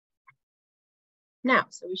now,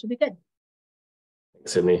 so we should be good.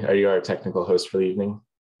 Sydney, are you our technical host for the evening?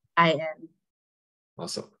 I am.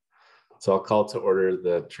 Awesome. So I'll call to order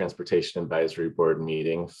the Transportation Advisory Board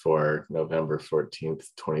meeting for November 14th,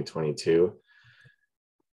 2022.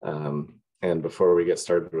 And before we get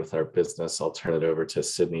started with our business, I'll turn it over to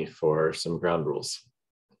Sydney for some ground rules.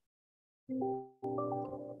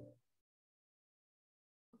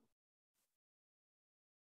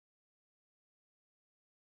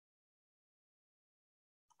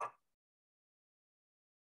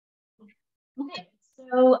 Okay,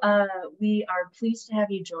 so we are pleased to have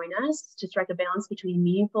you join us to strike a balance between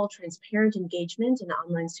meaningful, transparent engagement and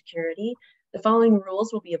online security. The following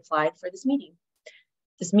rules will be applied for this meeting.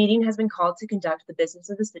 This meeting has been called to conduct the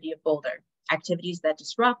business of the City of Boulder. Activities that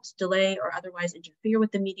disrupt, delay, or otherwise interfere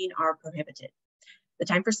with the meeting are prohibited. The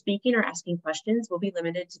time for speaking or asking questions will be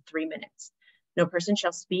limited to 3 minutes. No person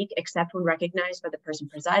shall speak except when recognized by the person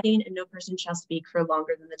presiding, and no person shall speak for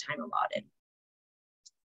longer than the time allotted.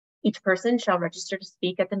 Each person shall register to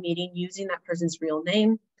speak at the meeting using that person's real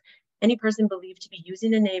name. Any person believed to be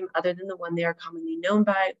using a name other than the one they are commonly known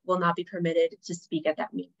by will not be permitted to speak at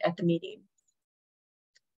the meeting.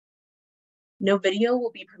 No video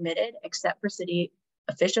will be permitted except for city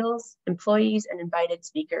officials, employees, and invited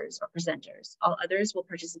speakers or presenters. All others will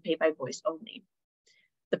participate by voice only.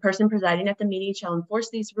 The person presiding at the meeting shall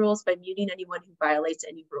enforce these rules by muting anyone who violates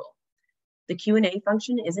any rule. The Q&A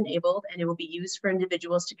function is enabled and it will be used for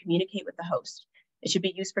individuals to communicate with the host. It should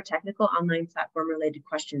be used for technical online platform related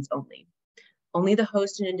questions only. Only the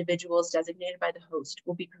host and individuals designated by the host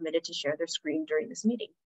will be permitted to share their screen during this meeting.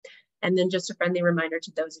 And then just a friendly reminder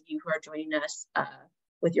to those of you who are joining us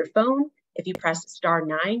with your phone, if you press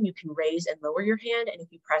 *9, you can raise and lower your hand. And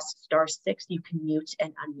if you press *6, you can mute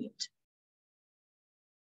and unmute.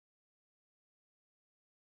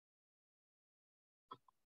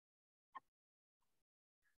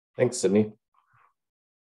 Thanks, Sydney.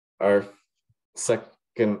 Our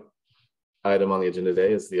second item on the agenda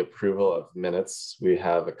today is the approval of minutes. We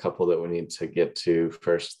have a couple that we need to get to.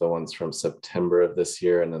 First, the ones from September of this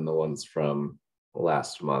year, and then the ones from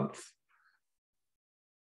last month.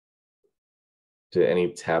 Do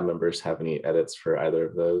any tab members have any edits for either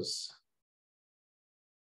of those?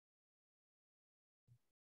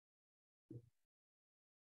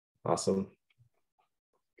 Awesome.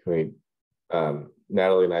 Can we,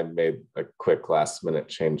 Natalie and I made a quick last minute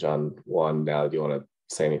change on one. Now, do you want to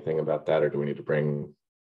say anything about that, or do we need to read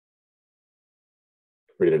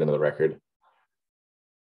it into the record?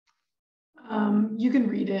 You can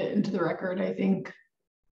read it into the record, I think.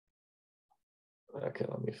 Okay,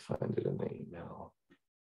 let me find it in the email.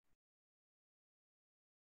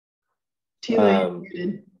 Tila, you're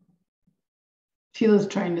muted. Tila's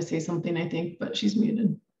trying to say something, I think, but she's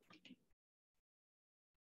muted.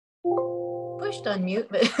 Pushed on mute,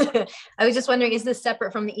 but I was just wondering, is this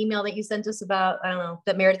separate from the email that you sent us about, I don't know,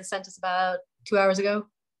 that Meredith sent us about 2 hours ago?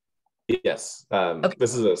 Yes. Okay.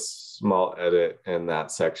 This is a small edit in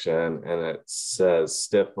that section, and it says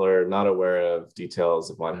Stifler, not aware of details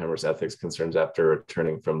of Weinheimer's ethics concerns after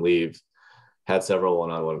returning from leave, had several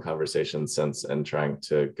one-on-one conversations since and trying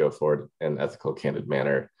to go forward in an ethical, candid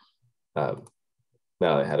manner. Now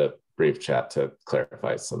I had a brief chat to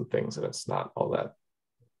clarify some things, and it's not all that,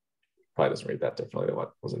 probably doesn't read that differently than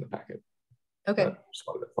what was in the packet. Okay. Just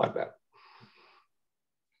wanted to flag that.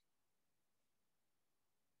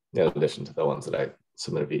 In addition to the ones that I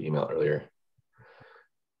submitted via email earlier.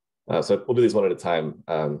 So we'll do these one at a time.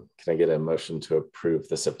 Can I get a motion to approve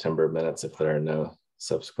the September minutes if there are no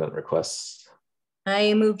subsequent requests?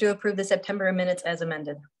 I move to approve the September minutes as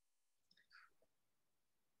amended.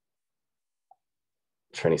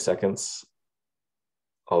 Attorney seconds.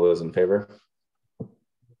 All those in favor?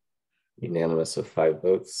 Unanimous with 5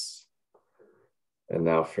 votes. And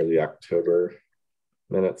now for the October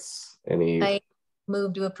minutes. I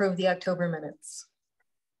move to approve the October minutes.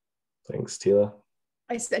 Thanks, Tila.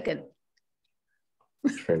 I second.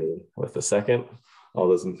 Trini with the second. All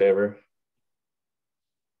those in favor?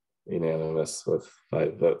 Unanimous with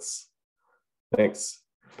 5 votes. Thanks.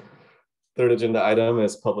 Third agenda item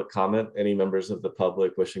is public comment. Any members of the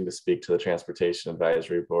public wishing to speak to the Transportation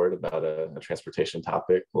Advisory Board about a transportation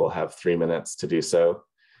topic will have 3 minutes to do so.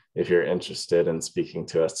 If you're interested in speaking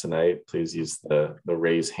to us tonight, please use the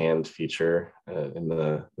raise hand feature in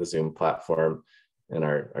the Zoom platform, and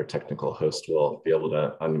our technical host will be able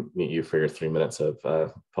to unmute you for your 3 minutes of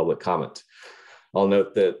public comment. I'll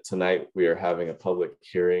note that tonight we are having a public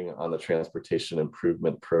hearing on the Transportation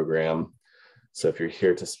Improvement Program. So if you're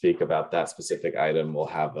here to speak about that specific item, we'll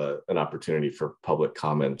have an opportunity for public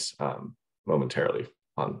comment momentarily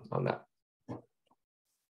on that.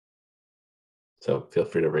 So feel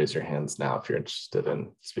free to raise your hands now if you're interested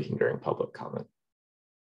in speaking during public comment.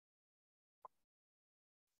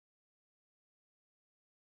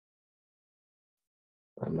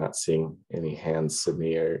 I'm not seeing any hands,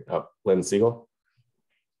 Sydney or Lynn Siegel.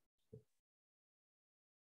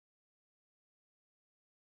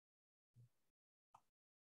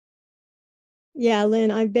 Yeah, Lynn,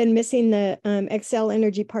 I've been missing the Xcel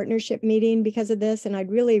Energy Partnership meeting because of this, and I'd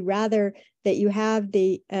really rather that you have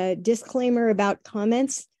the disclaimer about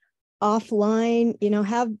comments offline, you know,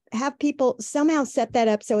 have people somehow set that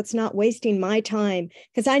up so it's not wasting my time,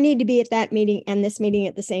 because I need to be at that meeting and this meeting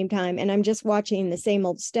at the same time, and I'm just watching the same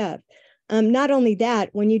old stuff. Not only that,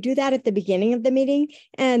 when you do that at the beginning of the meeting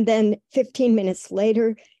and then 15 minutes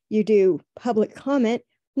later you do public comment,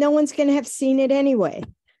 no one's going to have seen it anyway.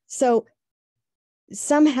 So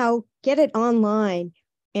somehow get it online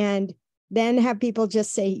and then have people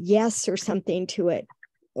just say yes or something to it.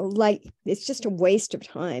 Like, it's just a waste of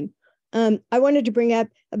time. I wanted to bring up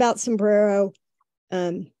about Sombrero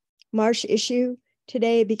Marsh issue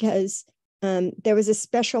today because there was a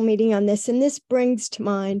special meeting on this, and this brings to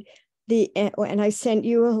mind and I sent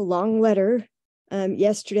you a long letter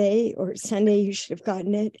yesterday or Sunday, you should have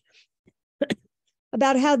gotten it,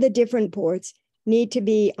 about how the different boards need to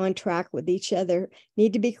be on track with each other,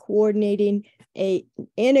 need to be coordinating a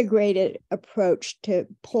integrated approach to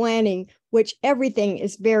planning, which everything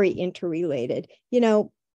is very interrelated, you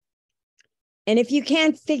know. And if you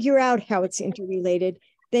can't figure out how it's interrelated,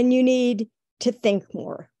 then you need to think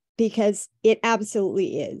more, because it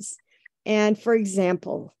absolutely is. And for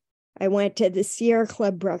example, I went to the Sierra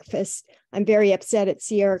Club breakfast. I'm very upset at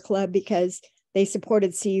Sierra Club because they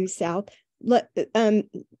supported CU South.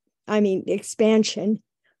 Expansion.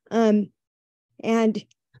 And,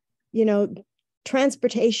 you know,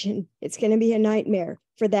 transportation, it's going to be a nightmare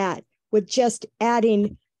for that, with just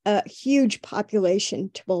adding a huge population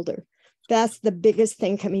to Boulder. That's the biggest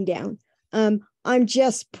thing coming down. I'm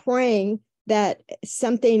just praying that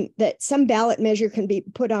some ballot measure can be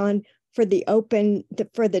put on for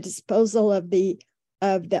the disposal of the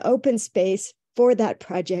open space for that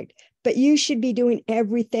project. But you should be doing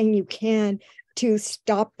everything you can to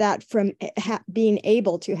stop that from being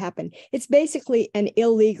able to happen. It's basically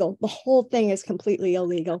the whole thing is completely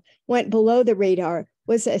illegal, went below the radar,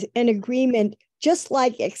 was an agreement just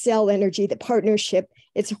like Xcel Energy, the partnership.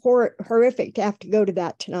 It's horrific to have to go to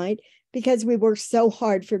that tonight because we worked so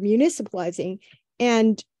hard for municipalizing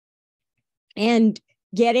and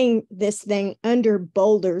getting this thing under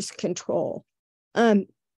Boulder's control. And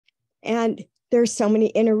there's so many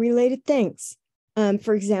interrelated things.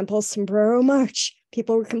 For example, Sombrero March,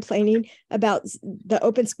 people were complaining about the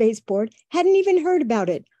Open Space Board, hadn't even heard about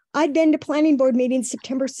it. I'd been to planning board meetings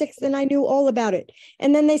September 6th and I knew all about it.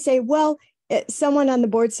 And then they say, well, someone on the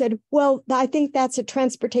board said, well, I think that's a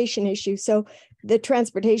transportation issue. So the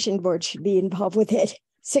transportation board should be involved with it.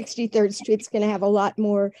 63rd Street's going to have a lot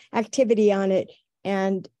more activity on it.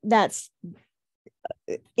 And that's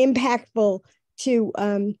impactful to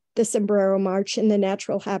the Sombrero March and the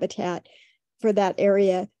natural habitat for that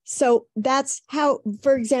area. So that's how,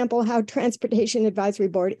 for example, how Transportation Advisory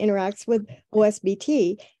Board interacts with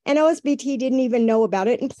OSBT. And OSBT didn't even know about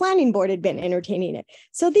it, and Planning Board had been entertaining it.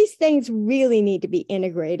 So these things really need to be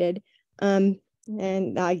integrated. And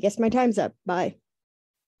I guess my time's up. Bye.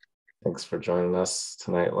 Thanks for joining us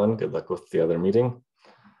tonight, Lynn. Good luck with the other meeting.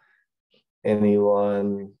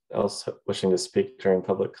 Anyone else wishing to speak during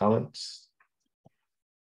public comments?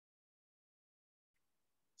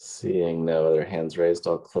 Seeing no other hands raised,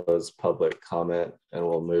 I'll close public comment and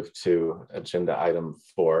we'll move to agenda item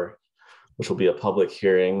 4, which will be a public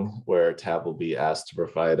hearing where TAB will be asked to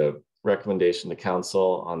provide a recommendation to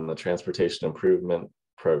council on the Transportation Improvement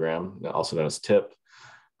Program, also known as TIP,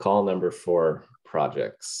 call number 4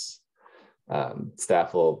 projects.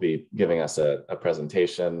 Staff will be giving us a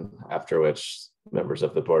presentation, after which members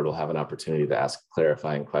of the board will have an opportunity to ask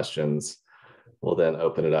clarifying questions. We'll then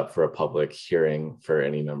open it up for a public hearing for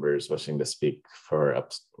any members wishing to speak for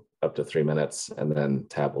up to 3 minutes, and then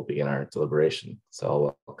TAB will begin our deliberation. So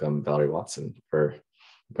I'll welcome Valerie Watson for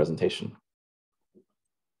the presentation.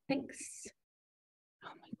 Thanks. Oh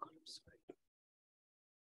my God, I'm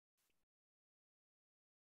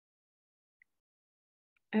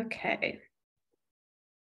sorry. Okay.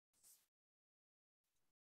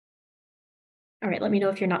 All right, let me know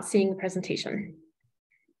if you're not seeing the presentation.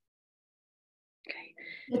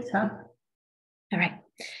 It's up. All right.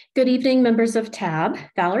 Good evening, members of TAB.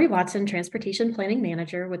 Valerie Watson, Transportation Planning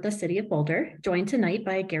Manager with the City of Boulder, joined tonight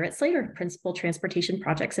by Garrett Slater, Principal Transportation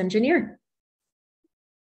Projects Engineer.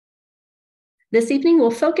 This evening,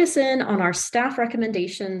 we'll focus in on our staff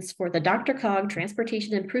recommendations for the DRCOG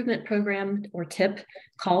Transportation Improvement Program, or TIP,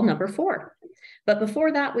 call number 4. But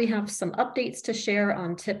before that, we have some updates to share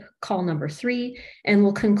on TIP call number 3, and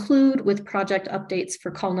we'll conclude with project updates for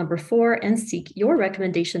call number 4 and seek your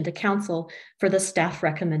recommendation to council for the staff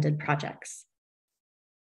recommended projects.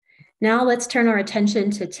 Now let's turn our attention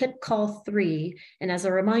to TIP Call 3. And as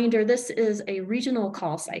a reminder, this is a regional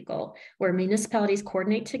call cycle where municipalities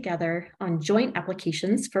coordinate together on joint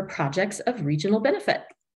applications for projects of regional benefit.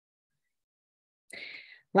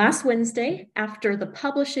 Last Wednesday, after the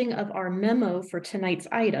publishing of our memo for tonight's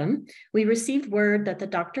item, we received word that the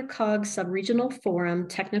DRCOG Subregional Forum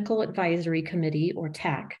Technical Advisory Committee, or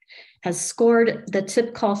TAC, has scored the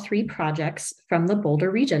TIP Call 3 projects from the Boulder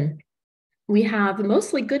region. We have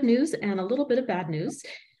mostly good news and a little bit of bad news.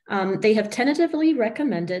 They have tentatively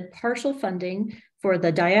recommended partial funding for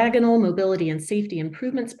the Diagonal Mobility and Safety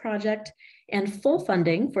Improvements Project and full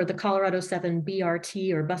funding for the Colorado 7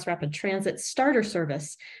 BRT, or Bus Rapid Transit starter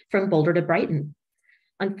service from Boulder to Brighton.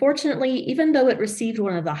 Unfortunately, even though it received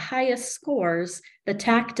one of the highest scores, the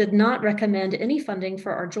TAC did not recommend any funding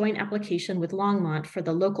for our joint application with Longmont for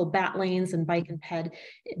the local BAT lanes and bike and ped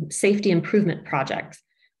safety improvement project.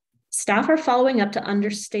 Staff are following up to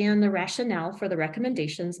understand the rationale for the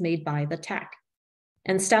recommendations made by the TAC.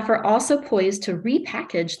 And staff are also poised to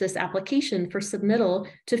repackage this application for submittal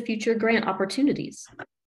to future grant opportunities.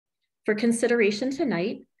 For consideration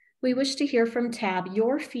tonight, we wish to hear from TAB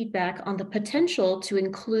your feedback on the potential to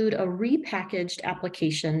include a repackaged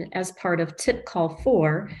application as part of TIP Call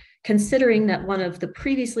 4, considering that one of the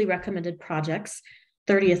previously recommended projects,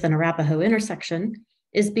 30th and Arapahoe intersection,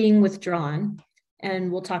 is being withdrawn.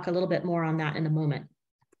 And we'll talk a little bit more on that in a moment.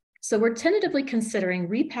 So we're tentatively considering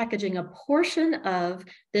repackaging a portion of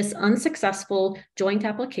this unsuccessful joint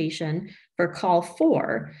application for Call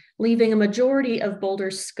 4, leaving a majority of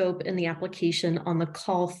Boulder's scope in the application on the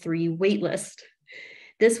Call 3 waitlist.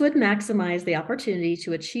 This would maximize the opportunity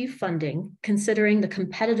to achieve funding, considering the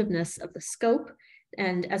competitiveness of the scope,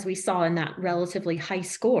 and as we saw in that relatively high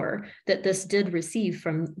score that this did receive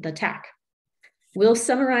from the TAC. We'll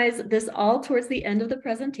summarize this all towards the end of the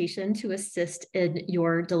presentation to assist in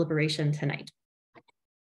your deliberation tonight.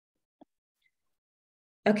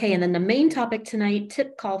 Okay, and then the main topic tonight,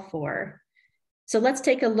 TIP Call 4. So let's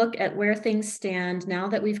take a look at where things stand now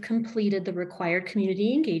that we've completed the required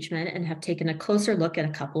community engagement and have taken a closer look at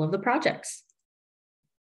a couple of the projects.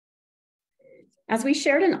 As we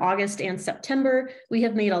shared in August and September, we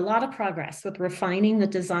have made a lot of progress with refining the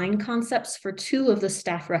design concepts for 2 of the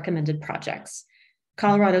staff recommended projects.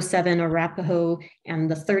 Colorado 7 Arapahoe and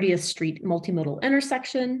the 30th Street Multimodal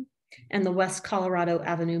Intersection, and the West Colorado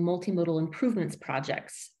Avenue Multimodal Improvements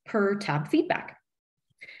projects per TAB feedback.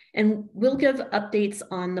 And we'll give updates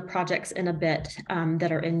on the projects in a bit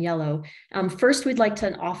that are in yellow. First, we'd like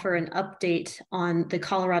to offer an update on the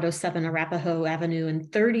Colorado 7 Arapahoe Avenue and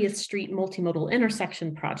 30th Street Multimodal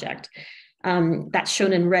Intersection project. That's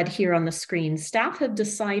shown in red here on the screen. Staff have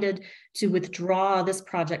decided to withdraw this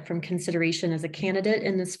project from consideration as a candidate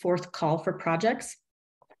in this 4th call for projects.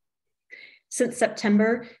 Since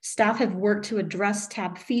September, staff have worked to address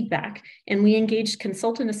TAB feedback, and we engaged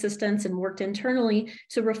consultant assistants and worked internally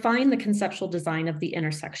to refine the conceptual design of the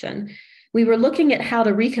intersection. We were looking at how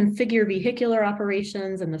to reconfigure vehicular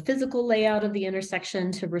operations and the physical layout of the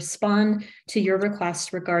intersection to respond to your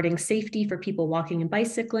requests regarding safety for people walking and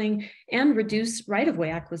bicycling and reduce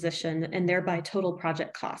right-of-way acquisition and thereby total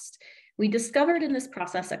project cost. We discovered in this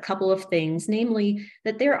process a couple of things, namely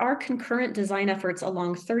that there are concurrent design efforts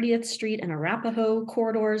along 30th Street and Arapahoe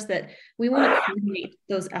corridors that we want to coordinate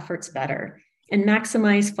those efforts better and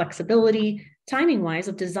maximize flexibility, timing-wise,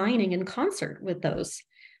 of designing in concert with those.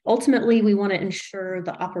 Ultimately, we want to ensure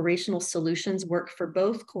the operational solutions work for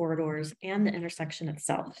both corridors and the intersection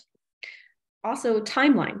itself. Also,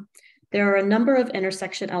 timeline. There are a number of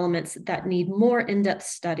intersection elements that need more in-depth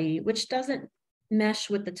study, which doesn't mesh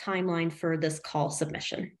with the timeline for this call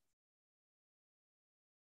submission.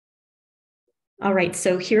 All right,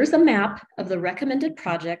 so here's a map of the recommended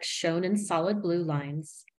projects shown in solid blue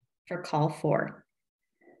lines for Call 4.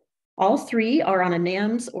 All 3 are on a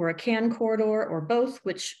NAMS or a CAN corridor or both,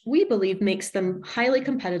 which we believe makes them highly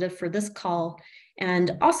competitive for this call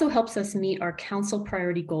and also helps us meet our council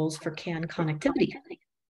priority goals for CAN connectivity.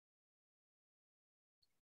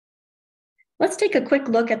 Let's take a quick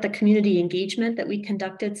look at the community engagement that we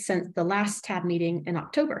conducted since the last TAB meeting in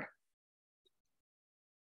October.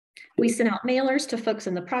 We sent out mailers to folks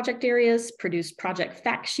in the project areas, produced project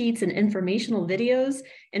fact sheets and informational videos,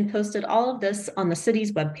 and posted all of this on the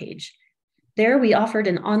city's webpage. There, we offered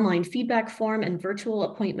an online feedback form and virtual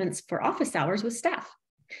appointments for office hours with staff.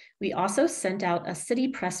 We also sent out a city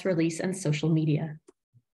press release and social media.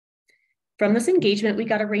 From this engagement, we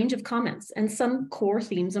got a range of comments and some core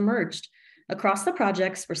themes emerged. Across the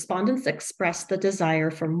projects, respondents expressed the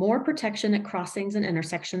desire for more protection at crossings and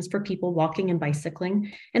intersections for people walking and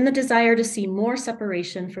bicycling, and the desire to see more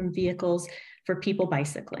separation from vehicles for people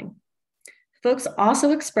bicycling. Folks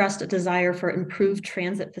also expressed a desire for improved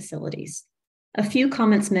transit facilities. A few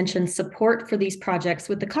comments mentioned support for these projects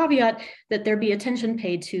with the caveat that there be attention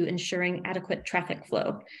paid to ensuring adequate traffic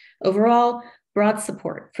flow. Overall, broad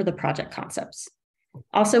support for the project concepts.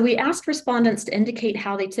 Also, we asked respondents to indicate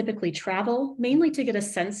how they typically travel, mainly to get a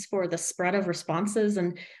sense for the spread of responses,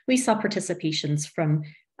 and we saw participations from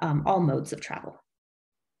all modes of travel.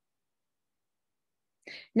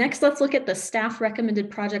 Next, let's look at the staff recommended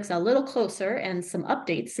projects a little closer and some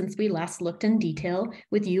updates since we last looked in detail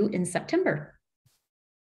with you in September.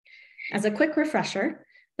 As a quick refresher,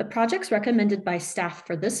 the projects recommended by staff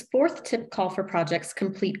for this fourth tip call for projects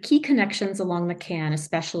complete key connections along the CAN,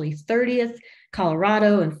 especially 30th,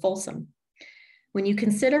 Colorado, and Folsom. When you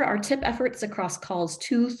consider our tip efforts across calls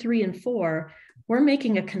 2, 3, and 4, we're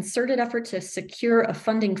making a concerted effort to secure a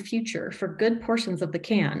funding future for good portions of the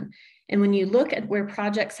CAN. And when you look at where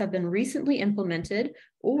projects have been recently implemented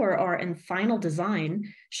or are in final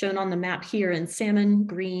design, shown on the map here in salmon,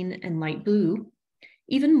 green, and light blue,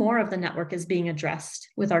 even more of the network is being addressed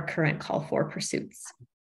with our current call for pursuits.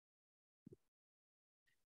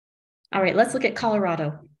 All right, let's look at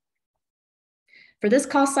Colorado. For this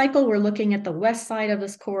call cycle, we're looking at the west side of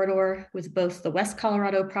this corridor with both the West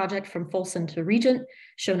Colorado project from Folsom to Regent,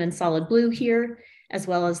 shown in solid blue here, as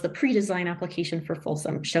well as the pre-design application for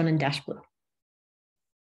Folsom, shown in dash blue.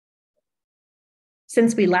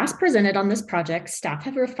 Since we last presented on this project, staff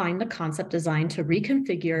have refined the concept design to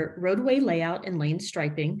reconfigure roadway layout and lane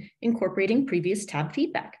striping, incorporating previous tab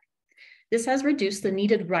feedback. This has reduced the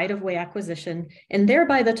needed right-of-way acquisition and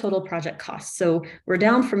thereby the total project cost. So we're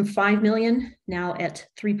down from $5 million, now at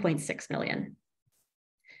 $3.6 million.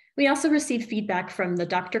 We also received feedback from the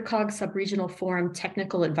DRCOG Subregional Forum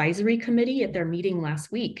Technical Advisory Committee at their meeting last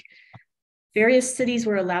week. Various cities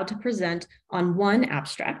were allowed to present on one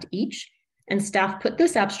abstract each, and staff put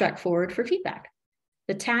this abstract forward for feedback.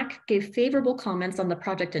 The TAC gave favorable comments on the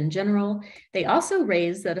project in general. They also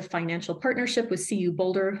raised that a financial partnership with CU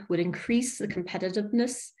Boulder would increase the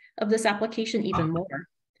competitiveness of this application even more.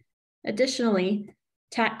 Additionally,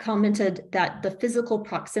 TAC commented that the physical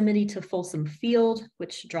proximity to Folsom Field,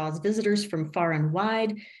 which draws visitors from far and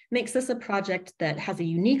wide, makes this a project that has a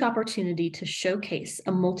unique opportunity to showcase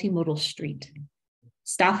a multimodal street.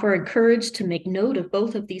 Staff were encouraged to make note of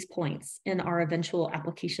both of these points in our eventual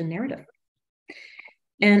application narrative.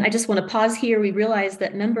 And I just want to pause here. We realize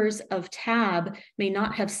that members of TAB may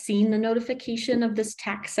not have seen the notification of this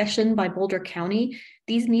TAC session by Boulder County.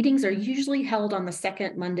 These meetings are usually held on the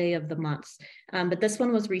second Monday of the month, but this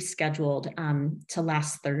one was rescheduled to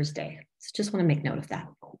last Thursday. So just want to make note of that.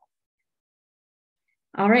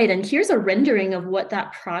 All right, and here's a rendering of what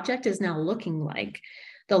that project is now looking like.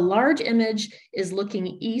 The large image is looking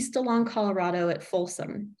east along Colorado at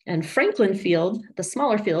Folsom, and Franklin Field, the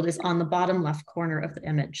smaller field, is on the bottom left corner of the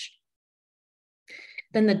image.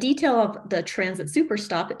 Then the detail of the transit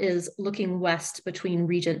superstop is looking west between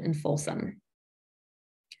Regent and Folsom.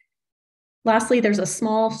 Lastly, there's a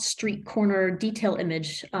small street corner detail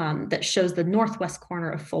image that shows the northwest corner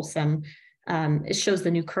of Folsom. It shows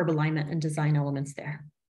the new curb alignment and design elements there.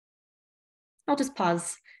 I'll just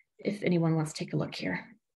pause if anyone wants to take a look here.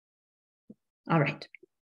 All right.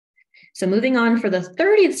 So moving on for the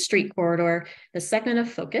 30th Street corridor, the segment of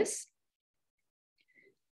focus,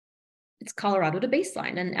 it's Colorado to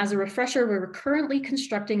Baseline. And as a refresher, we're currently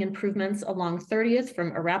constructing improvements along 30th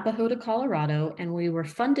from Arapahoe to Colorado, and we were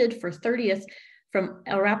funded for 30th from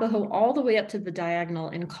Arapahoe all the way up to the diagonal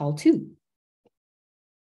in call 2.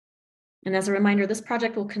 And as a reminder, this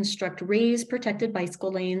project will construct raised protected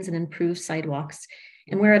bicycle lanes and improve sidewalks.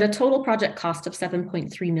 And we're at a total project cost of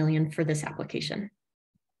 $7.3 million for this application.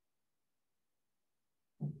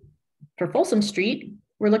 For Folsom Street,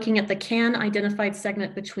 we're looking at the CAN identified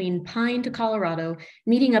segment between Pine to Colorado,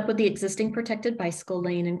 meeting up with the existing protected bicycle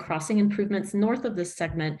lane and crossing improvements north of this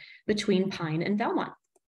segment between Pine and Valmont.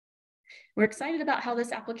 We're excited about how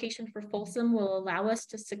this application for Folsom will allow us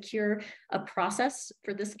to secure a process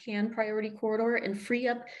for this CAN priority corridor and free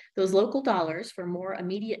up those local dollars for more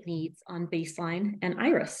immediate needs on Baseline and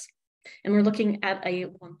Iris. And we're looking at a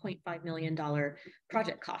 $1.5 million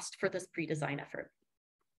project cost for this pre-design effort.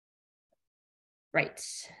 Right,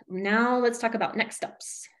 now let's talk about next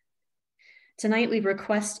steps. Tonight, we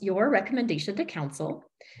request your recommendation to council.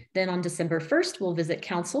 Then on December 1st, we'll visit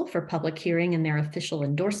council for public hearing and their official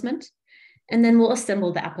endorsement. And then we'll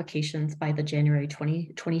assemble the applications by the January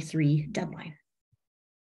 2023 deadline.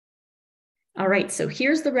 All right, so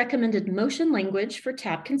here's the recommended motion language for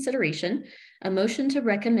tab consideration. A motion to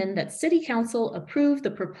recommend that City Council approve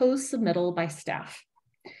the proposed submittal by staff.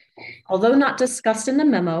 Although not discussed in the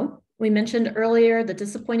memo, we mentioned earlier the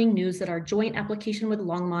disappointing news that our joint application with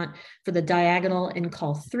Longmont for the diagonal in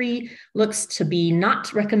call 3 looks to be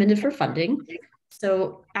not recommended for funding.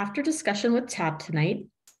 So after discussion with TAB tonight,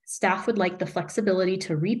 staff would like the flexibility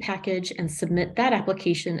to repackage and submit that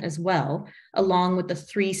application as well, along with the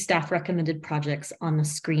 3 staff recommended projects on the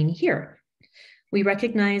screen here. We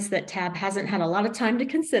recognize that TAB hasn't had a lot of time to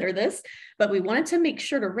consider this, but we wanted to make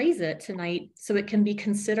sure to raise it tonight so it can be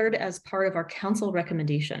considered as part of our council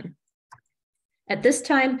recommendation. At this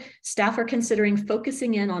time, staff are considering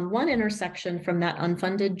focusing in on one intersection from that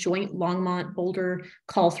unfunded joint Longmont Boulder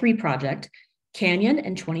Call 3 project, Canyon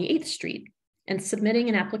and 28th Street, and submitting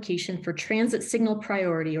an application for transit signal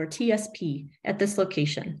priority or TSP at this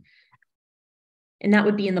location. And that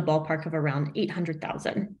would be in the ballpark of around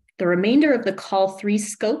 $800,000. The remainder of the Call 3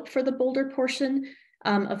 scope for the Boulder portion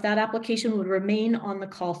of that application would remain on the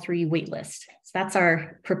Call 3 waitlist. So that's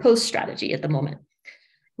our proposed strategy at the moment.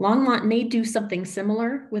 Longmont may do something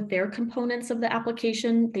similar with their components of the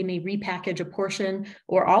application. They may repackage a portion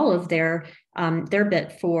or all of their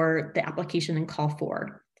bit for the application in Call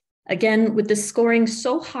 4. Again, with the scoring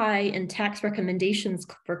so high in tax recommendations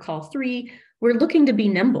for Call 3, we're looking to be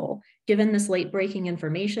nimble given this late breaking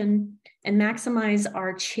information and maximize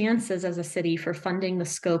our chances as a city for funding the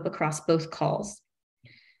scope across both calls.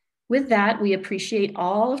 With that, we appreciate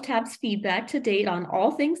all of TAB's feedback to date on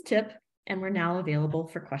all things TIP, and we're now available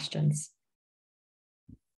for questions.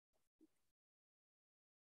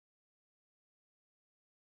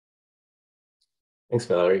 Thanks,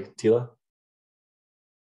 Valerie. Tila?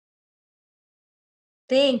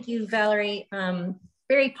 Thank you, Valerie.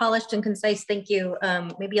 Very polished and concise, thank you.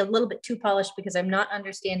 Maybe a little bit too polished because I'm not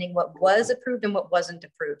understanding what was approved and what wasn't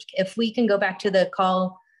approved. If we can go back to the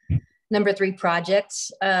call number 3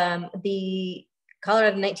 projects, the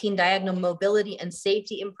Colorado 19 diagonal mobility and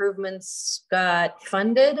safety improvements got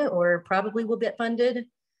funded or probably will get funded,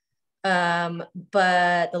 but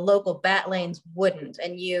the local BAT lanes wouldn't.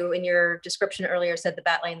 And you, in your description earlier, said the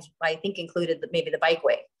BAT lanes, I think, included maybe the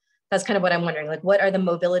bikeway. That's kind of what I'm wondering, like, what are the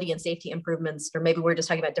mobility and safety improvements? Or maybe we're just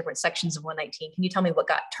talking about different sections of 119. Can you tell me what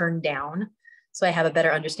got turned down so I have a better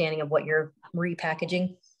understanding of what you're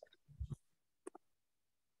repackaging?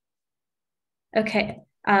 Okay,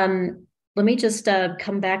 let me just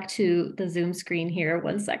come back to the Zoom screen here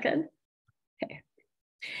 1 second. Okay.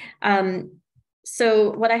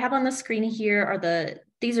 So what I have on the screen here are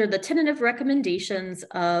these are the tentative recommendations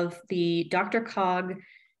of the DRCOG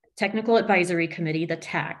Technical Advisory Committee, the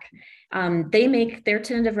TAC. They make their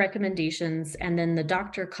tentative recommendations and then the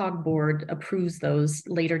DRCOG board approves those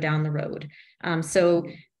later down the road.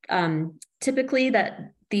 Typically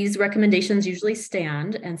these recommendations usually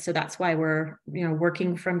stand, and so that's why we're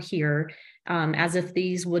working from here as if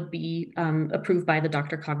these would be approved by the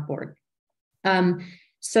DRCOG board.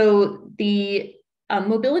 So the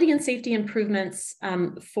mobility and safety improvements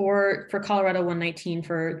for Colorado 119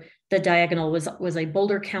 for the diagonal was a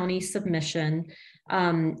Boulder County submission,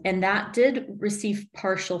 and that did receive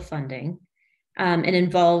partial funding and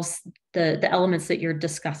involves the elements that you're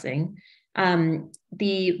discussing.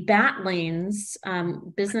 The BAT lanes,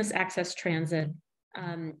 business access transit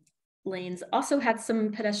lanes, also had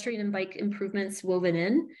some pedestrian and bike improvements woven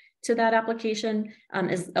in to that application,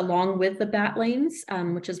 along with the BAT lanes,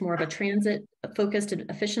 which is more of a transit focused and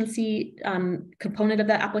efficiency component of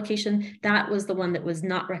that application. That was the one that was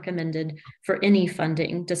not recommended for any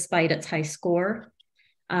funding despite its high score.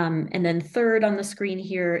 And then third on the screen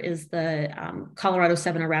here is the Colorado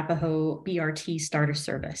 7 Arapahoe BRT starter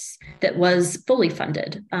service that was fully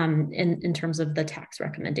funded in terms of the tax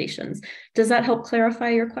recommendations. Does that help clarify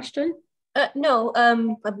your question? No, I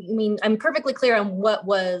mean, I'm perfectly clear on what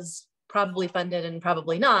was probably funded and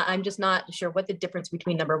probably not. I'm just not sure what the difference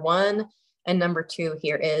between number 1 and number 2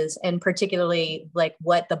 here is, and particularly like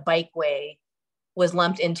what the bikeway was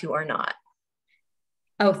lumped into or not.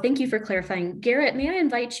 Oh, thank you for clarifying. Garrett, may I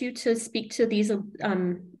invite you to speak to these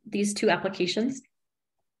 2 applications?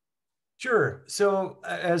 Sure. So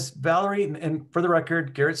as Valerie, and for the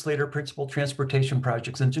record, Garrett Slater, Principal Transportation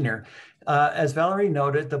Projects Engineer. As Valerie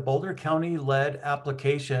noted, the Boulder County-led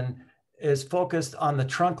application is focused on the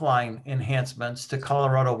trunk line enhancements to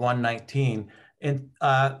Colorado 119. And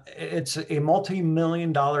it's a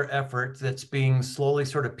multi-million-dollar effort that's being slowly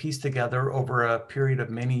sort of pieced together over a period of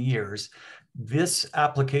many years. This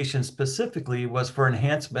application specifically was for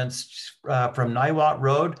enhancements from Niwot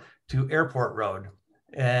Road to Airport Road.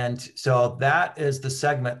 And so that is the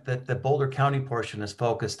segment that the Boulder County portion is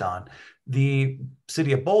focused on. The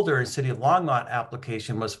City of Boulder and City of Longmont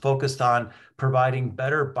application was focused on providing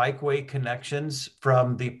better bikeway connections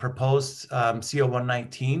from the proposed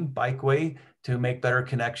CO119 bikeway to make better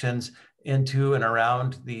connections into and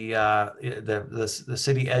around the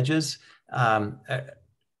city edges.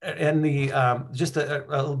 And just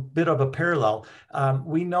a bit of a parallel,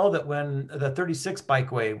 we know that when the 36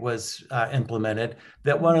 bikeway was implemented,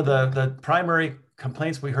 that one of the primary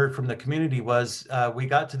complaints we heard from the community was we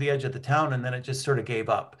got to the edge of the town and then it just sort of gave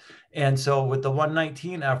up. And so with the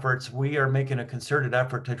 119 efforts, we are making a concerted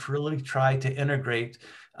effort to really try to integrate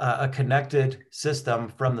a connected system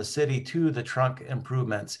from the city to the trunk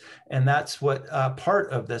improvements. And that's what part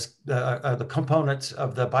of this, the components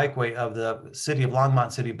of the bikeway of the City of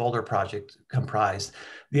Longmont City Boulder project comprised.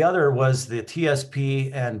 The other was the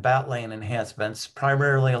TSP and bat lane enhancements,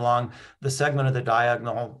 primarily along the segment of the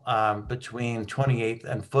diagonal between 28th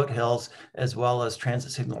and Foothills, as well as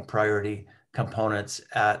transit signal priority components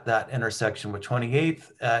at that intersection with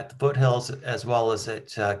 28th at Foothills, as well as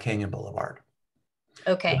at Canyon Boulevard.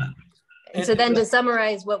 Okay. And so then to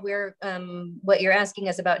summarize what we're, what you're asking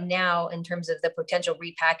us about now in terms of the potential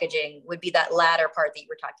repackaging would be that latter part that you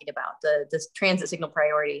were talking about, the transit signal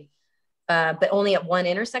priority, but only at one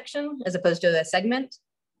intersection as opposed to a segment?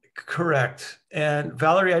 Correct. And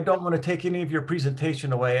Valerie, I don't want to take any of your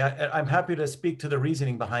presentation away. I'm happy to speak to the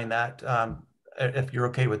reasoning behind that, if you're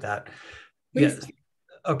okay with that. Please. Yes.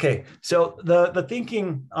 Okay. So the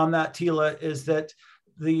thinking on that, Tila, is that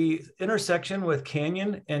the intersection with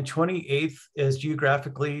Canyon and 28th is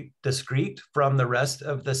geographically discrete from the rest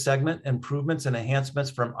of the segment improvements and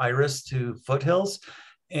enhancements from Iris to Foothills.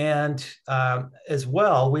 And as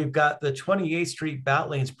well, we've got the 28th Street Bat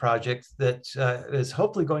Lanes project that is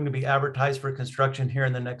hopefully going to be advertised for construction here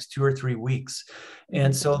in the next 2 or 3 weeks.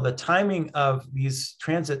 And so the timing of these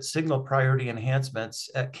transit signal priority enhancements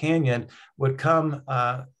at Canyon would come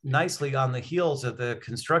nicely on the heels of the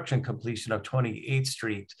construction completion of 28th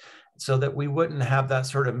Street, so that we wouldn't have that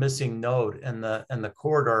sort of missing node in the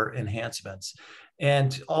corridor enhancements.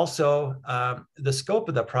 And also the scope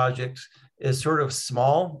of the project is sort of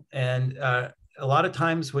small. And a lot of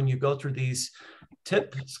times when you go through these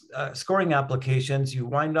tip scoring applications, you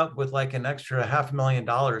wind up with like an extra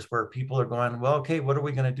 $500,000 where people are going, well, okay, what are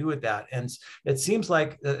we going to do with that? And it seems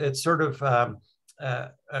like it's sort of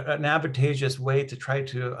an advantageous way to try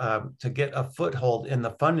to get a foothold in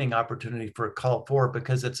the funding opportunity for Call 4,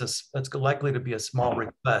 because it's likely to be a small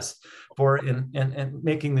request for in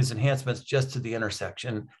making these enhancements just to the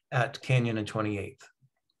intersection at Canyon and 28th.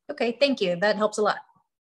 Okay, thank you. That helps a lot.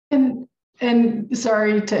 And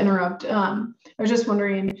sorry to interrupt. I was just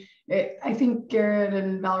wondering, I think Garrett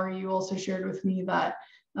and Valerie, you also shared with me that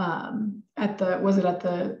I don't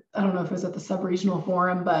know if it was at the sub-regional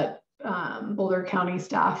forum, but Boulder County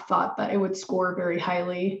staff thought that it would score very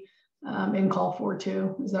highly in Call 4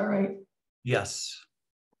 too. Is that right? Yes.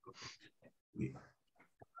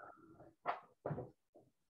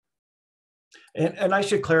 And I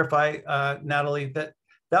should clarify, Natalie,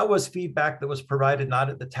 that was feedback that was provided not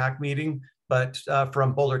at the TAC meeting, but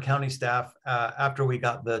from Boulder County staff after we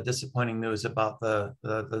got the disappointing news about the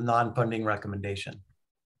non-funding recommendation.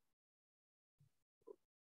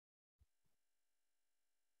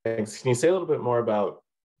 Thanks. Can you say a little bit more about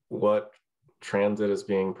what transit is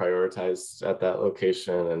being prioritized at that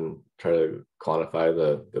location and try to quantify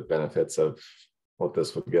the benefits of what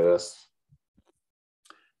this would get us?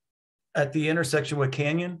 At the intersection with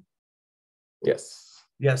Canyon? Yes.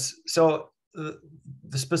 Yes. So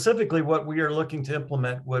specifically what we are looking to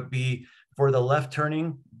implement would be for the left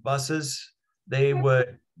turning buses. They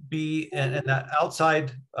would be in that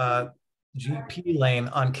outside GP lane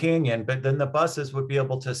on Canyon, but then the buses would be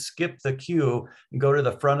able to skip the queue and go to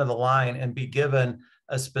the front of the line and be given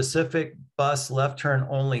a specific bus left turn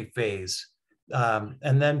only phase.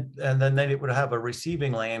 And then they would have a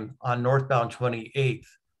receiving lane on northbound 28th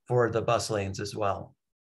for the bus lanes as well.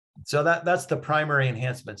 So that's the primary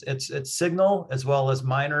enhancements. It's signal as well as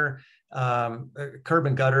minor curb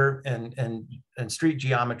and gutter and street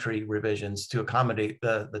geometry revisions to accommodate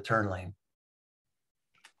the turn lane.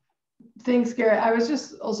 Thanks, Garrett. I was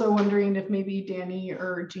just also wondering if maybe Danny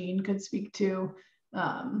or Jean could speak to,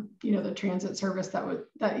 the transit service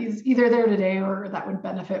that is either there today or that would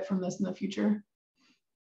benefit from this in the future.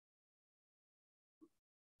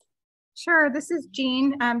 Sure. This is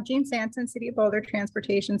Jean. Jean Sanson, City of Boulder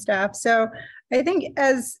transportation staff. So I think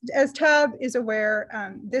as Tab is aware,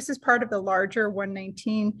 this is part of the larger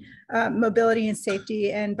 119 mobility and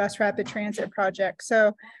safety and bus rapid transit project.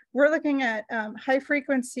 So we're looking at high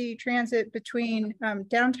frequency transit between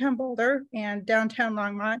downtown Boulder and downtown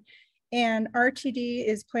Longmont. And RTD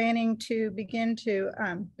is planning to begin to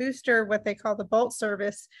booster what they call the BOLT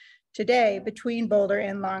service today between Boulder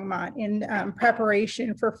and Longmont in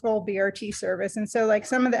preparation for full BRT service. And so like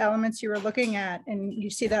some of the elements you were looking at, and you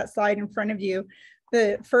see that slide in front of you,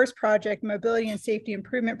 the first project, Mobility and Safety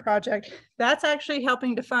Improvement Project, that's actually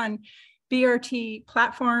helping to fund BRT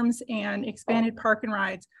platforms and expanded park and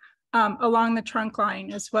rides along the trunk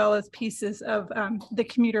line, as well as pieces of the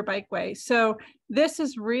commuter bikeway. So this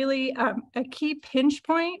is really a key pinch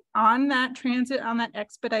point on that transit, on that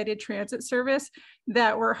expedited transit service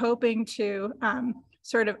that we're hoping to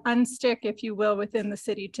sort of unstick, if you will, within the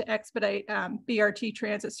city to expedite BRT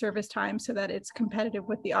transit service time so that it's competitive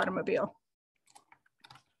with the automobile.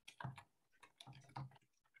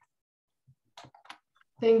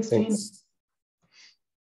 Thanks, Jean. Thanks.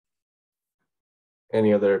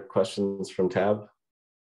 Any other questions from Tab?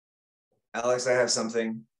 Alex, I have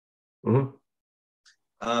something. Mm-hmm.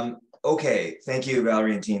 Okay, thank you,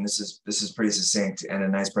 Valerie and team. This is pretty succinct and a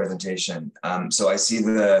nice presentation. So I see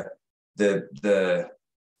the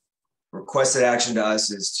requested action to us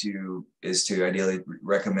is to ideally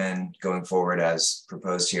recommend going forward as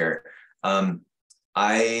proposed here.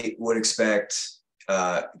 I would expect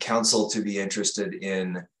council to be interested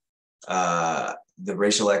in the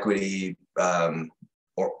racial equity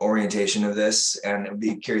orientation of this, and I'd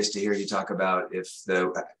be curious to hear you talk about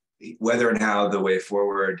whether and how the way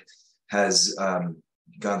forward has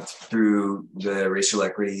gone through the racial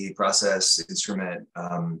equity process instrument,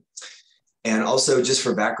 and also just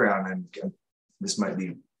for background, and this might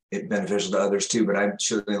be beneficial to others too, but I'd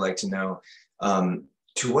certainly like to know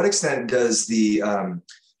to what extent does our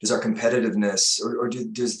competitiveness or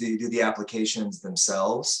do the applications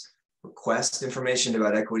themselves request information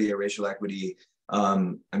about equity or racial equity?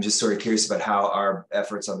 I'm just sort of curious about how our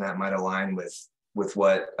efforts on that might align with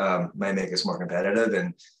what might make us more competitive,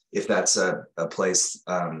 and if that's a place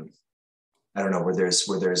I don't know where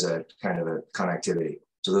there's a kind of a connectivity.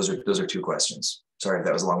 So those are two questions. Sorry if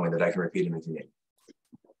that was long-winded. I can repeat them if you need.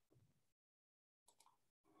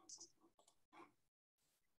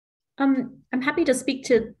 I'm happy to speak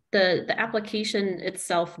to the application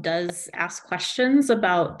itself does ask questions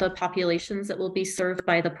about the populations that will be served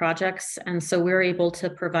by the projects. And so we're able to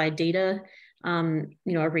provide data,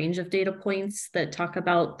 a range of data points that talk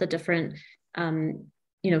about the different,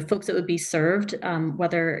 folks that would be served,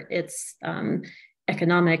 whether it's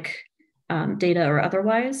economic data or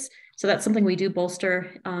otherwise. So that's something we do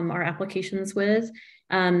bolster our applications with.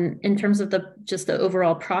 In terms of the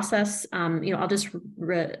overall process, I'll just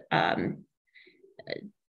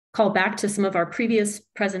call back to some of our previous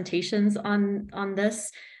presentations on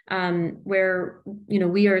this, where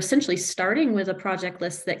we are essentially starting with a project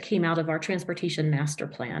list that came out of our transportation master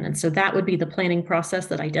plan, and so that would be the planning process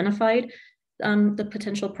that identified the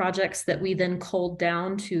potential projects that we then culled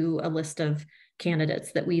down to a list of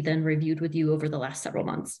candidates that we then reviewed with you over the last several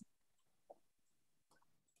months.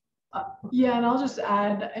 Yeah, and I'll just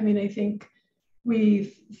add, I think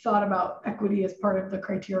we've thought about equity as part of the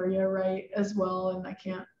criteria, right, as well. And I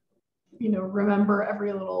can't, remember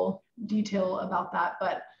every little detail about that,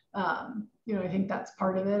 but, I think that's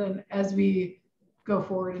part of it. And as we go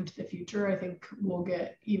forward into the future, I think we'll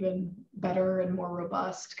get even better and more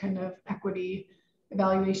robust kind of equity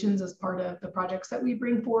evaluations as part of the projects that we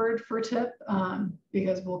bring forward for TIP,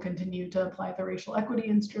 because we'll continue to apply the racial equity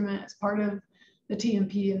instrument as part of the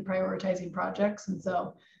TMP and prioritizing projects. And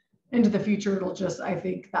so into the future, it'll just, I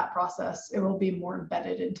think that process, it will be more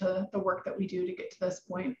embedded into the work that we do to get to this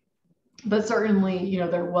point. But certainly,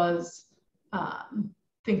 there was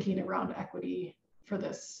thinking around equity for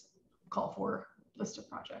this call for list of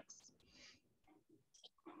projects.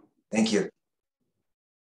 Thank you.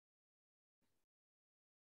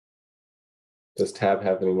 Does Tab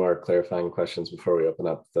have any more clarifying questions before we open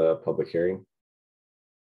up the public hearing?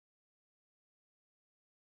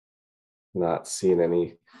 Not seeing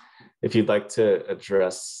any. If you'd like to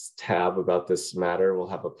address Tab about this matter, we'll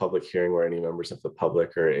have a public hearing where any members of the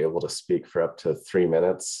public are able to speak for up to 3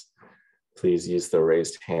 minutes. Please use the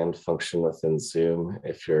raised hand function within Zoom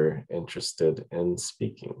if you're interested in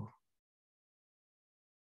speaking.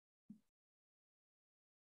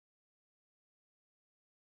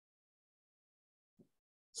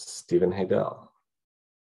 Stephen Haydell.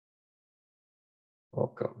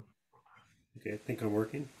 Welcome. Okay, I think I'm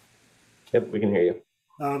working. Yep, we can hear you.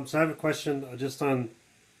 So I have a question just on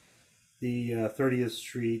the 30th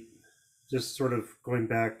Street, just sort of going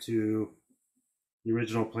back to the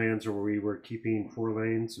original plans where we were keeping 4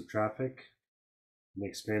 lanes of traffic and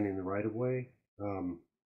expanding the right of way.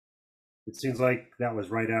 It seems like that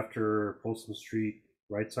was right after Folsom Street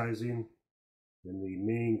right sizing, and the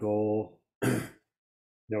main goal that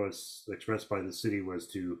was expressed by the city was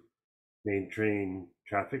to maintain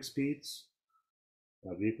traffic speeds,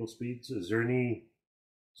 vehicle speeds. Is there any,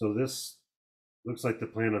 so this looks like the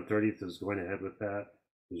plan on 30th is going ahead with that.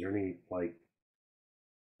 Is there any like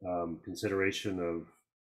consideration of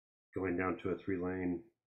going down to a 3-lane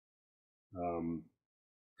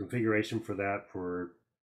configuration for that, for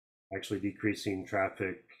actually decreasing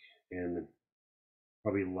traffic and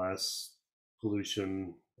probably less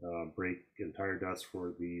pollution, brake and tire dust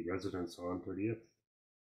for the residents on 30th,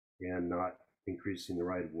 and not increasing the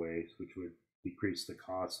right of way, which would decrease the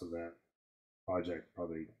cost of that project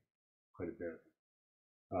probably quite a bit.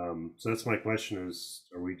 So that's my question is,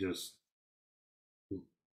 are we just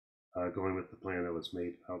going with the plan that was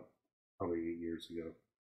made out probably 8 years ago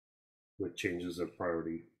with changes of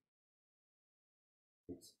priority?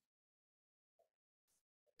 Thanks.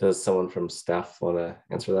 Does someone from staff want to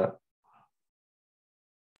answer that?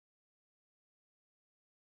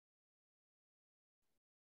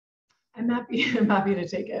 I'm happy to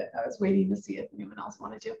take it. I was waiting to see if anyone else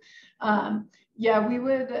wanted to. Yeah, we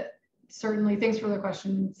would certainly, thanks for the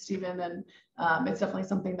question, Stephen. And it's definitely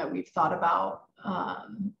something that we've thought about.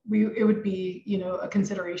 It would be, you know, a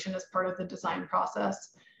consideration as part of the design process,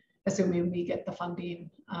 assuming we get the funding,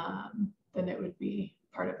 then it would be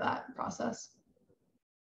part of that process.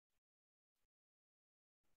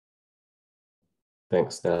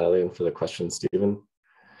 Thanks, Natalie, and for the question, Stephen.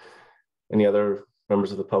 Any other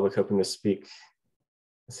members of the public hoping to speak?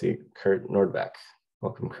 I see Kurt Nordbeck.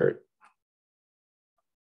 Welcome, Kurt.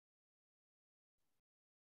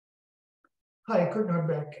 Hi, Kurt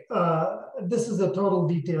Nordbeck. This is a total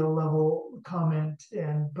detail level comment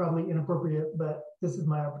and probably inappropriate, but this is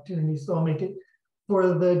my opportunity, so I'll make it.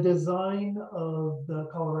 For the design of the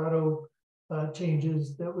Colorado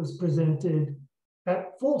changes that was presented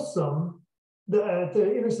at Folsom, at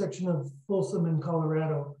the intersection of Folsom and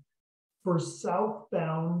Colorado, for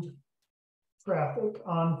southbound traffic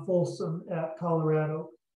on Folsom at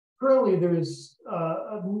Colorado, currently there's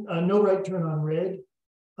a no right turn on red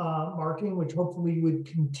marking, which hopefully would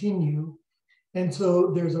continue. And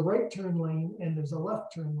so there's a right turn lane and there's a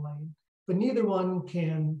left turn lane, but neither one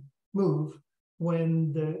can move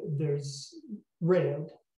when there's red.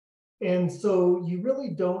 And so you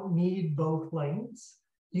really don't need both lanes.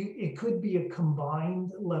 It could be a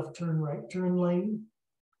combined left turn, right turn lane,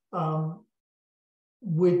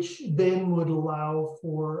 which then would allow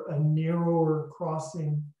for a narrower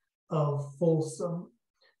crossing of Folsom.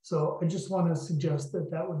 So I just want to suggest that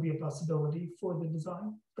that would be a possibility for the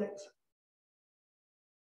design. Thanks.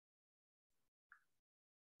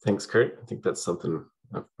 Thanks, Kurt. I think that's something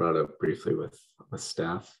I've brought up briefly with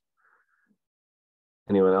staff.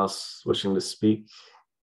 Anyone else wishing to speak?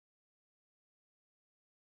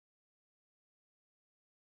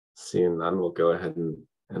 Seeing none, we'll go ahead and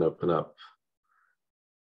open up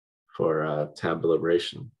for tab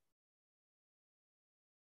deliberation.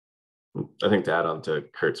 I think to add on to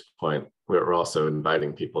Kurt's point, we're also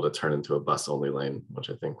inviting people to turn into a bus-only lane, which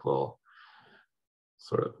I think will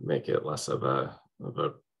sort of make it less of a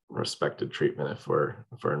respected treatment if we're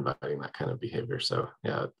inviting that kind of behavior. So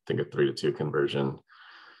yeah, I think a 3-to-2 conversion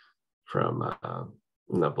from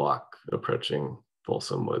the block approaching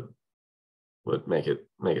Folsom would make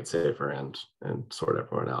it safer and sort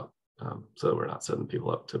everyone out, so that we're not setting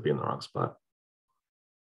people up to be in the wrong spot.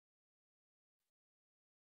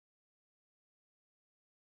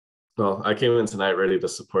 Well, I came in tonight ready to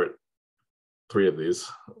support 3 of these,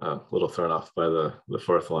 a little thrown off by the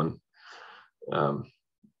 4th one.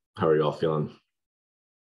 How are you all feeling?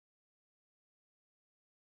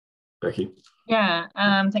 Becky? Yeah,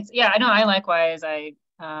 thanks. Yeah, I know. I likewise.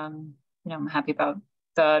 I'm happy about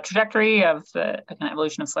the trajectory of the kind of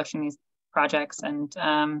evolution of selecting these projects, and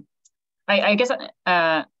I guess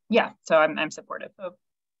yeah. So I'm supportive of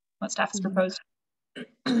what staff has proposed.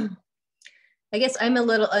 I guess I'm a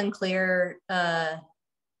little unclear. The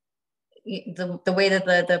way that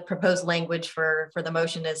the proposed language for the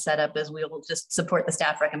motion is set up is we will just support the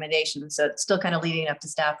staff recommendation. So it's still kind of leaving it up to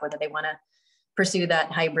staff whether they want to pursue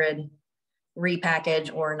that hybrid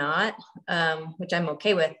repackage or not, which I'm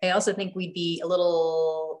okay with. I also think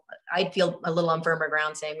I'd feel a little on firmer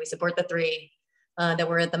ground saying we support the 3 that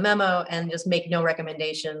were at the memo and just make no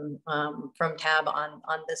recommendation from TAB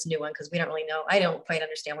on this new one, because we don't really know. I don't quite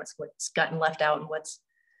understand what's gotten left out and what's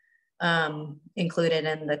included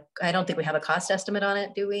in the, I don't think we have a cost estimate on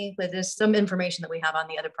it, do we? But there's some information that we have on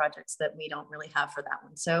the other projects that we don't really have for that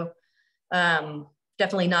one. So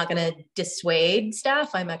definitely not going to dissuade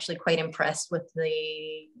staff. I'm actually quite impressed with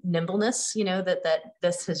the nimbleness, you know, that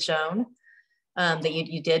this has shown, that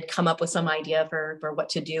you did come up with some idea for what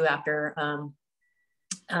to do after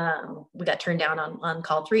we got turned down on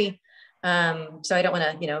call 3. So I don't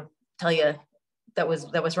want to, you know, tell you that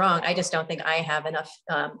was wrong. I just don't think I have enough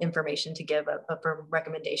information to give a firm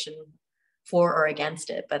recommendation for or against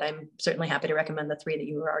it, but I'm certainly happy to recommend the 3 that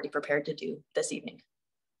you were already prepared to do this evening.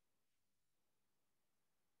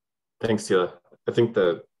 Thanks, Tila. I think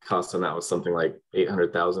the cost on that was something like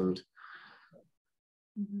 800,000,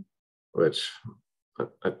 which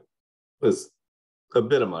was a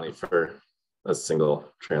bit of money for a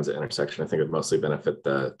single transit intersection. I think it would mostly benefit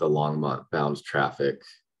the Longmont bound traffic,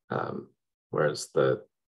 whereas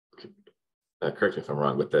correct me if I'm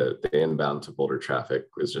wrong, but the inbound to Boulder traffic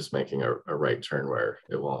is just making a right turn where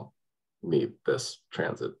it won't need this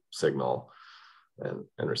transit signal and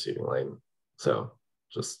receiving lane. So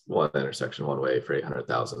just one intersection, one way for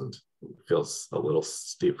 800,000 feels a little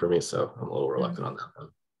steep for me. So I'm a little reluctant on that one.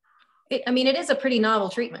 I mean, it is a pretty novel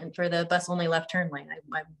treatment for the bus only left turn lane.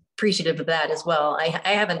 I'm appreciative of that as well. I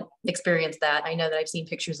haven't experienced that. I know that I've seen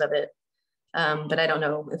pictures of it, but I don't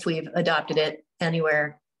know if we've adopted it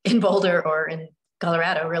anywhere in Boulder or in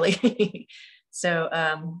Colorado, really. So,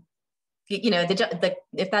 you know,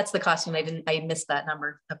 if that's the cost, and I missed that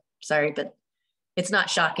number, I'm sorry, but it's not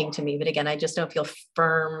shocking to me. But again, I just don't feel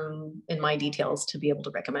firm in my details to be able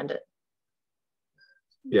to recommend it.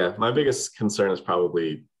 Yeah, my biggest concern is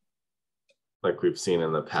probably, like we've seen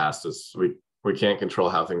in the past, is we can't control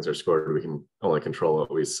how things are scored. We can only control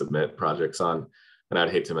what we submit projects on. And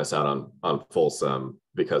I'd hate to miss out on Folsom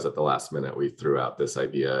because at the last minute we threw out this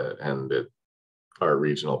idea, and our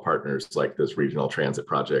regional partners like this regional transit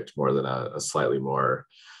project more than a slightly more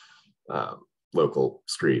local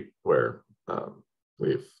street where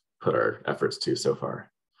we've put our efforts to so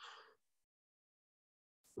far.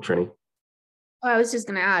 Trini? I was just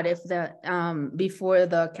going to add, if before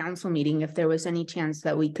the council meeting, if there was any chance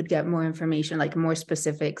that we could get more information, like more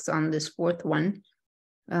specifics on this 4th one,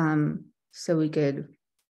 so we could,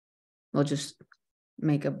 we'll just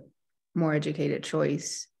make a more educated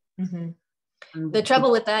choice. The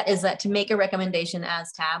trouble with that is that to make a recommendation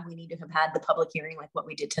as TAB, we need to have had the public hearing like what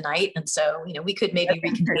we did tonight. And so, you know, we could maybe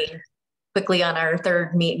reconvene quickly on our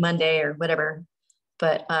 3rd Monday or whatever.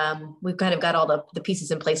 But we've kind of got all the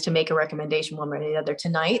pieces in place to make a recommendation one way or the other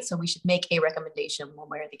tonight. So we should make a recommendation one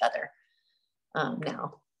way or the other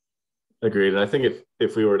now. Agreed. And I think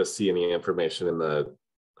if we were to see any information in the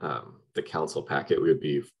council packet, we would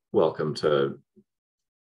be welcome to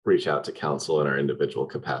reach out to council in our individual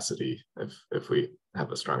capacity if we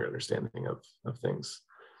have a stronger understanding of things.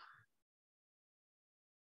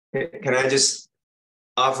 Can I just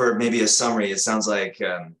offer maybe a summary? It sounds like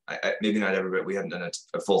maybe not everybody, we haven't done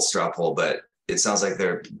a full straw poll, but it sounds like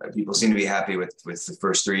people seem to be happy with the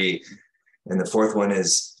first 3, and the 4th one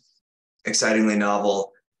is excitingly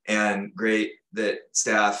novel and great that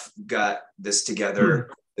staff got this together,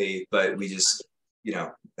 but we just, you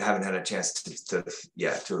know, haven't had a chance to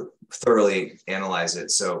thoroughly analyze it.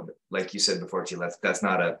 So like you said before, Tila, that's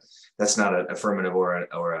not an affirmative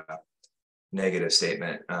or a negative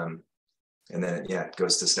statement. And then, it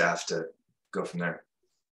goes to staff to go from there.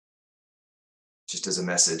 Just as a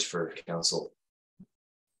message for council.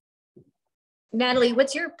 Natalie,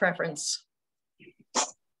 what's your preference?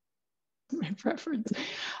 My preference.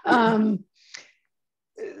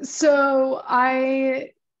 So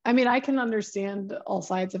I mean, I can understand all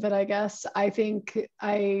sides of it, I guess. I think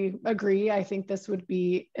I agree. I think this would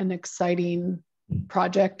be an exciting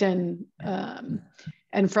project, and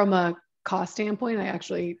from a cost standpoint, I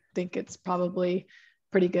actually think it's probably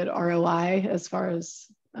pretty good ROI as far as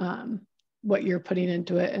what you're putting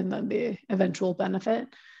into it and then the eventual benefit.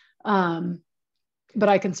 But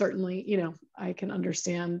I can certainly, you know, I can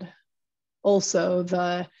understand also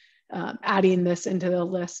the adding this into the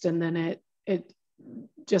list, and then it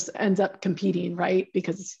just ends up competing, right?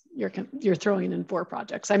 Because you're throwing in 4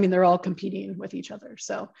 projects. I mean, they're all competing with each other.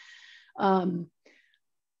 So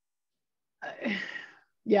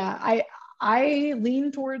yeah, I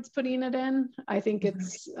lean towards putting it in. I think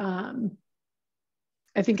it's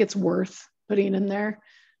worth putting in there.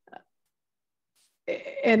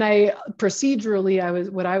 And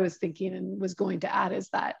procedurally, what I was thinking and was going to add is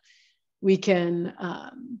that we can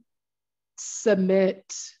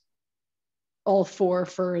submit all 4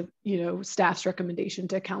 for, you know, staff's recommendation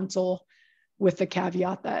to council, with the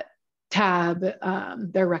caveat that TAB,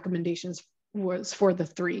 their recommendations was for the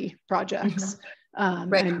 3 projects.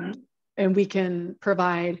 Right. And we can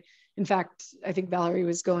provide, in fact, I think Valerie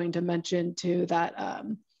was going to mention too that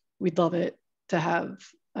we'd love it to have,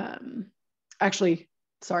 actually,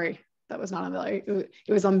 sorry, that was not on Valerie.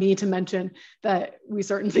 It was on me to mention that we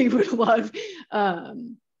certainly would love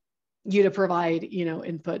you to provide,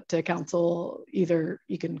 input to council. Either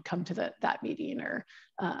you can come to that meeting,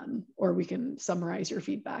 or we can summarize your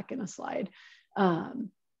feedback in a slide.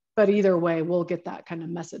 But either way, we'll get that kind of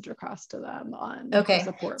message across to them on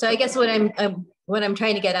support. So I guess what I'm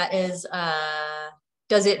trying to get at is,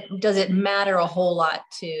 does it matter a whole lot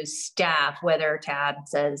to staff whether TAB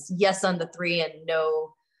says yes on the 3 and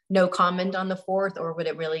no comment on the 4th, or would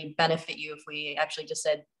it really benefit you if we actually just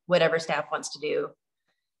said whatever staff wants to do?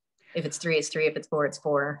 If it's 3, it's 3. If it's 4, it's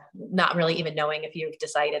 4. Not really even knowing if you've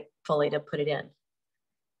decided fully to put it in.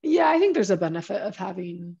 Yeah, I think there's a benefit of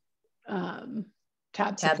having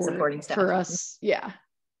TAB supporting staff for us. Yeah.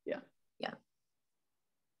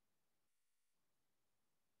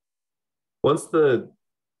 Once the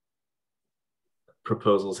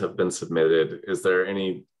proposals have been submitted, is there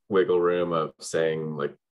any wiggle room of saying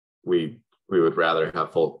like we would rather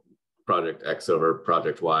have full project X over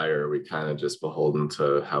project Y, or are we kind of just beholden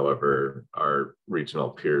to however our regional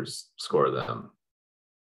peers score them?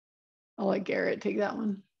 I'll let Garrett take that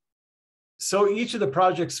one. So each of the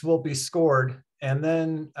projects will be scored, and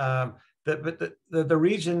then the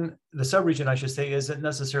region, the sub-region, I should say, isn't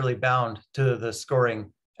necessarily bound to the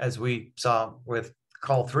scoring as we saw with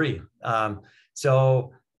call 3.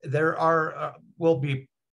 So there will be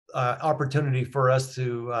opportunity for us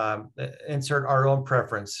to insert our own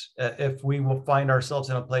preference. If we will find ourselves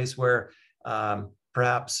in a place where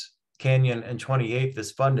perhaps Canyon and 28th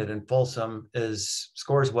is funded and Folsom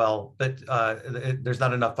scores well, but there's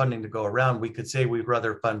not enough funding to go around, we could say we'd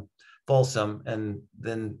rather fund Folsom, and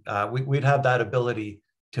then we'd have that ability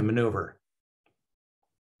to maneuver.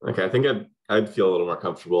 Okay, I think I'd feel a little more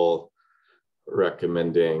comfortable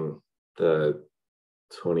recommending the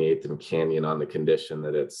 28th and Canyon on the condition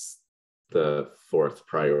that it's the 4th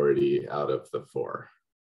priority out of the 4.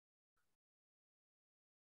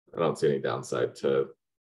 I don't see any downside to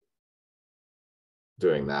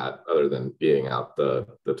doing that other than being out the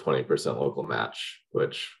 20% local match,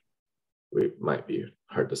 which we might be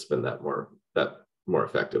hard to spend that more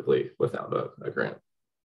effectively without a grant.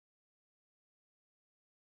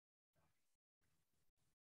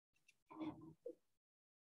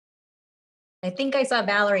 I think I saw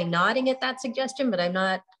Valerie nodding at that suggestion, but I'm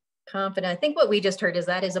not confident. I think what we just heard is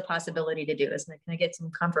that is a possibility to do, isn't it? Can I get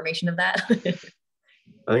some confirmation of that? I think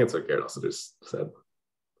it's what Garrett also just said.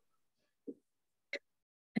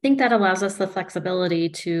 I think that allows us the flexibility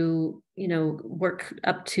to, work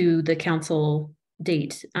up to the council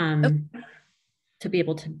date to be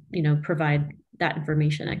able to, provide that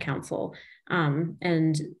information at council.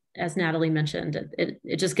 And as Natalie mentioned,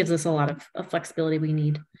 it just gives us a lot of flexibility we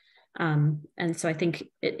need. And so I think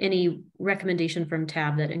any recommendation from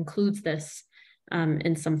TAB that includes this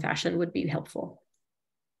in some fashion would be helpful.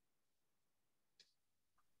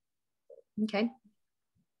 Okay.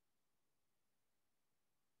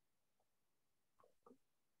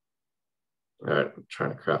 All right, I'm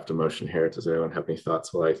trying to craft a motion here. Does anyone have any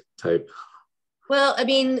thoughts while I type? Well, I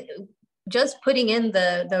mean, just putting in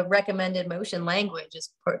the recommended motion language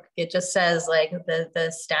it just says like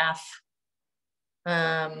the staff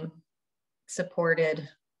supported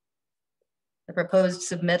the proposed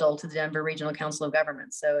submittal to the Denver Regional Council of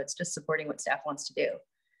Governments. So it's just supporting what staff wants to do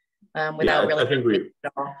without really. I think we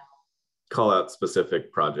call out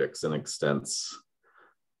specific projects and extents,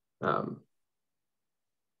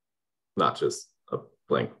 not just a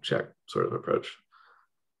blank check sort of approach.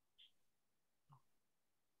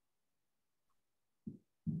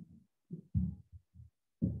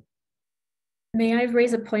 May I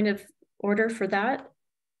raise a point of order for that?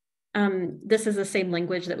 This is the same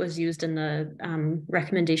language that was used in the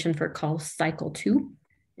recommendation for call cycle 2,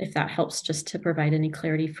 if that helps just to provide any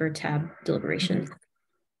clarity for TAB deliberation.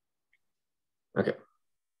 Okay.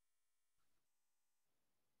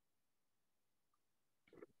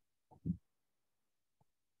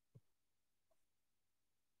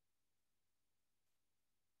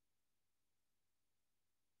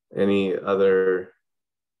 Any other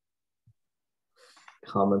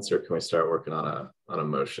comments, or can we start working on a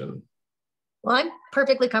motion? Well, I'm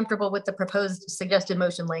perfectly comfortable with the proposed suggested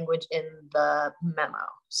motion language in the memo.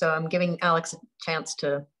 So I'm giving Alex a chance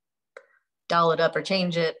to doll it up or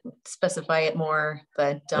change it, specify it more,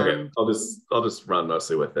 but okay, I'll just run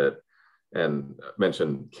mostly with it and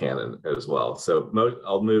mention Canon as well. So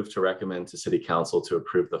I'll move to recommend to City Council to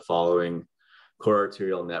approve the following core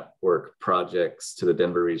arterial network projects to the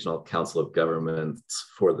Denver Regional Council of Governments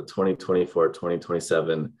for the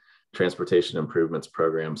 2024-2027 Transportation Improvements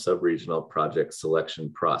Program Sub-Regional Project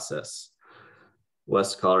Selection Process.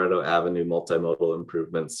 West Colorado Avenue multimodal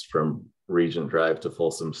improvements from Regent Drive to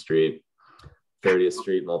Folsom Street, 30th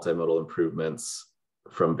Street multimodal improvements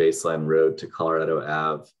from Baseline Road to Colorado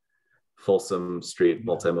Ave, Folsom Street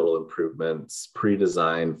multimodal improvements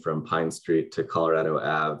pre-designed from Pine Street to Colorado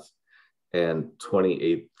Ave, and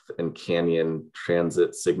 28th and Canyon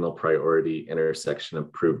transit signal priority intersection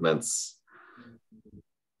improvements.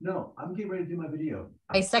 No, I'm getting ready to do my video.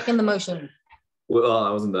 I second the motion. Well,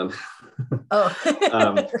 I wasn't done. Oh.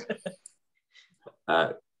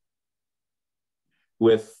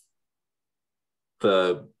 With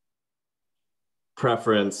the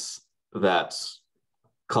preference that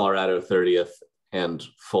Colorado 30th and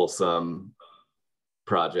Folsom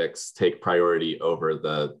projects take priority over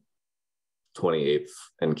the 28th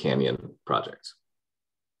and Canyon project.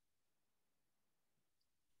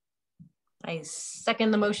 I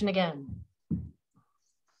second the motion again.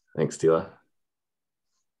 Thanks, Tila.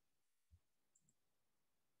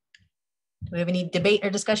 Do we have any debate or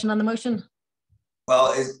discussion on the motion?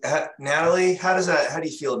 Well, Natalie, how do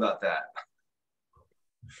you feel about that?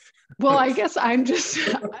 Well, I guess I'm just,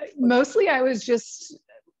 mostly I was just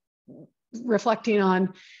reflecting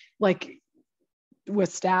on, like,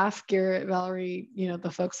 with staff, Garrett, Valerie, you know,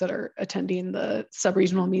 the folks that are attending the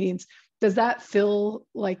sub-regional meetings, does that feel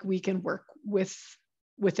like we can work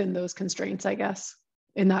within those constraints, I guess,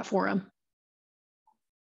 in that forum?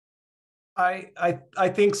 I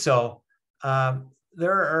think so.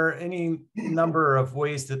 There are any number of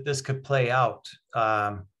ways that this could play out.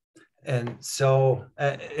 And so,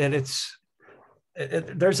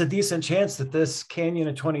 there's a decent chance that this Canyon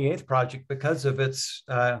and 28th project, because of its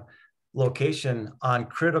location on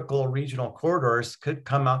critical regional corridors, could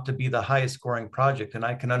come out to be the highest scoring project. And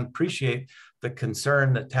I can appreciate the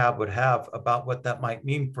concern that TAB would have about what that might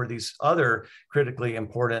mean for these other critically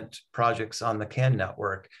important projects on the CAN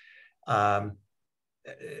network.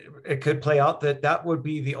 It could play out that that would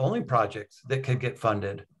be the only project that could get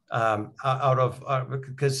funded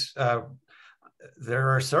because there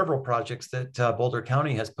are several projects that Boulder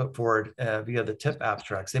County has put forward via the TIP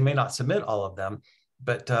abstracts. They may not submit all of them,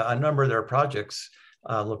 but a number of their projects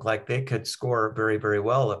look like they could score very, very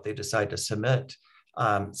well if they decide to submit.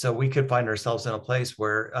 So we could find ourselves in a place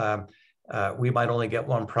where we might only get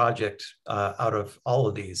one project out of all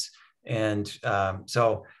of these. And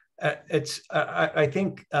so I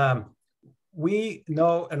think we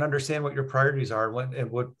know and understand what your priorities are,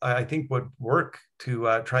 and what I think would work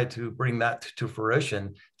to try to bring that to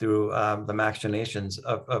fruition through the machinations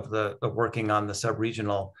of the working on the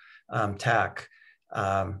sub-regional TAC.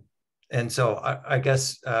 And so I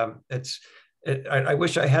guess I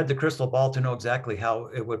wish I had the crystal ball to know exactly how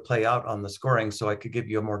it would play out on the scoring so I could give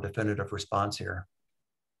you a more definitive response here.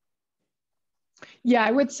 Yeah,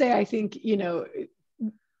 I would say, I think, you know,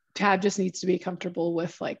 TAB just needs to be comfortable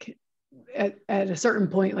with, like, at a certain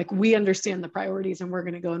point, like, we understand the priorities and we're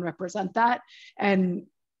going to go and represent that. And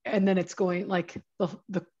then it's going, like,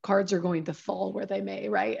 the cards are going to fall where they may,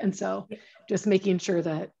 right? And so just making sure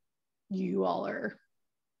that you all are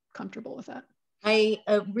comfortable with that. I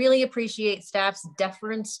really appreciate staff's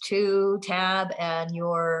deference to TAB and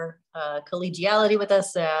your collegiality with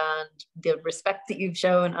us and the respect that you've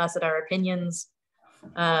shown us at our opinions.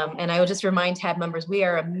 And I will just remind TAB members, we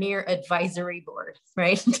are a mere advisory board,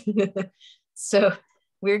 right? So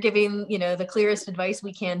we're giving, you know, the clearest advice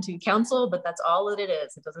we can to council, but that's all that it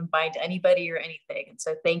is. It doesn't bind anybody or anything. And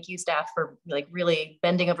so thank you, staff, for, like, really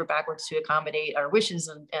bending over backwards to accommodate our wishes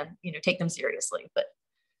and you know, take them seriously. But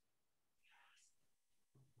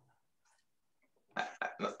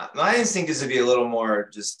my instinct is to be a little more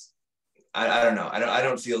just, I don't know. I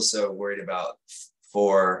don't feel so worried about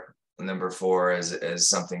number four as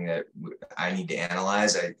something that I need to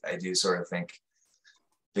analyze. I do sort of think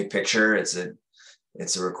big picture. It's a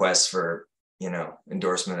request for, you know,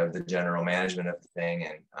 endorsement of the general management of the thing.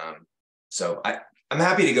 And so I'm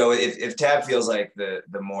happy to go if TAB feels like the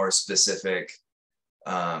more specific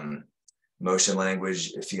motion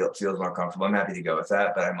language, it feels more comfortable. I'm happy to go with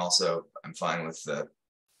that, but I'm fine with the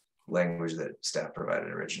language that staff provided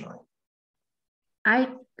originally.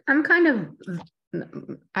 I'm kind of,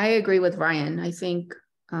 I agree with Ryan. I think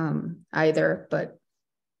either, but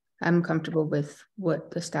I'm comfortable with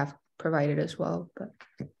what the staff provided as well. But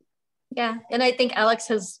yeah, and I think Alex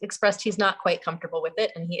has expressed he's not quite comfortable with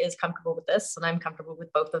it, and he is comfortable with this, and I'm comfortable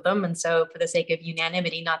with both of them. And so for the sake of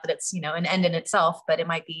unanimity, not that it's, you know, an end in itself, but it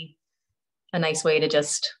might be a nice way to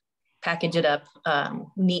just package it up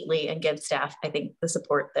neatly and give staff, I think, the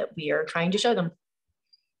support that we are trying to show them.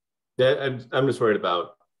 Yeah, I'm just worried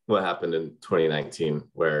about what happened in 2019,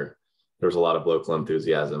 where there was a lot of local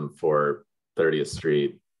enthusiasm for 30th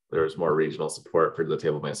Street. There was more regional support for the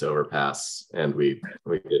Table Mesa overpass, and we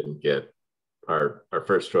didn't get our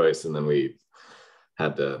first choice, and then we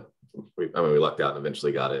had to. We lucked out and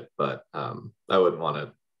eventually got it, but I wouldn't want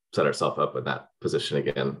to set ourselves up in that position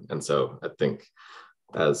again. And so I think,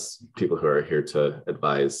 as people who are here to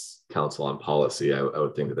advise council on policy, I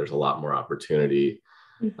would think that there's a lot more opportunity,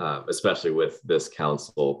 especially with this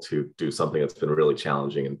council, to do something that's been really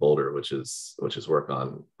challenging in Boulder, which is work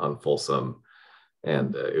on Folsom.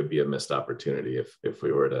 And it would be a missed opportunity if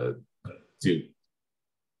we were to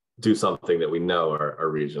do something that we know our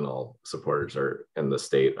regional supporters and the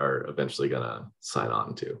state are eventually going to sign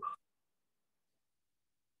on to.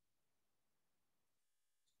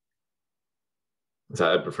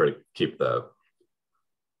 So I'd prefer to keep the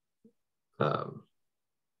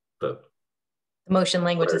motion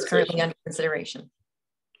language is currently under consideration.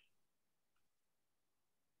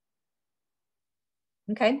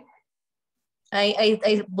 Okay.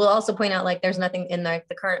 I will also point out, like, there's nothing in the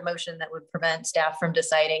current motion that would prevent staff from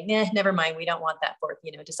deciding, never mind, we don't want that fourth,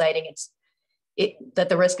 deciding that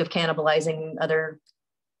the risk of cannibalizing other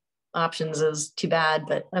options is too bad.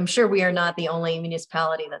 But I'm sure we are not the only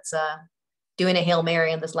municipality that's doing a Hail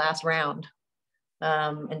Mary in this last round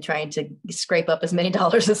and trying to scrape up as many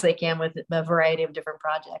dollars as they can with a variety of different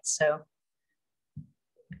projects. So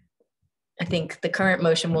I think the current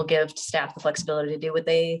motion will give staff the flexibility to do what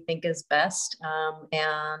they think is best,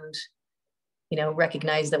 and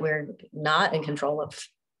recognize that we're not in control of.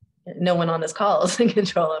 No one on this call is in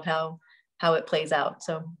control of how it plays out.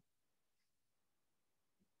 So,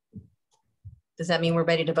 does that mean we're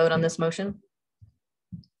ready to vote on this motion?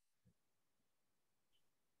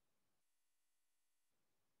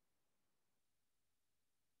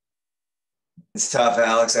 It's tough,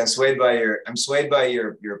 Alex. I'm swayed by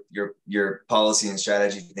your policy and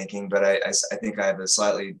strategy thinking, but I think I have a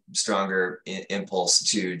slightly stronger impulse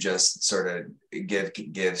to just sort of give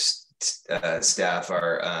staff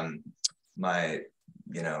our my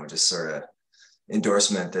just sort of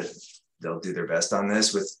endorsement that they'll do their best on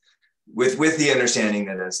this with the understanding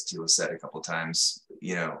that, as Tila said a couple of times,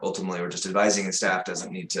 ultimately we're just advising, and staff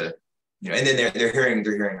doesn't need to, and then they're hearing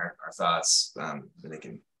our thoughts, and they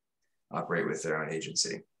can operate with their own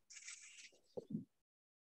agency.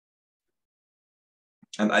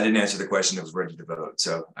 I didn't answer the question that was ready to vote.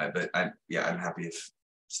 So, I'm happy if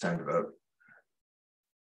it's time to vote.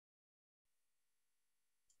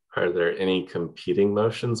 Are there any competing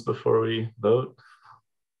motions before we vote?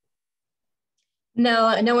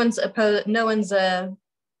 No, no one's opposed. No one's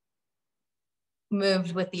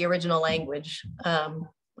moved with the original language. I'm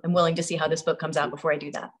willing to see how this vote comes out before I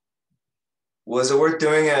do that. Was it worth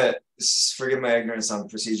doing forgive my ignorance on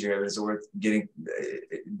procedure, but is it worth getting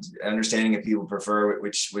understanding if people prefer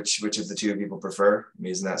which of the two people prefer? I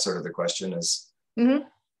mean, isn't that sort of the question?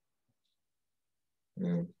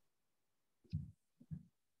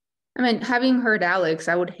 I mean, having heard Alex,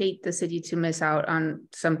 I would hate the city to miss out on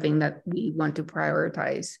something that we want to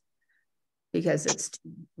prioritize, because it's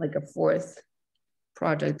like a fourth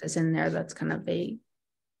project that's in there that's kind of vague.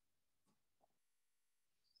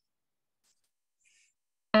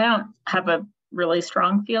 I don't have a really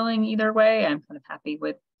strong feeling either way. I'm kind of happy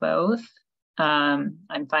with both. I'm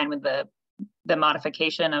fine with the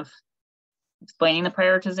modification of explaining the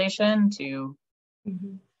prioritization to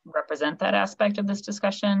represent that aspect of this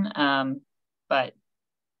discussion. But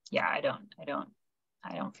yeah, I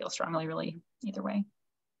don't feel strongly really either way.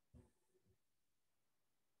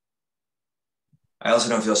 I also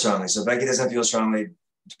don't feel strongly. So Becky doesn't feel strongly.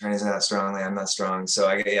 Attorney's not strongly. I'm not strong. So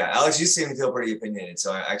Alex, you seem to feel pretty opinionated.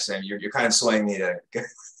 So you're kind of swaying me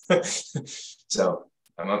to. So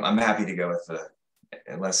I'm happy to go with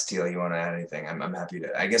unless Tila, you want to add anything. I'm happy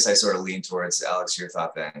to. I guess I sort of lean towards Alex, your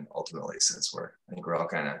thought then ultimately, since I think we're all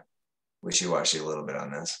kind of wishy-washy a little bit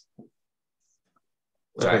on this.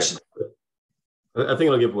 I think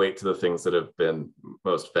it'll give weight to the things that have been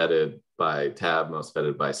most vetted by TAB, most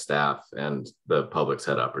vetted by staff, and the public's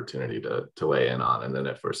had opportunity to weigh in on. And then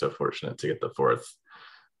if we're so fortunate to get the fourth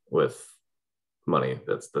with money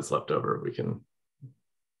that's left over, we can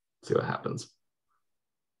see what happens.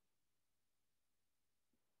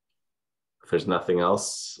 If there's nothing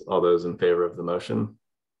else, all those in favor of the motion?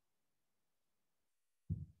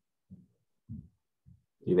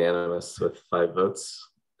 Unanimous with 5 votes.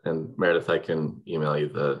 And Meredith, I can email you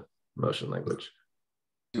the motion language.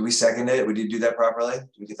 Do we second it? We did do that properly? Did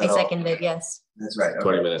we get that I seconded, yes. That's right. Okay.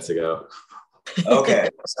 20 minutes ago. Okay,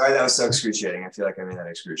 sorry that was so excruciating. I feel like I made that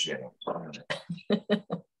excruciating.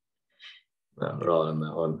 No, we're all on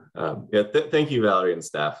that one. Yeah, thank you, Valerie and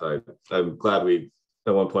staff. I'm glad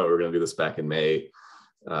at one point we were going to do this back in May.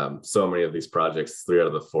 So many of these projects, 3 out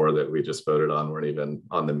of the 4 that we just voted on weren't even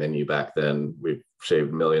on the menu back then. We've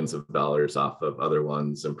shaved millions of dollars off of other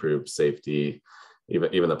ones, improved safety,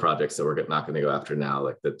 even the projects that we're not going to go after now,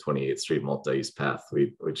 like the 28th Street multi-use path.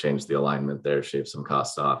 We changed the alignment there, shaved some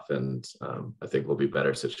costs off, and I think we'll be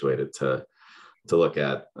better situated to look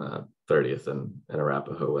at 30th and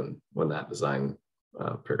Arapahoe when that design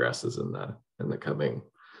progresses in the coming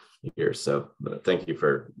years. So thank you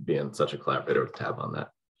for being such a collaborator with TAB on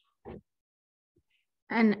that.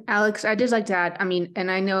 And Alex, I'd just like to add, I mean,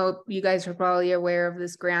 and I know you guys are probably aware of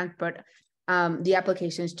this grant, but the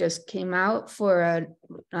applications just came out for a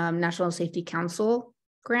National Safety Council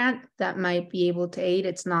grant that might be able to aid.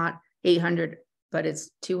 It's not 800, but it's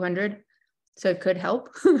 200. So it could help.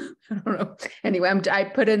 I don't know. Anyway, I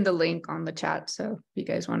put in the link on the chat. So if you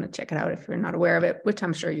guys want to check it out, if you're not aware of it, which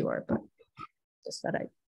I'm sure you are, but just thought I'd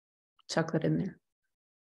chuck that in there.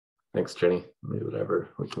 Thanks, Jenny. Maybe whatever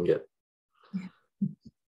we can get. Yeah.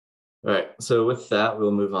 All right. So with that,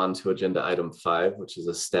 we'll move on to agenda item 5, which is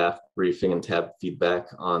a staff briefing and TAB feedback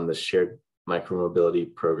on the shared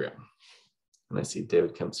micromobility program. And I see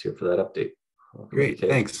David Kemp's here for that update. Welcome. Great.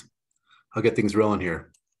 Thanks. I'll get things rolling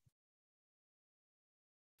here.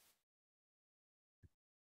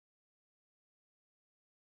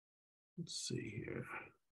 Let's see here.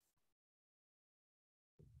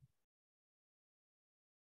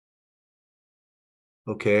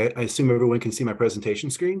 Okay, I assume everyone can see my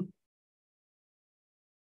presentation screen?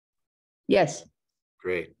 Yes.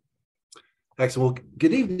 Great. Excellent. Well,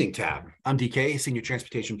 good evening, TAB. I'm DK, Senior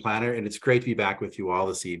Transportation Planner, and it's great to be back with you all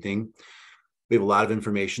this evening. We have a lot of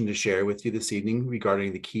information to share with you this evening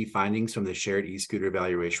regarding the key findings from the Shared e-Scooter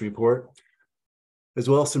Evaluation Report, as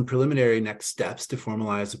well as some preliminary next steps to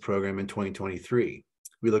formalize the program in 2023.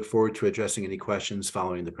 We look forward to addressing any questions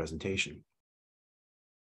following the presentation.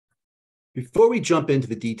 Before we jump into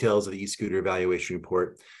the details of the e-Scooter Evaluation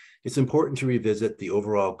Report, it's important to revisit the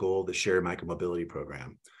overall goal of the Shared Micromobility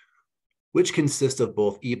Program, which consists of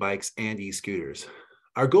both e-bikes and e-scooters.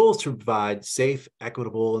 Our goal is to provide safe,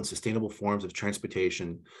 equitable, and sustainable forms of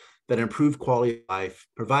transportation that improve quality of life,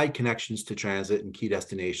 provide connections to transit and key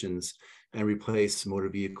destinations, and replace motor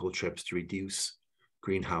vehicle trips to reduce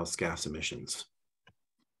greenhouse gas emissions.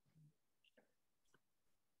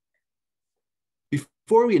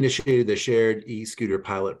 Before we initiated the Shared e-Scooter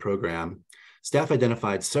pilot program, staff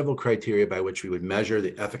identified several criteria by which we would measure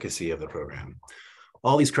the efficacy of the program.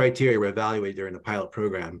 All these criteria were evaluated during the pilot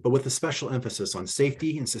program, but with a special emphasis on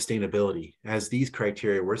safety and sustainability, as these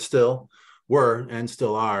criteria were and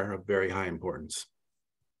still are of very high importance.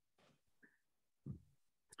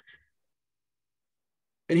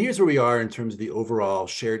 And here's where we are in terms of the overall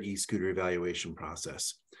Shared e-Scooter evaluation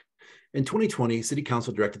process. In 2020, City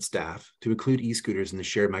Council directed staff to include e-scooters in the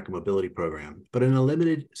Shared Micromobility Program, but in a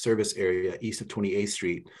limited service area east of 28th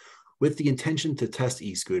Street, with the intention to test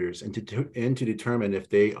e-scooters and to determine if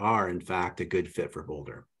they are, in fact, a good fit for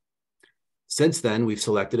Boulder. Since then, we've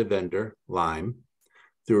selected a vendor, Lime,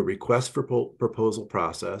 through a request for proposal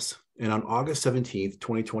process, and on August 17th,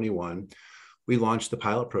 2021, we launched the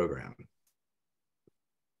pilot program.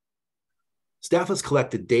 Staff has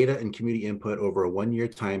collected data and community input over a 1-year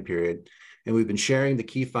time period, and we've been sharing the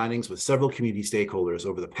key findings with several community stakeholders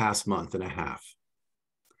over the past month and a half.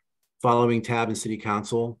 Following TAB and City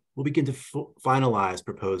Council, we'll begin to finalize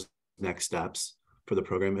proposed next steps for the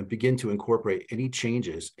program and begin to incorporate any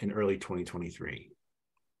changes in early 2023.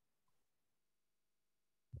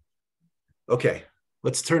 Okay,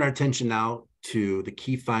 let's turn our attention now to the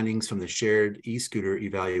key findings from the Shared e-Scooter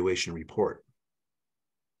Evaluation Report.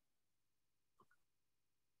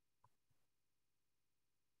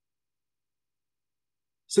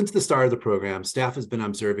 Since the start of the program, staff has been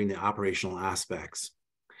observing the operational aspects,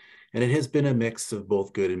 and it has been a mix of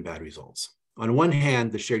both good and bad results. On one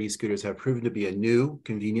hand, the shared e-scooters have proven to be a new,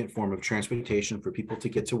 convenient form of transportation for people to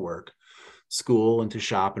get to work, school, and to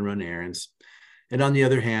shop and run errands. And on the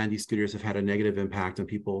other hand, e-scooters have had a negative impact on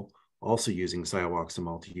people also using sidewalks and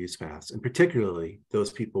multi-use paths, and particularly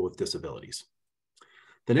those people with disabilities.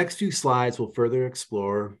 The next few slides will further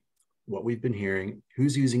explore what we've been hearing,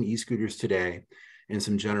 who's using e-scooters today, and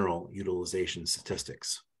some general utilization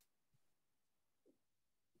statistics.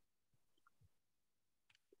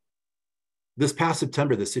 This past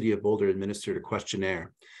September, the City of Boulder administered a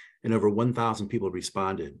questionnaire, and over 1,000 people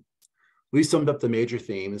responded. We summed up the major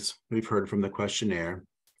themes we've heard from the questionnaire: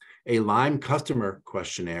 a Lime customer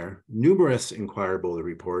questionnaire, numerous Inquire Boulder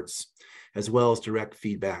reports, as well as direct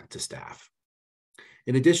feedback to staff.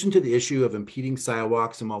 In addition to the issue of impeding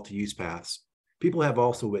sidewalks and multi-use paths, people have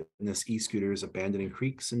also witnessed e-scooters abandoning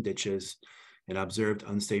creeks and ditches and observed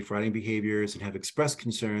unsafe riding behaviors and have expressed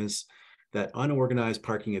concerns that unorganized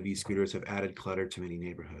parking of e-scooters have added clutter to many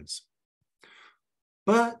neighborhoods.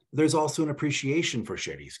 But there's also an appreciation for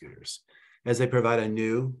shared e-scooters, as they provide a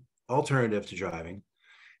new alternative to driving,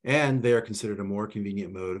 and they are considered a more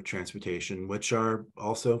convenient mode of transportation, which are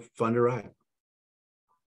also fun to ride.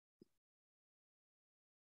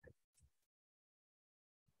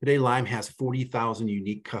 Today, Lime has 40,000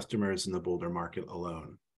 unique customers in the Boulder market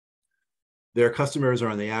alone. Their customers are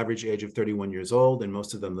on the average age of 31 years old, and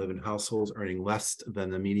most of them live in households earning less than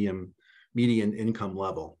the median income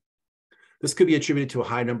level. This could be attributed to a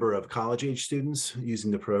high number of college-age students using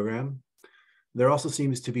the program. There also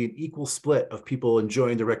seems to be an equal split of people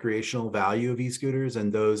enjoying the recreational value of e-scooters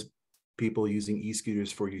and those people using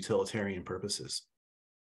e-scooters for utilitarian purposes.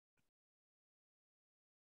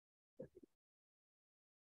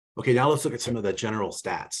 Okay, now let's look at some of the general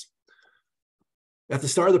stats. At the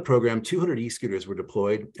start of the program, 200 e-scooters were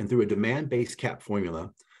deployed, and through a demand-based cap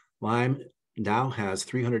formula, Lime now has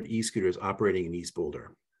 300 e-scooters operating in East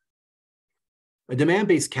Boulder. A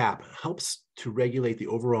demand-based cap helps to regulate the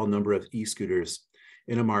overall number of e-scooters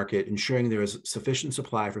in a market, ensuring there is sufficient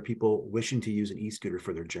supply for people wishing to use an e-scooter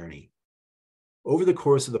for their journey. Over the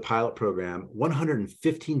course of the pilot program,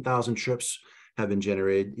 115,000 trips have been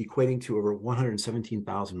generated, equating to over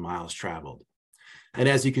 117,000 miles traveled. And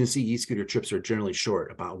as you can see, e-scooter trips are generally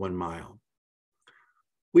short, about 1 mile.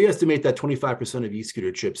 We estimate that 25% of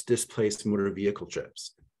e-scooter trips displace motor vehicle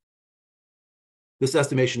trips. This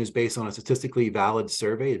estimation is based on a statistically valid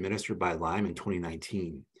survey administered by Lime in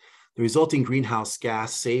 2019. The resulting greenhouse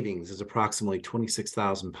gas savings is approximately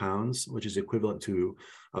 26,000 pounds, which is equivalent to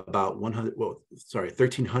about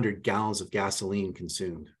 1,300 gallons of gasoline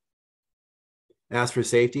consumed. As for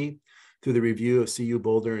safety, through the review of CU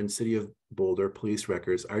Boulder and City of Boulder police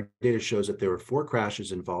records, our data shows that there were 4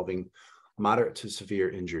 crashes involving moderate to severe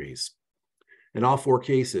injuries. In all 4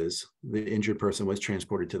 cases, the injured person was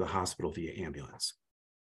transported to the hospital via ambulance.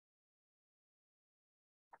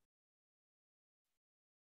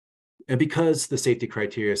 And because the safety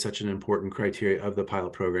criteria is such an important criteria of the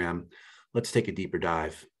pilot program, let's take a deeper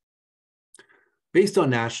dive. Based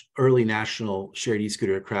on early national shared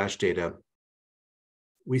e-scooter crash data,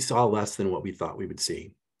 we saw less than what we thought we would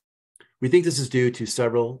see. We think this is due to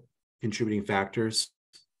several contributing factors.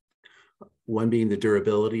 One being the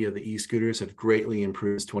durability of the e-scooters have greatly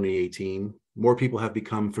improved since 2018. More people have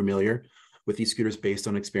become familiar with e-scooters based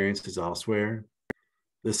on experiences elsewhere.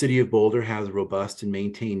 The City of Boulder has a robust and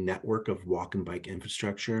maintained network of walk and bike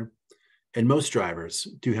infrastructure. And most drivers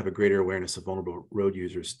do have a greater awareness of vulnerable road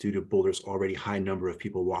users due to Boulder's already high number of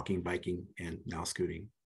people walking, biking, and now scooting.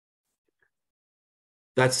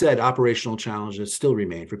 That said, operational challenges still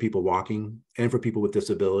remain for people walking and for people with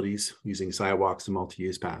disabilities using sidewalks and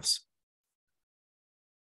multi-use paths.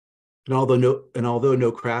 And although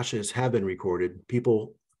no crashes have been recorded,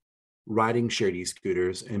 people riding shared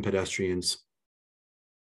e-scooters and pedestrians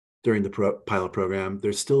during the pilot program,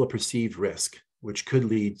 there's still a perceived risk, which could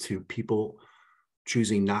lead to people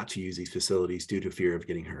choosing not to use these facilities due to fear of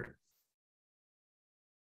getting hurt.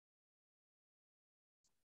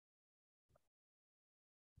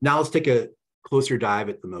 Now let's take a closer dive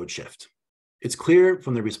at the mode shift. It's clear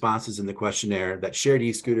from the responses in the questionnaire that shared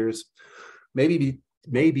e-scooters may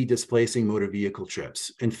be displacing motor vehicle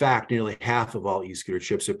trips. In fact, nearly half of all e-scooter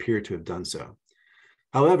trips appear to have done so.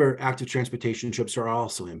 However, active transportation trips are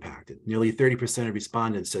also impacted. Nearly 30% of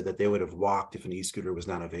respondents said that they would have walked if an e-scooter was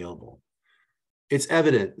not available. It's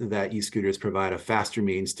evident that e-scooters provide a faster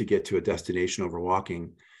means to get to a destination over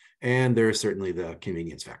walking, and there is certainly the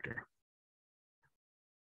convenience factor.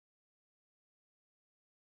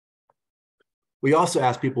 We also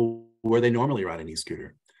asked people where they normally ride an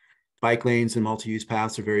e-scooter. Bike lanes and multi-use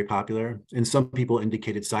paths are very popular, and some people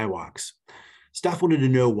indicated sidewalks. Staff wanted to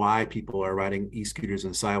know why people are riding e-scooters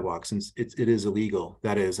on sidewalks, since it is illegal,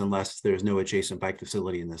 that is, unless there's no adjacent bike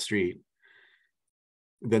facility in the street,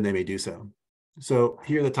 then they may do so. So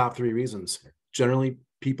here are the top 3 reasons. Generally,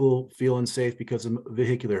 people feel unsafe because of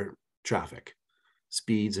vehicular traffic,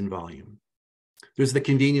 speeds, and volume. There's the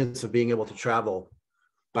convenience of being able to travel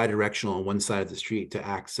bidirectional on one side of the street to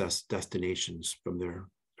access destinations from their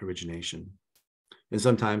origination. And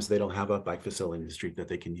sometimes they don't have a bike facility in the street that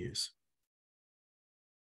they can use.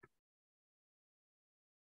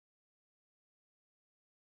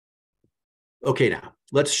 Okay, now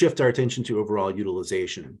let's shift our attention to overall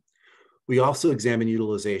utilization. We also examine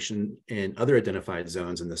utilization in other identified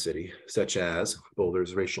zones in the city, such as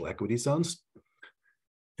Boulder's racial equity zones,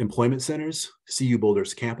 employment centers, CU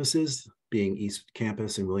Boulder's campuses, being East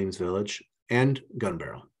Campus and Williams Village, and Gun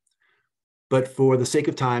Barrel. But for the sake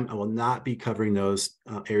of time, I will not be covering those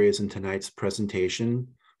areas in tonight's presentation.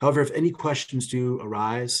 However, if any questions do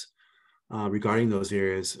arise regarding those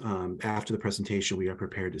areas after the presentation, we are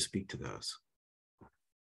prepared to speak to those.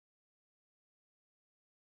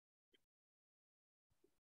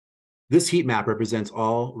 This heat map represents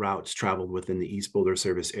all routes traveled within the East Boulder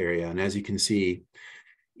service area. And as you can see,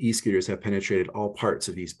 e-scooters have penetrated all parts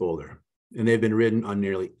of East Boulder, and they've been ridden on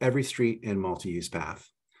nearly every street and multi-use path.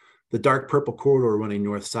 The dark purple corridor running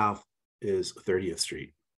north-south is 30th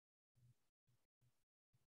Street.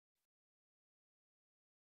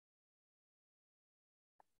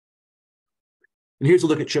 And here's a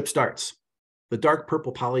look at trip starts. The dark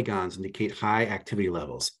purple polygons indicate high activity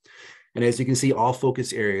levels. And as you can see, all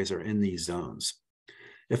focus areas are in these zones.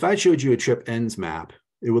 If I showed you a trip ends map,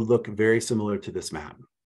 it would look very similar to this map,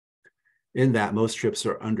 in that most trips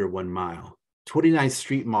are under 1 mile. 29th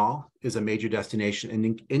Street Mall is a major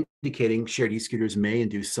destination, indicating shared e-scooters may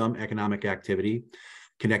induce some economic activity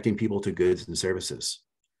connecting people to goods and services.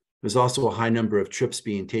 There's also a high number of trips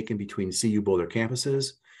being taken between CU Boulder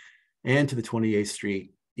campuses and to the 28th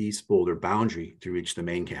Street East Boulder boundary to reach the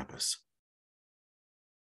main campus.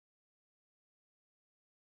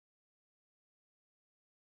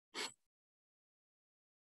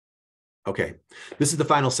 Okay, this is the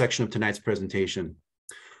final section of tonight's presentation.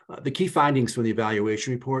 The key findings from the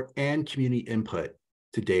evaluation report and community input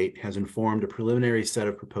to date has informed a preliminary set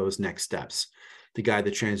of proposed next steps to guide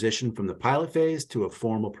the transition from the pilot phase to a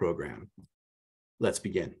formal program. Let's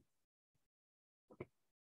begin.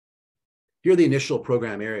 Here are the initial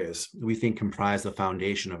program areas we think comprise the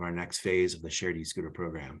foundation of our next phase of the Shared e-Scooter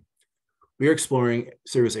program. We are exploring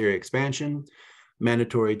service area expansion,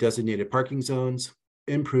 mandatory designated parking zones,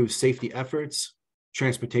 improve safety efforts,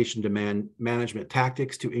 transportation demand management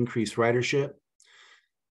tactics to increase ridership,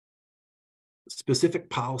 specific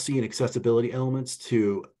policy and accessibility elements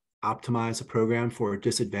to optimize a program for a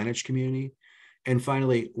disadvantaged community, and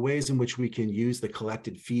finally, ways in which we can use the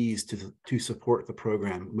collected fees to support the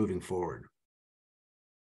program moving forward.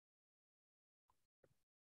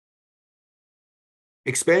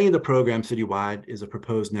 Expanding the program citywide is a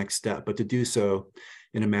proposed next step, but to do so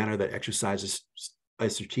in a manner that exercises a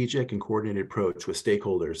strategic and coordinated approach with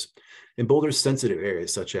stakeholders in Boulder's sensitive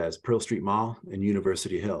areas such as Pearl Street Mall and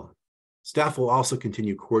University Hill. Staff will also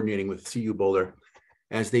continue coordinating with CU Boulder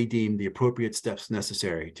as they deem the appropriate steps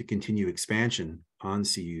necessary to continue expansion on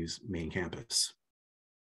CU's main campus.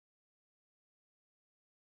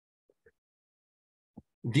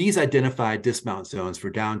 These identified dismount zones for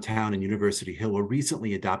downtown and University Hill were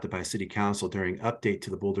recently adopted by City Council during update to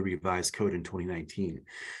the Boulder Revised Code in 2019.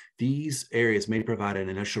 These areas may provide an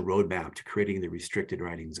initial roadmap to creating the restricted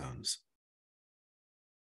riding zones.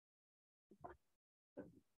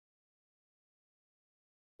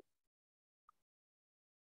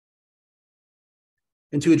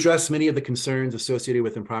 And to address many of the concerns associated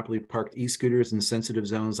with improperly parked e-scooters in sensitive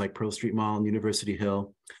zones like Pearl Street Mall and University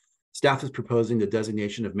Hill, staff is proposing the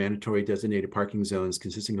designation of mandatory designated parking zones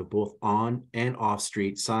consisting of both on and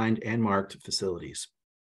off-street signed and marked facilities.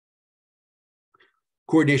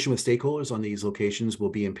 Coordination with stakeholders on these locations will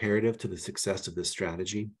be imperative to the success of this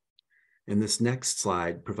strategy. And this next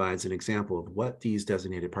slide provides an example of what these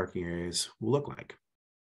designated parking areas will look like.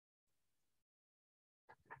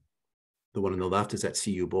 The one on the left is at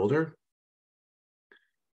CU Boulder.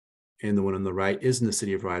 And the one on the right is in the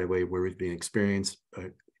city of Right-of-Way, where we've been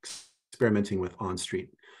experimenting with on-street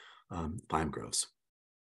lime groves.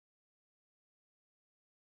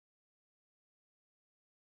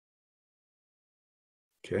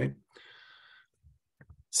 Okay.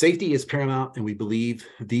 Safety is paramount, and we believe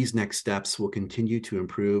these next steps will continue to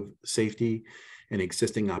improve safety and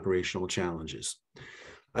existing operational challenges.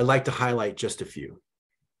 I'd like to highlight just a few.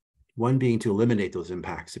 One being to eliminate those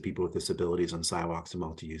impacts to people with disabilities on sidewalks and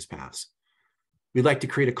multi-use paths. We'd like to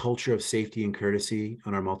create a culture of safety and courtesy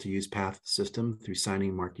on our multi-use path system through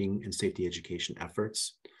signing, marking, and safety education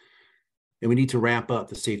efforts. And we need to ramp up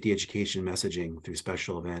the safety education messaging through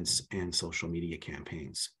special events and social media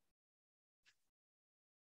campaigns.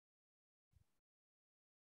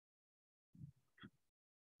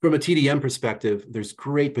 From a TDM perspective, there's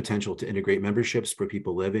great potential to integrate memberships for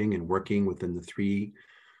people living and working within the 3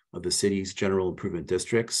 of the city's general improvement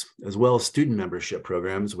districts, as well as student membership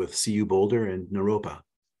programs with CU Boulder and Naropa.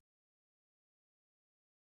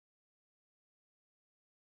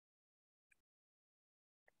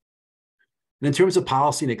 And in terms of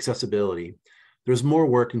policy and accessibility, there's more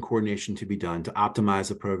work and coordination to be done to optimize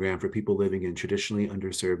the program for people living in traditionally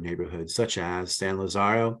underserved neighborhoods, such as San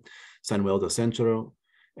Lazaro, San Manuel del Centro,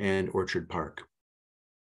 and Orchard Park.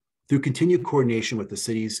 Through continued coordination with the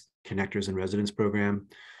city's Connectors and Residents program,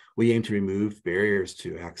 we aim to remove barriers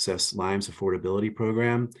to access Lime's affordability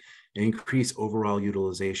program and increase overall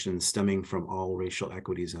utilization stemming from all racial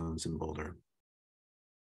equity zones in Boulder.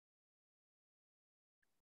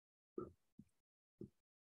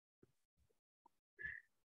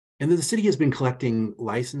 And the city has been collecting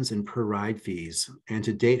license and per ride fees, and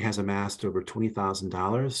to date has amassed over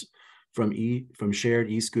 $20,000 from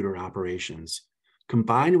shared e-scooter operations.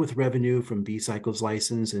 Combined with revenue from B-Cycle's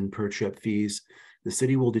license and per trip fees, the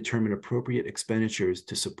city will determine appropriate expenditures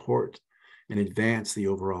to support and advance the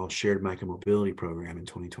overall shared micromobility program in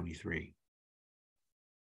 2023.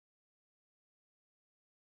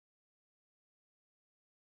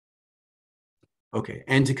 Okay,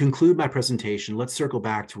 and to conclude my presentation, let's circle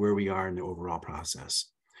back to where we are in the overall process.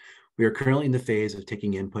 We are currently in the phase of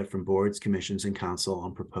taking input from boards, commissions, and council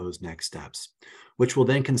on proposed next steps, which will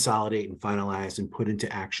then consolidate and finalize and put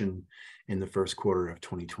into action in the first quarter of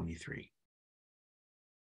 2023.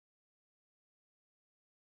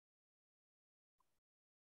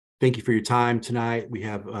 Thank you for your time tonight. We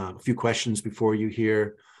have a few questions before you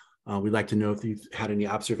here. We'd like to know if you've had any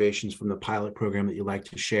observations from the pilot program that you'd like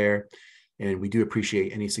to share. And we do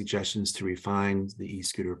appreciate any suggestions to refine the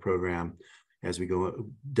e-scooter program as we go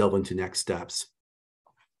delve into next steps.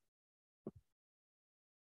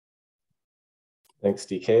 Thanks,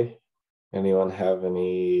 DK. Anyone have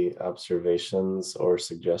any observations or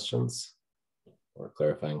suggestions or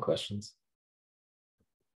clarifying questions?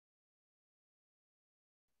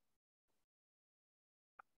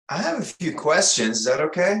 I have a few questions. Is that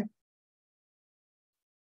okay?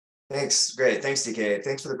 Thanks. Great. Thanks, DK.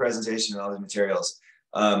 Thanks for the presentation and all the materials.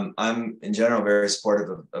 I'm in general very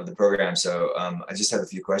supportive of the program. So I just have a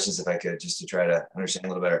few questions if I could, just to try to understand a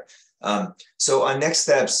little better. So on next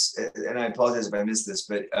steps, and I apologize if I missed this,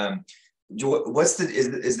 but what's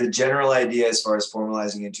the general idea as far as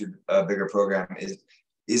formalizing into a bigger program?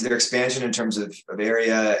 Is there expansion in terms of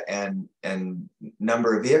area and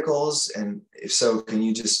number of vehicles? And if so, can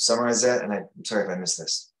you just summarize that? And I'm sorry if I missed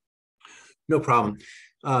this. No problem.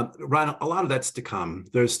 Ryan, a lot of that's to come.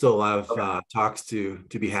 There's still a lot of talks to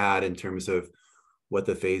be had in terms of what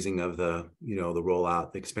the phasing of the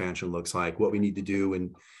rollout, the expansion looks like, what we need to do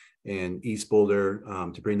in East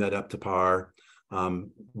Boulder to bring that up to par.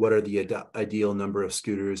 What are the ideal number of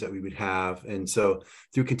scooters that we would have? And so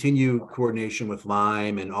through continued coordination with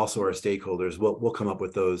Lime and also our stakeholders, we'll come up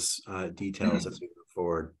with those details as we move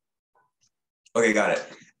forward. Okay, got it.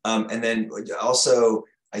 And then also,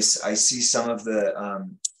 I see some of the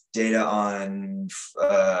data on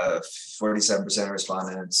 47% of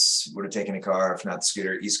respondents would have taken a car, if not the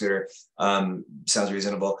scooter, e-scooter. Sounds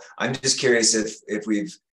reasonable. I'm just curious if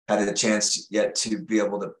we've had a chance yet to be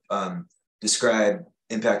able to describe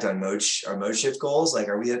impact on our mode shift goals. Like,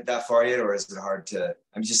 are we that far yet, or is it hard to?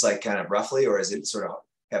 I'm just like kind of roughly, or is it sort of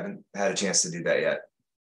haven't had a chance to do that yet?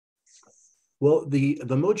 Well, the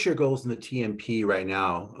mode share goals in the TMP right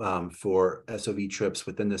now for SOV trips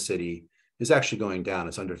within the city is actually going down.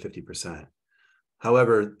 It's under 50%.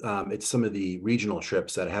 However, it's some of the regional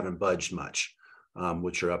trips that haven't budged much,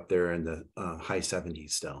 which are up there in the high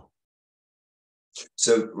 70s still.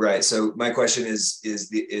 So, right. So my question is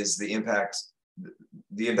the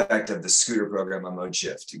impact of the scooter program on mode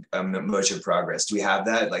shift progress? Do we have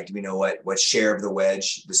that? Like, do we know what share of the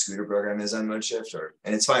wedge the scooter program is on mode shift?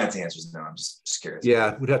 And it's fine if the answer is no. I'm just curious.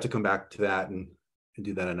 Yeah, we'd have to come back to that and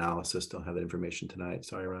do that analysis. Don't have that information tonight.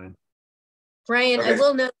 Sorry, Ryan. Ryan, okay. I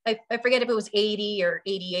will note, I forget if it was 80 or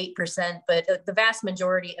 88%, but the vast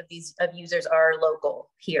majority of users are local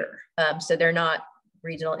here. So they're not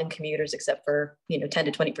regional and commuters, except for 10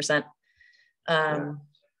 to 20%.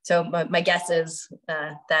 So my guess is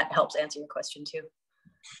that helps answer your question too.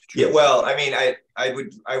 Yeah, well, I mean,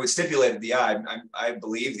 I would stipulate that I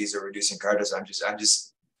believe these are reducing car deaths.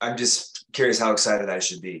 I'm just curious how excited I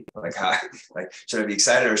should be. Should I be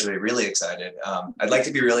excited or should I be really excited? I'd like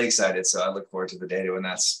to be really excited, so I look forward to the data when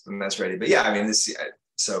that's ready. But yeah, I mean,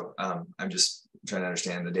 I'm just trying to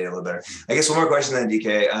understand the data a little better. I guess one more question then,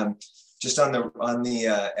 DK. Just on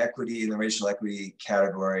the equity and the racial equity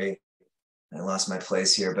category. I lost my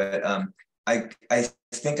place here, but I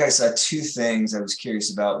think I saw two things I was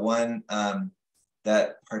curious about. One,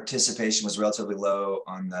 that participation was relatively low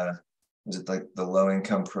on the low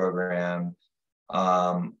income program,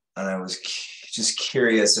 and I was just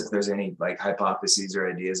curious if there's any hypotheses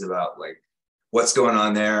or ideas about what's going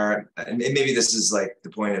on there. And maybe this is like the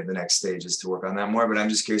point of the next stage is to work on that more, but I'm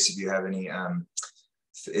just curious if you have any, I don't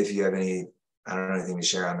know, anything to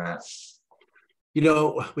share on that. You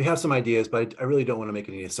know, we have some ideas, but I really don't want to make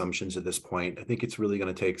any assumptions at this point. I think it's really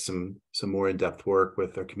going to take some more in-depth work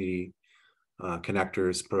with our community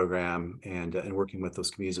connectors program and working with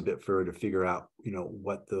those communities a bit further to figure out, you know,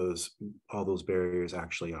 what all those barriers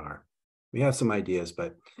actually are. We have some ideas,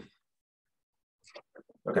 but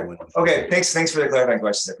okay. Thanks for the clarifying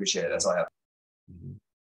questions. I appreciate it. That's all I have.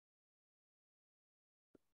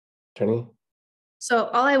 Attorney? So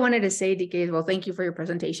all I wanted to say, DK, is well, thank you for your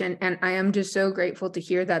presentation. And I am just so grateful to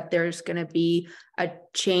hear that there's going to be a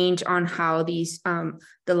change on how these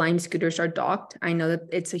the Lime scooters are docked. I know that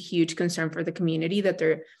it's a huge concern for the community that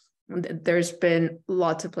there's been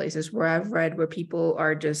lots of places where I've read where people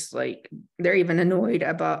are just like, they're even annoyed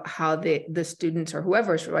about how the students or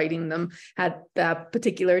whoever's riding them at that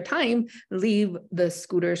particular time leave the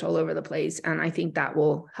scooters all over the place. And I think that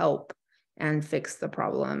will help and fix the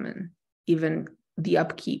problem, and even the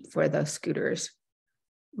upkeep for the scooters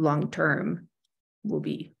long term will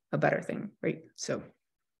be a better thing, right? So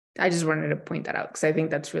I just wanted to point that out because I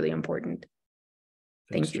think that's really important.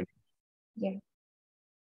 Thank you. Yeah.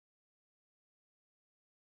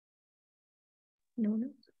 No.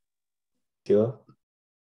 Tila?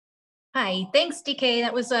 Hi, thanks, DK.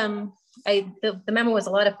 That was the memo was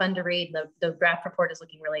a lot of fun to read. The draft report is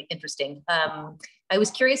looking really interesting. I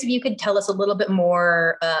was curious if you could tell us a little bit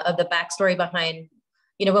more of the backstory behind,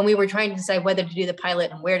 you know, when we were trying to decide whether to do the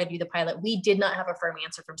pilot and where to do the pilot, we did not have a firm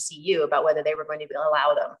answer from CU about whether they were going to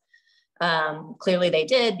allow them. Clearly they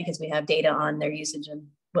did, because we have data on their usage in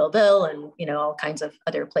Willville and, you know, all kinds of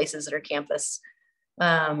other places that are campus.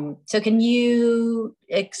 So can you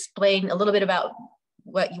explain a little bit about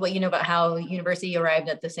what you know about how the university arrived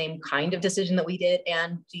at the same kind of decision that we did?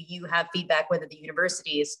 And do you have feedback whether the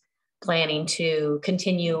university is planning to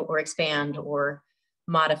continue or expand or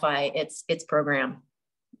modify its program,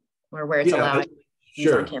 or where it's allowed?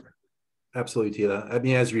 Sure. Absolutely, Tila. I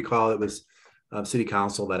mean, as you recall, it was City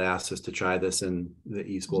Council that asked us to try this in the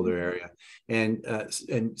East Boulder area. And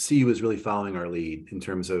CU was really following our lead in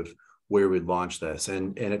terms of where we'd launch this.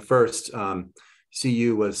 And at first,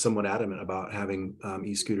 CU was somewhat adamant about having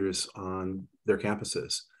e-scooters on their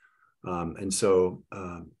campuses. And so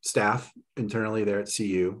staff internally there at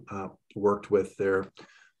CU worked with their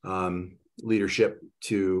leadership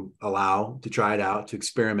to try it out, to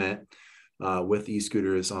experiment with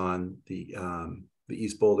e-scooters on the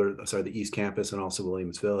East Campus and also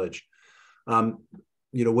Williams Village. You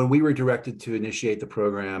know, when we were directed to initiate the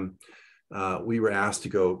program, we were asked to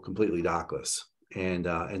go completely dockless.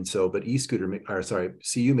 And so, but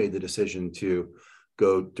CU made the decision to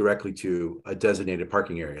go directly to a designated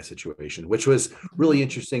parking area situation, which was really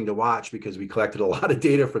interesting to watch because we collected a lot of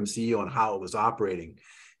data from CU on how it was operating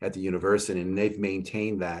at the university, and they've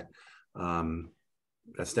maintained that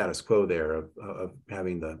status quo there of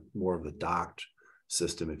having more of the docked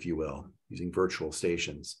system, if you will, using virtual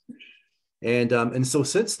stations. And so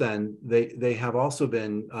since then, they have also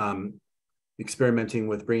been experimenting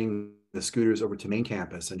with bringing the scooters over to main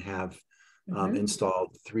campus and have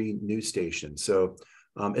installed 3 new stations. So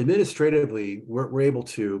administratively, we're able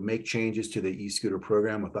to make changes to the e-scooter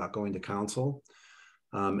program without going to council.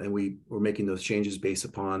 And we're making those changes based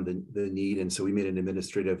upon the need. And so we made an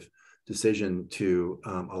administrative decision to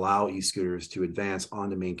allow e-scooters to advance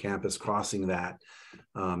onto main campus, crossing that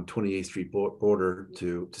 28th Street border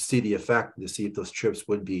to see the effect, to see if those trips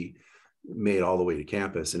would be made all the way to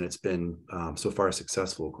campus. And it's been so far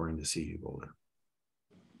successful according to CU Boulder.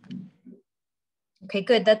 Okay,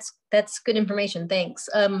 good. That's good information. Thanks.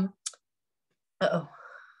 Oh,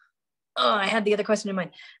 I had the other question in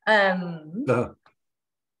mind.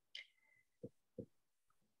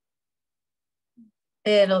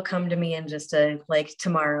 It'll come to me in just like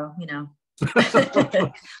tomorrow, you know.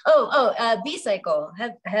 B-Cycle.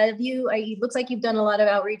 Have you? It looks like you've done a lot of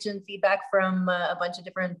outreach and feedback from a bunch of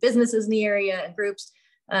different businesses in the area and groups.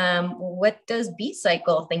 What does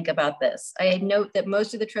B-Cycle think about this? I note that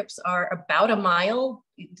most of the trips are about a mile.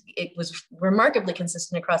 It was remarkably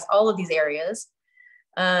consistent across all of these areas.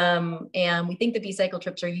 And we think the B-Cycle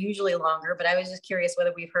trips are usually longer, but I was just curious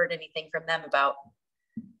whether we've heard anything from them about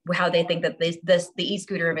how they think that the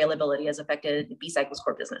e-scooter availability has affected B-Cycle's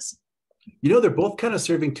core business. You know, they're both kind of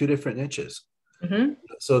serving 2 different niches. Mm-hmm.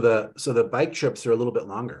 So the bike trips are a little bit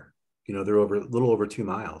longer. You know, they're a little over 2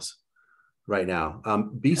 miles right now.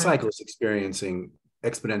 B-Cycle is experiencing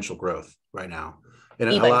exponential growth right now, and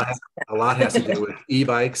a lot has to do with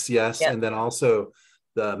e-bikes, yes, and then also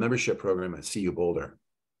the membership program at CU Boulder,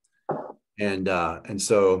 and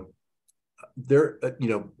so there,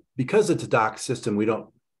 because it's a docked system, we don't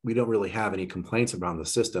really have any complaints around the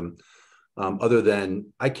system, other than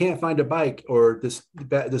I can't find a bike, or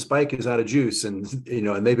this bike is out of juice, and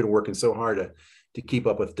and they've been working so hard to keep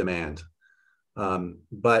up with demand.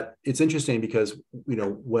 But it's interesting because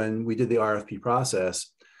when we did the RFP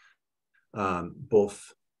process,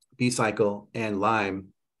 both B-Cycle and Lime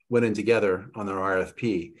went in together on their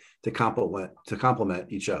RFP to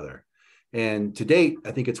complement each other. And to date,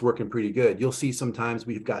 I think it's working pretty good. You'll see sometimes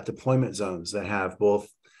we've got deployment zones that have both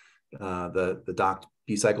the docked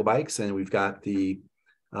B-Cycle bikes, and we've got the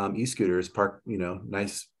e-scooters parked,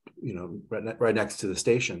 nice, right next to the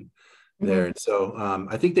station there. And so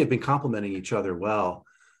I think they've been complementing each other well.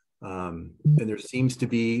 And there seems to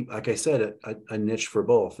be, like I said, a niche for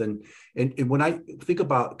both. And when I think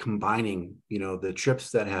about combining, the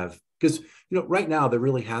trips that have, because, right now there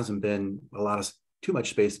really hasn't been too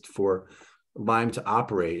much space for Lime to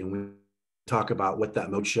operate. And we talk about what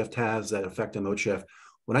that mode shift has, that effect on mode shift.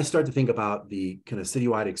 When I start to think about the kind of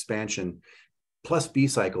citywide expansion plus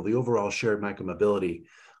B-Cycle, the overall shared micromobility,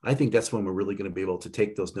 I think that's when we're really going to be able to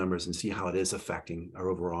take those numbers and see how it is affecting our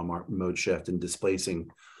overall mode shift and displacing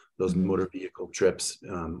those motor vehicle trips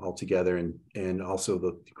altogether, and also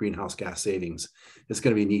the greenhouse gas savings. It's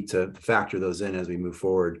going to be neat to factor those in as we move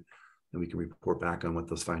forward, and we can report back on what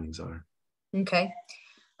those findings are. Okay.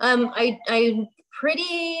 I'm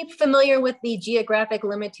pretty familiar with the geographic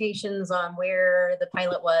limitations on where the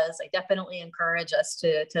pilot was. I definitely encourage us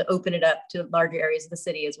to open it up to larger areas of the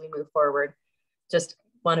city as we move forward. Just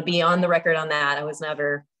want to be on the record on that. I was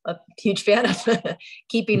never a huge fan of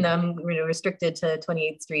keeping them restricted to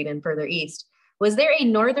 28th Street and further east. Was there a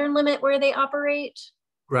northern limit where they operate?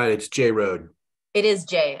 Right, it's J Road. It is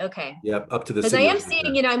J, okay. Yep, up to the city. Because I am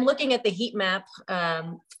seeing, I'm looking at the heat map.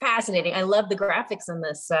 Fascinating. I love the graphics in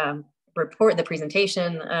this report, the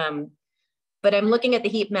presentation. But I'm looking at the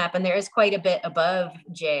heat map, and there is quite a bit above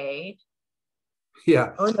J.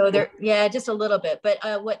 Yeah. Oh no, just a little bit. But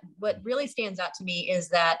what really stands out to me is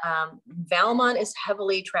that Valmont is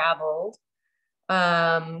heavily traveled.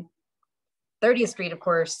 30th Street, of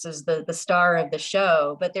course, is the star of the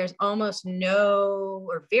show, but there's almost no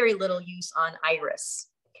or very little use on Iris.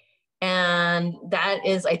 And that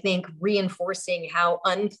is, I think, reinforcing how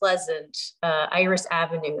unpleasant Iris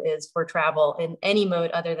Avenue is for travel in any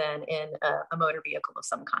mode other than in a motor vehicle of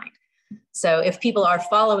some kind. So if people are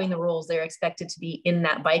following the rules, they're expected to be in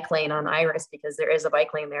that bike lane on Iris because there is a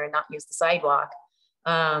bike lane there and not use the sidewalk.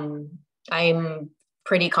 I'm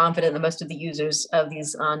pretty confident that most of the users of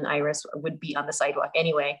these on Iris would be on the sidewalk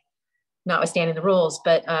anyway, notwithstanding the rules.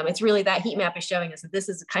 But it's really that heat map is showing us that this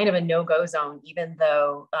is kind of a no-go zone, even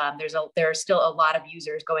though there are still a lot of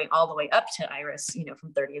users going all the way up to Iris,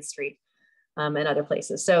 from 30th Street and other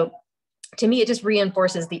places. So to me, it just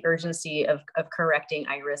reinforces the urgency of correcting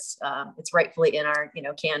Iris. It's rightfully in our,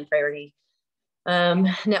 CAN priority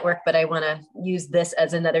network, but I want to use this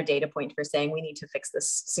as another data point for saying we need to fix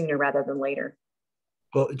this sooner rather than later.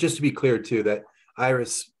 Well, just to be clear too, that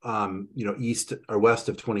Iris, east or west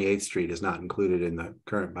of 28th Street is not included in the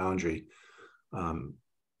current boundary. And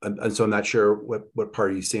so I'm not sure what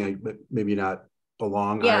part are you seeing, but maybe not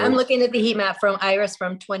along. Yeah, Iris. I'm looking at the heat map from Iris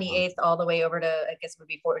from 28th all the way over to, I guess would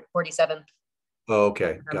be 47th. Oh,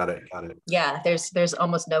 okay, got it. Yeah, there's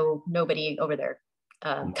almost nobody over there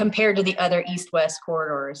compared to the other east-west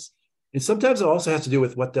corridors. And sometimes it also has to do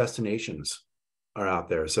with what destinations are out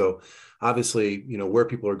there. So obviously, where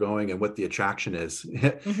people are going and what the attraction is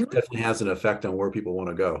definitely has an effect on where people want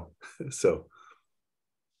to go. So.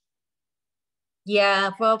 Yeah,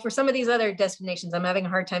 well, for some of these other destinations, I'm having a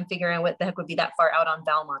hard time figuring out what the heck would be that far out on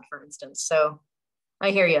Valmont, for instance. So I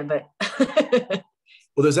hear you, but.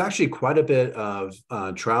 Well, there's actually quite a bit of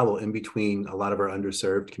travel in between a lot of our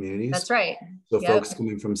underserved communities. That's right. So folks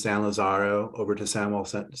coming from San Lazaro over to San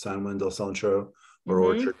Juan del Centro or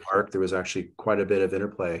Orchard Park, there was actually quite a bit of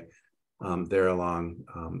interplay there along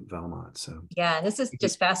Valmont. So yeah, this is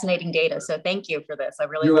just fascinating data. So thank you for this. I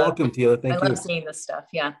really You're welcome, Tila. Thank you. I love seeing this stuff.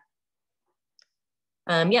 Yeah.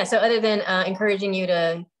 So other than encouraging you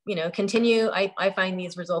to, continue, I find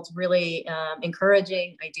these results really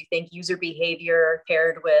encouraging. I do think user behavior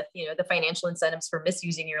paired with, the financial incentives for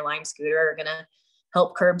misusing your Lime scooter are going to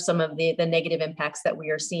help curb some of the negative impacts that we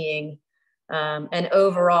are seeing. And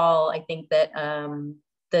overall, I think that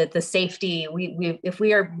the safety, if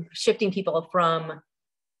we are shifting people from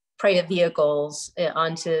private vehicles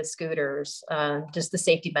onto scooters, just the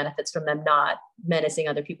safety benefits from them not menacing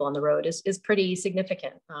other people on the road is pretty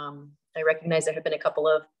significant. I recognize there have been a couple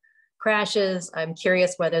of crashes. I'm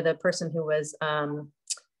curious whether the person who was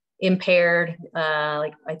impaired,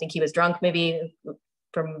 I think he was drunk maybe,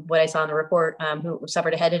 from what I saw in the report, who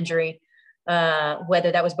suffered a head injury.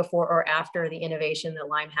 Whether that was before or after the innovation that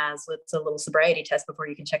Lime has with a little sobriety test before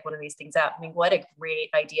you can check one of these things out. I mean, what a great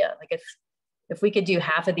idea. Like if we could do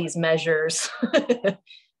half of these measures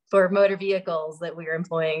for motor vehicles that we are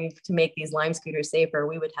employing to make these Lime scooters safer,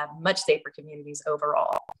 we would have much safer communities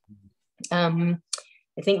overall. I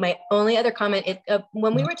think my only other comment,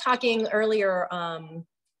 when we were talking earlier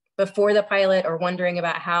before the pilot or wondering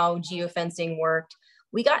about how geofencing worked,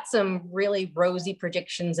 we got some really rosy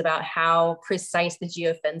predictions about how precise the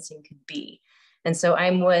geofencing could be. And so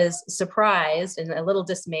I was surprised and a little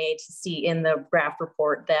dismayed to see in the draft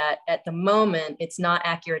report that at the moment, it's not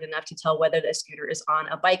accurate enough to tell whether the scooter is on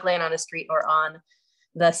a bike lane on a street or on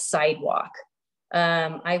the sidewalk.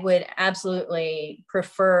 I would absolutely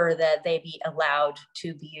prefer that they be allowed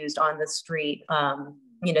to be used on the street.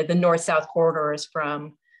 You know, the north-south corridors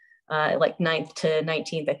from like 9th to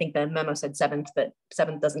 19th. I think the memo said 7th, but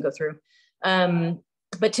 7th doesn't go through.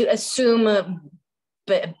 But to assume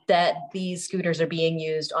that these scooters are being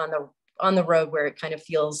used on the road where it kind of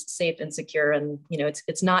feels safe and secure, and you know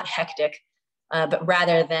it's not hectic, but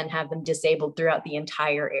rather than have them disabled throughout the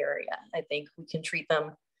entire area, I think we can treat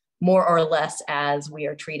them more or less as we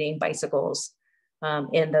are treating bicycles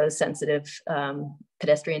in those sensitive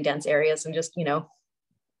pedestrian dense areas, and just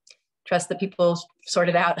trust that people sort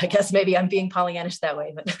it out. I guess maybe I'm being Pollyannish that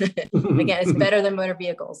way, but again, it's better than motor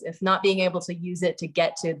vehicles. If not being able to use it to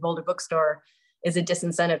get to the Boulder Bookstore is a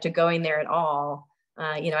disincentive to going there at all,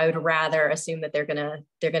 I would rather assume that they're gonna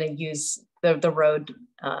use the road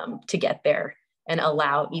to get there and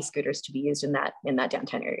allow e-scooters to be used in that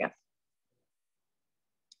downtown area.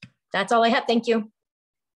 That's all I have. Thank you.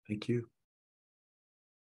 Thank you.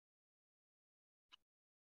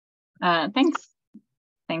 Thanks.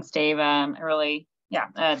 Thanks, Dave.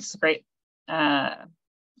 It's great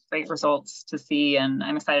results to see, and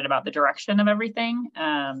I'm excited about the direction of everything.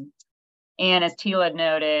 And as Teal had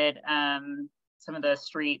noted, some of the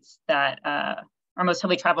streets that are most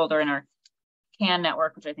heavily traveled are in our CAN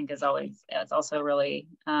network, which I think is also really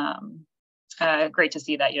great to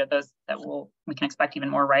see that we can expect even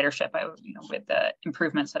more ridership, with the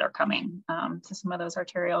improvements that are coming to some of those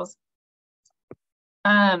arterials.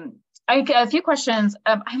 A few questions.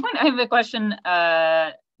 I have a question,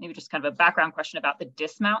 maybe just kind of a background question about the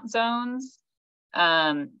dismount zones.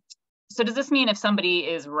 So does this mean if somebody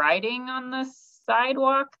is riding on the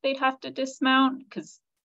sidewalk, they'd have to dismount?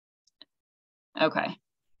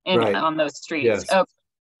 Right. On those streets. Yes.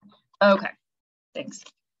 Okay. Thanks.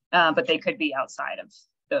 But they could be outside of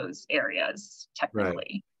those areas technically.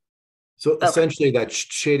 Right. So essentially that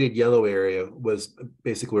shaded yellow area was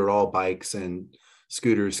basically where all bikes and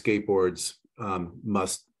scooters, skateboards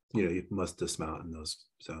must dismount in those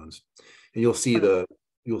zones. And you'll see the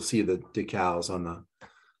decals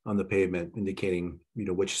on the pavement indicating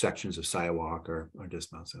which sections of sidewalk are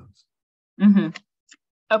dismount zones. Mm-hmm.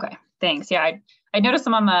 Okay, thanks. Yeah, I noticed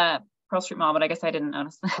them on the Pearl Street Mall, but I guess I didn't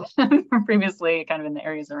notice them previously, kind of in the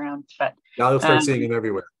areas around. But now you'll start seeing them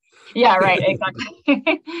everywhere. Yeah, right. Exactly.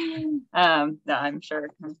 No, I'm sure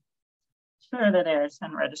they're there. It's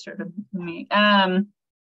unregistered with me. I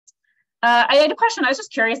had a question. I was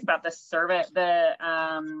just curious about the survey, the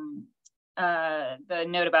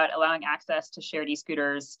note about allowing access to shared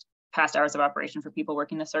e-scooters past hours of operation for people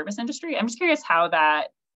working in the service industry. I'm just curious how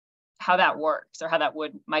that works, or how that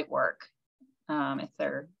might work if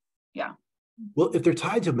they're, yeah. Well, if they're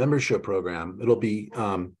tied to a membership program, it'll be,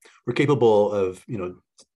 we're capable of,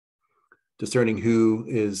 discerning who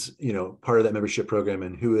is, part of that membership program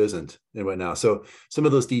and who isn't and whatnot. So some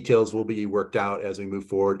of those details will be worked out as we move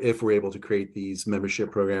forward, if we're able to create these membership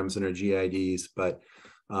programs in our GIDs. But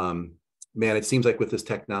man, it seems like with this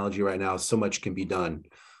technology right now, so much can be done,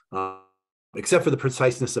 except for the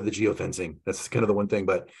preciseness of the geofencing. That's kind of the one thing.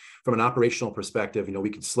 But from an operational perspective, we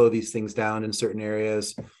can slow these things down in certain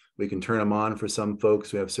areas. We can turn them on for some folks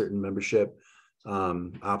who have certain membership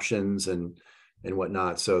options and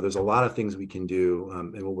whatnot. So there's a lot of things we can do,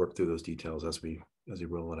 and we'll work through those details as we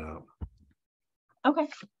roll it out. Okay,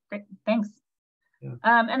 great, thanks. Yeah.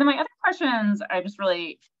 And then my other questions, I'm just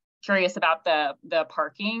really curious about the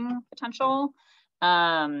parking potential.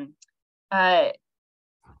 Could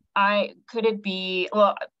it be,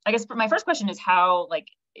 well, I guess my first question is how,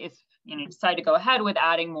 if you decide to go ahead with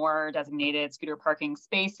adding more designated scooter parking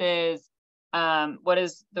spaces, what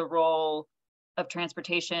is the role of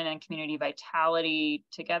transportation and community vitality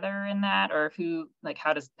together in that, or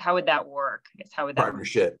how would that work? I guess how would that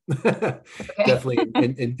partnership definitely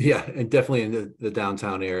and definitely in the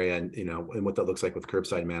downtown area, and and what that looks like with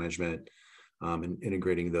curbside management and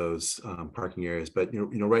integrating those parking areas. But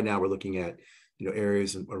right now we're looking at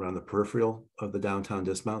areas around the peripheral of the downtown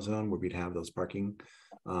dismount zone where we'd have those parking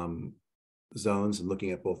zones, and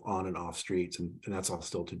looking at both on and off streets, and that's all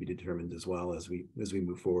still to be determined as well as we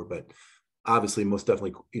move forward. But obviously, most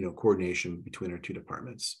definitely, coordination between our two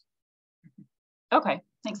departments. Okay,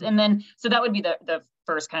 thanks. And then, so that would be the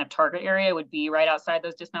first kind of target area would be right outside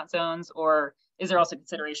those dismount zones, or is there also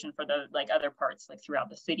consideration for the other parts throughout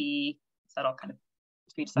the city? Is that all kind of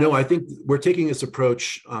to be decided? No, I think we're taking this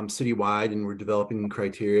approach citywide, and we're developing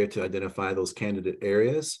criteria to identify those candidate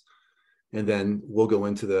areas. And then we'll go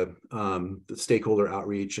into the stakeholder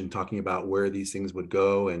outreach and talking about where these things would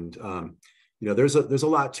go. And there's a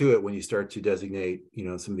lot to it when you start to designate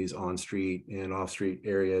some of these on-street and off-street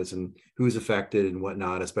areas and who's affected and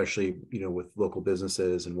whatnot, especially with local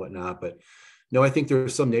businesses and whatnot. But no, I think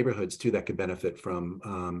there's some neighborhoods too that could benefit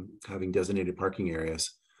from having designated parking areas.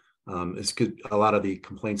 It's good. A lot of the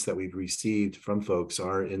complaints that we've received from folks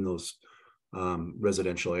are in those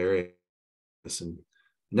residential areas, and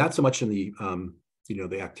not so much in the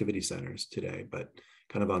the activity centers today, but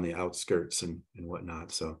kind of on the outskirts and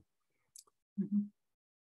whatnot. So.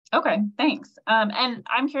 Okay, thanks. And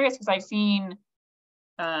I'm curious because I've seen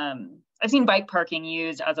bike parking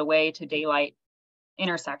used as a way to daylight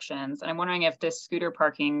intersections, and I'm wondering if this scooter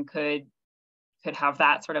parking could have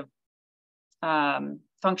that sort of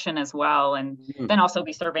function as well, and then also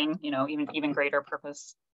be serving even greater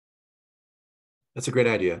purpose. That's a great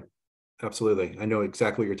idea. Absolutely. I know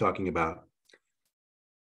exactly what you're talking about.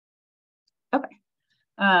 Okay.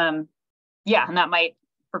 Yeah, and that might,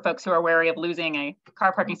 for folks who are wary of losing a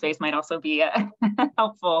car parking space, might also be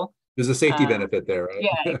helpful. There's a safety benefit there, right?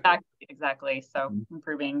 Yeah, exactly. So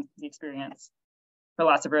improving the experience for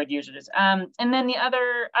lots of road users. And then the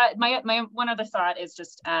other, my one other thought is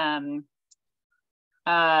just,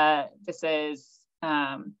 this is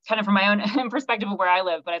kind of from my own perspective of where I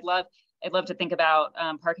live, but I'd love to think about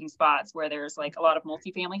parking spots where there's a lot of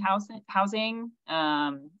multifamily housing,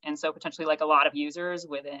 and so potentially a lot of users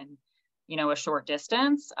within a short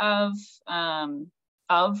distance of a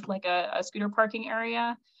scooter parking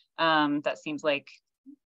area. That seems like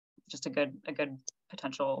just a good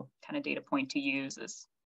potential kind of data point to use is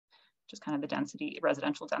just kind of the density,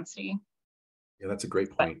 residential density. Yeah, that's a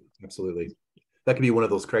great point. Absolutely. That could be one of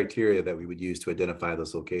those criteria that we would use to identify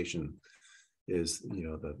this location is,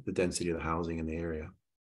 the density of the housing in the area.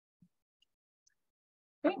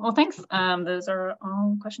 Great, well, thanks. Those are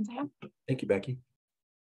all questions I have. Thank you, Becky.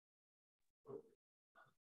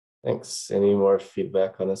 Thanks. Any more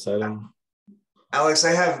feedback on this item? Alex,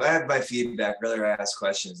 I have my feedback. Earlier I asked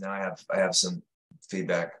questions. Now I have some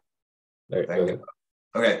feedback. Right,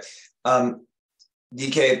 okay.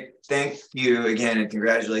 DK, thank you again, and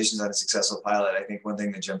congratulations on a successful pilot. I think one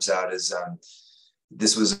thing that jumps out is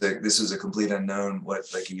this was a complete unknown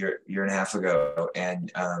a year and a half ago,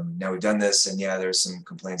 and now we've done this, and yeah, there's some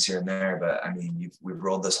complaints here and there, but I mean we've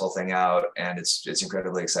rolled this whole thing out, and it's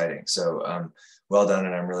incredibly exciting. So well done,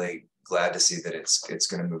 and I'm really glad to see that it's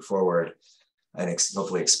going to move forward and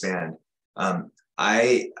hopefully expand.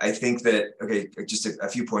 I think that, okay, just a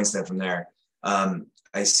few points then from there.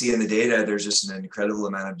 I see in the data there's just an incredible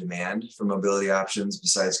amount of demand for mobility options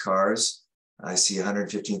besides cars. I see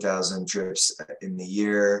 115,000 trips in the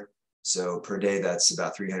year. So per day, that's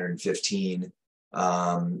about 315.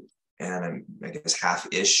 And I guess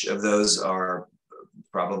half-ish of those are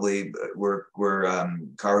probably were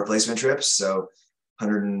car replacement trips. So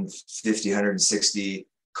 150, 160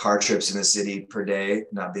 car trips in the city per day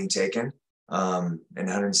not being taken, and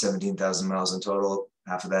 117,000 miles in total.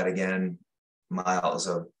 Half of that again, miles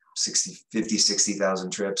of 60,000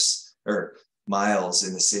 trips or miles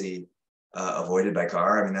in the city avoided by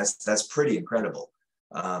car. I mean, that's pretty incredible.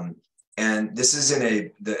 And this is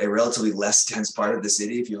in a relatively less dense part of the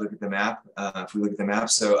city. If you look at the map,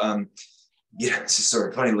 So it's just sort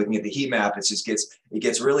of funny looking at the heat map. It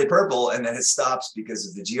gets really purple and then it stops because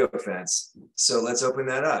of the geofence. So let's open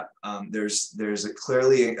that up. There's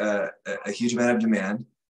clearly a huge amount of demand.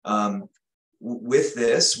 With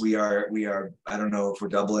this, we are, I don't know if we're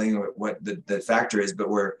doubling or what the factor is, but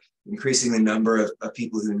we're increasing the number of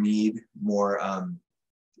people who need more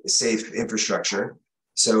safe infrastructure.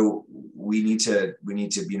 So we need to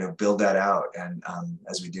build that out, and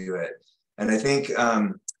as we do it. And I think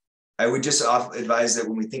I would just advise that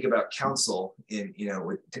when we think about council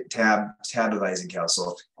with tab advising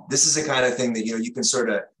council, this is the kind of thing that you can sort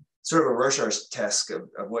of a Rorschach test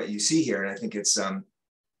of what you see here. And I think it's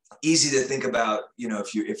easy to think about,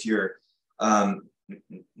 if you're I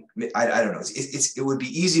don't know, it would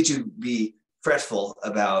be easy to be fretful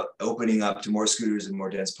about opening up to more scooters in more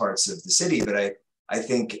dense parts of the city, but I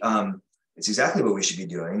think it's exactly what we should be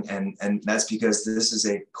doing. And that's because this is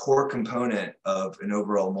a core component of an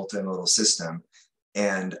overall multimodal system.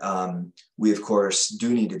 And we, of course,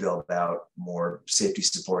 do need to build out more safety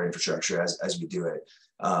support infrastructure as we do it.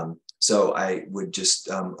 So I would just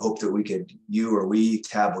hope that we,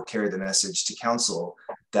 TAB, will carry the message to council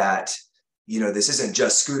that, this isn't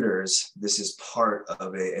just scooters. This is part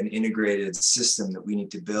of an integrated system that we need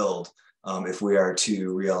to build if we are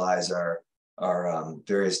to realize our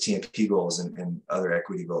various TMP goals and other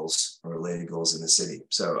equity goals or related goals in the city.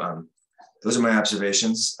 So those are my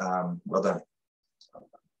observations. Well done.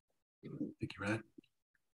 Thank you, Ryan.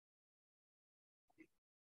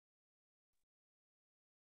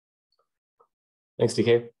 Thanks,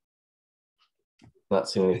 DK. Not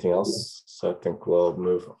seeing anything else, so I think we'll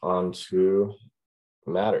move on to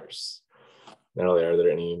matters. Natalie, are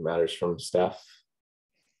there any matters from staff?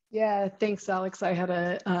 Yeah, thanks, Alex. I had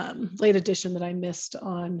a late addition that I missed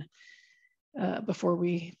on before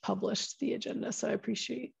we published the agenda, so I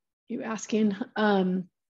appreciate you asking.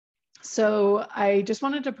 So I just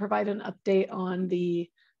wanted to provide an update on the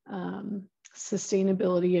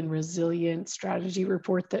sustainability and resilient strategy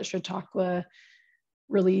report that Chautauqua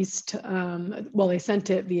released. Well, they sent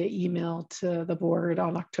it via email to the board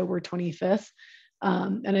on October 25th.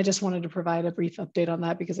 And I just wanted to provide a brief update on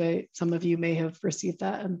that because some of you may have received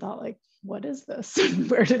that and thought like, what is this?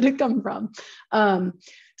 Where did it come from?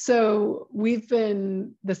 So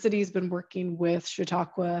the city's been working with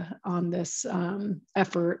Chautauqua on this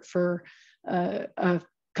effort for a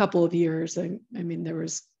couple of years. And I mean, there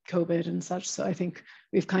was COVID and such, so I think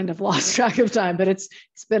we've kind of lost track of time, but it's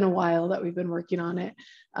been a while that we've been working on it.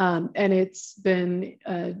 And it's been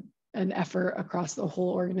an effort across the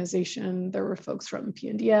whole organization. There were folks from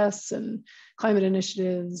PNDS and climate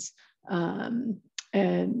initiatives,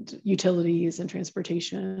 and utilities and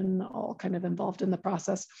transportation all kind of involved in the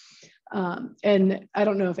process. And I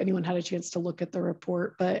don't know if anyone had a chance to look at the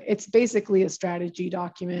report, but it's basically a strategy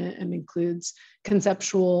document and includes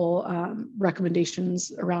conceptual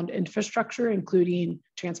recommendations around infrastructure, including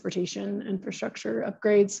transportation infrastructure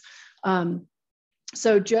upgrades.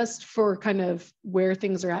 So just for kind of where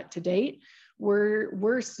things are at to date,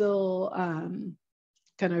 we're still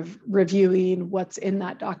kind of reviewing what's in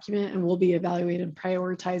that document, and we'll be evaluating and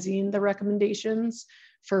prioritizing the recommendations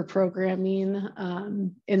for programming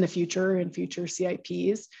in the future and future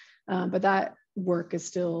CIPs. But that work is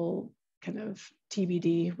still kind of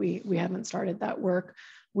TBD. We haven't started that work.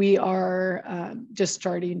 We are just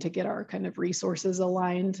starting to get our kind of resources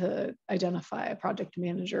aligned to identify a project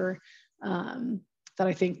manager that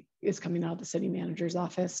I think is coming out of the city manager's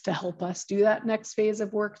office to help us do that next phase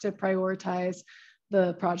of work to prioritize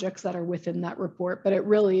the projects that are within that report. But it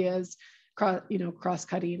really is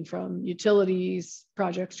cross-cutting from utilities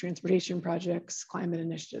projects, transportation projects, climate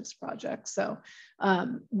initiatives projects. So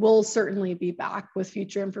we'll certainly be back with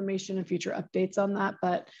future information and future updates on that,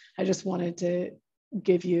 but I just wanted to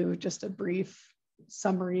give you just a brief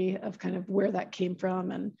summary of kind of where that came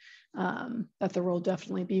from, and that there will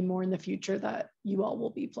definitely be more in the future that you all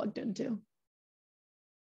will be plugged into.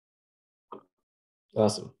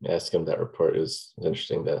 Awesome. Yeah, I skimmed that report. It was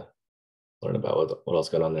interesting to learn about what else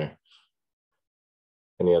going on there.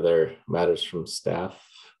 Any other matters from staff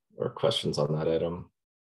or questions on that item?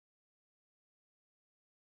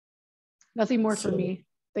 Nothing more for me.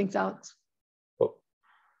 Thanks, Alex. Cool.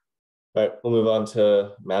 All right, we'll move on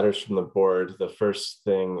to matters from the board. The first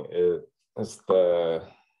thing is our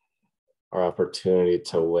opportunity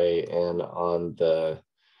to weigh in on the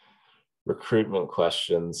recruitment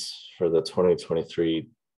questions for the 2023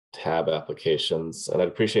 TAB applications. And I'd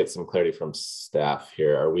appreciate some clarity from staff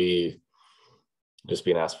here. Are we just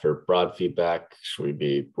being asked for broad feedback? Should we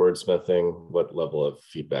be wordsmithing? What level of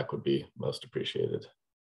feedback would be most appreciated?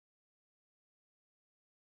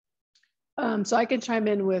 So I can chime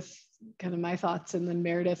in with kind of my thoughts, and then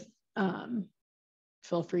Meredith,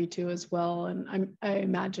 feel free to as well. And I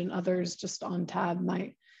imagine others just on TAB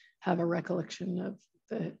might have a recollection of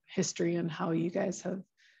the history and how you guys have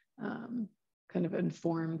kind of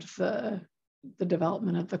informed the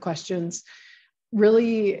development of the questions.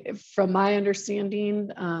 Really, from my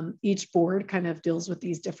understanding, each board kind of deals with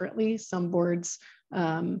these differently. Some boards,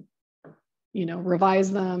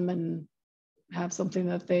 revise them and have something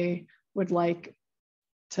that they would like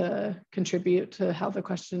to contribute to how the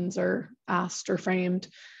questions are asked or framed.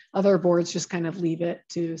 Other boards just kind of leave it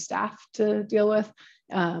to staff to deal with.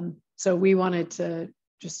 So we wanted to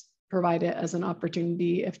just provide it as an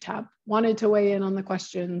opportunity if TAB wanted to weigh in on the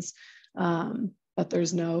questions, but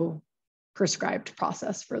there's no prescribed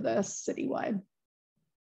process for this citywide.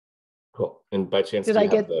 Cool. And by chance, did I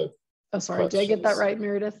get that right,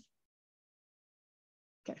 Meredith?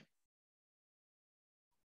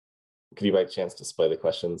 could you by chance display the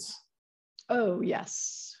questions? Oh,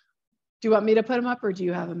 yes. Do you want me to put them up or do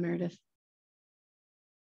you have them, Meredith?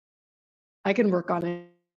 I can work on it.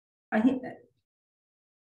 I think that.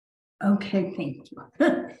 Okay, thank you.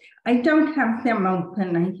 I don't have them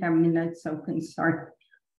open. I have minutes open, sorry.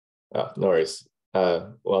 Oh, no worries.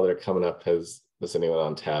 While they're coming up, does anyone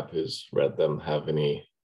on tab who's read them have any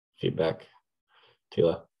feedback?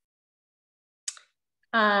 Tila?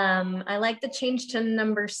 I like the change to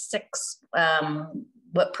number 6.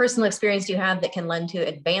 What personal experience do you have that can lend to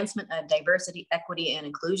advancement of diversity, equity, and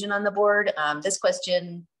inclusion on the board? This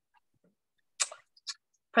question,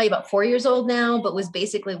 probably about 4 years old now, but was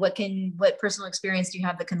basically what personal experience do you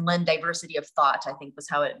have that can lend diversity of thought, I think was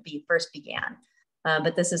how it first began.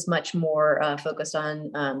 But this is much more focused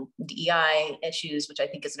on DEI issues, which I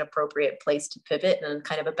think is an appropriate place to pivot and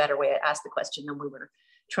kind of a better way to ask the question than we were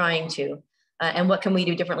trying to. And what can we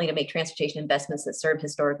do differently to make transportation investments that serve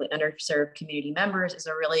historically underserved community members is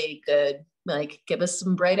a really good, like, give us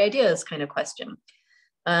some bright ideas kind of question.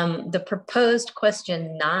 The proposed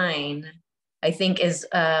question 9, I think is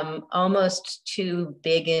almost too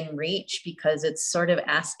big in reach because it's sort of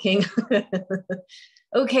asking,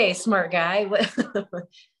 okay, smart guy,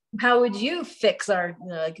 how would you fix our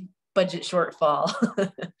budget shortfall?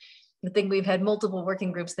 The thing we've had multiple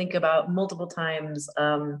working groups think about multiple times.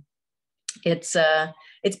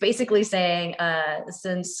 It's basically saying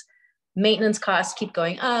since maintenance costs keep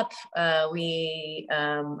going up,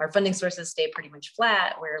 our funding sources stay pretty much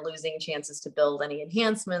flat. We're losing chances to build any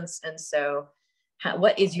enhancements, and so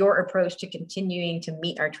what is your approach to continuing to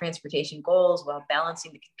meet our transportation goals while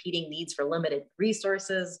balancing the competing needs for limited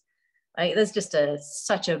resources? That's just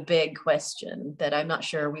such a big question that I'm not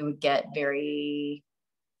sure we would get very,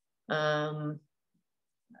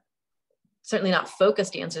 certainly not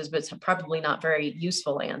focused answers, but it's probably not very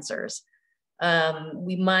useful answers.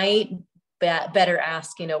 We might better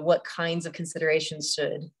ask, what kinds of considerations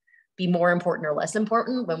should be more important or less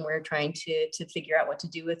important when we're trying to figure out what to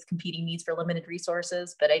do with competing needs for limited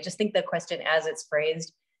resources. But I just think the question as it's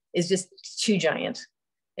phrased is just too giant.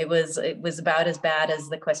 It was about as bad as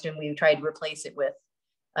the question we tried to replace it with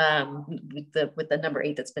the number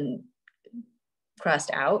 8 that's been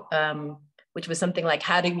crossed out, which was something like,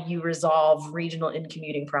 how do you resolve regional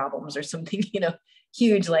in-commuting problems or something,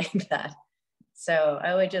 huge like that. So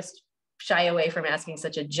I would just shy away from asking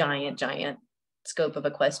such a giant scope of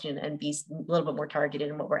a question and be a little bit more targeted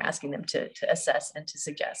in what we're asking them to assess and to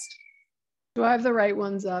suggest. Do I have the right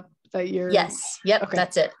ones up that you're? Yes. Yep. Okay.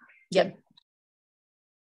 That's it. Yep.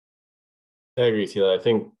 I agree, Tila. I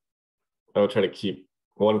think I would try to keep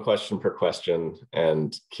one question per question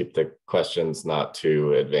and keep the questions not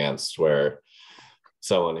too advanced, where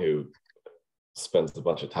someone who spends a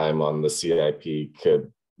bunch of time on the CIP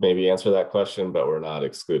could maybe answer that question, but we're not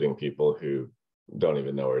excluding people who don't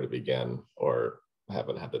even know where to begin or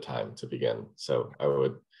haven't had the time to begin. So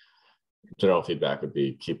general feedback would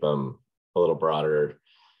be keep them a little broader,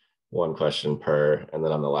 one question per, and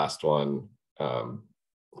then on the last one, kind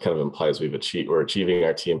of implies we're achieving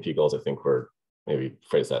our TMP goals. I think we're maybe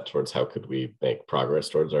phrase that towards how could we make progress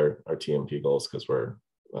towards our TMP goals, because we're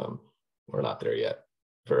not there yet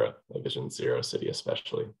for a Vision Zero city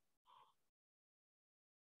especially.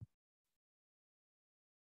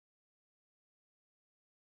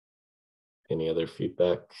 Any other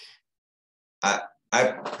feedback? I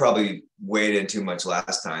probably weighed in too much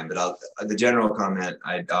last time, but the general comment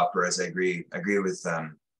I'd offer is I agree with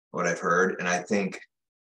what I've heard, and I think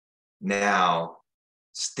now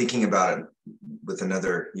thinking about it with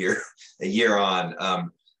another year, a year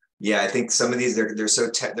on, yeah, I think some of these they're so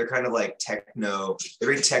they're kind of like they're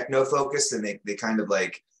very techno focused, and they kind of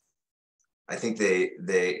like, I think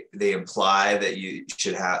they imply that you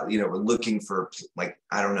should have, we're looking for, like,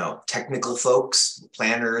 I don't know, technical folks,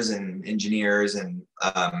 planners and engineers, and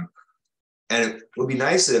it would be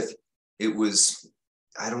nice if it was,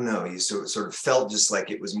 I don't know, you sort of felt just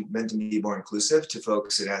like it was meant to be more inclusive to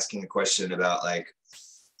folks, and asking a question about, like,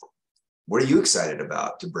 what are you excited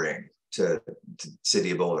about to bring to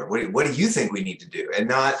City of Boulder? What do you think we need to do? And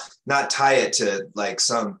not tie it to like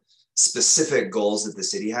some specific goals that the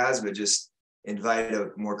city has, but just invite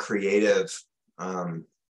a more creative kind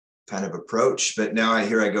of approach. But now I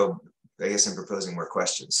guess I'm proposing more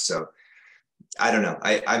questions. So I don't know.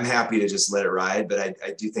 I'm happy to just let it ride, but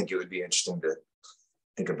I do think it would be interesting to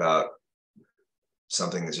think about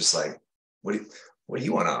something that's just like, what do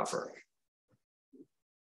you want to offer?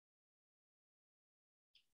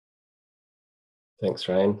 Thanks,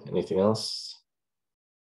 Ryan. Anything else?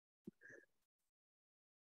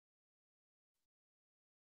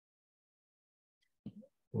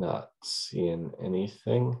 Not seeing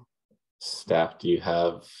anything. Staff, do you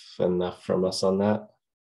have enough from us on that?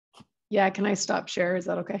 Yeah, can I stop share? Is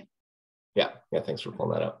that okay? Yeah, thanks for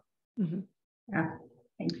pulling that up. Yeah.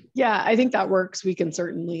 Yeah, I think that works. We can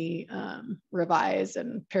certainly revise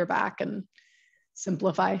and pare back and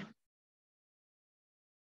simplify.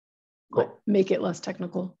 Cool. Make it less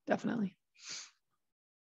technical, definitely.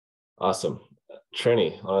 Awesome.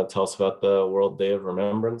 Trini, want to tell us about the World Day of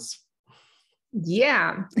Remembrance?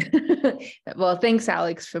 Yeah. Well, thanks,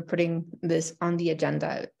 Alex, for putting this on the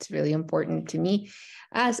agenda. It's really important to me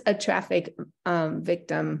as a traffic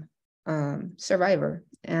victim survivor.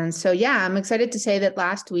 And so, yeah, I'm excited to say that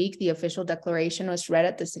last week, the official declaration was read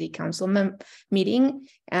at the City Council meeting,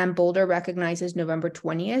 and Boulder recognizes November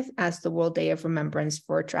 20th as the World Day of Remembrance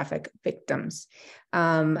for traffic victims.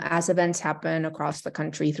 As events happen across the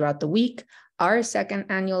country throughout the week, our second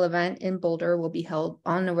annual event in Boulder will be held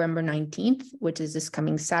on November 19th, which is this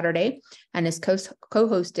coming Saturday, and is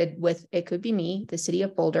co-hosted with It Could Be Me, the City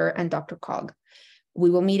of Boulder, and Dr. Cog.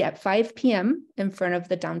 We will meet at 5 p.m. in front of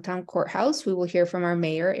the downtown courthouse. We will hear from our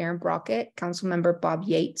mayor, Aaron Brockett, Councilmember Bob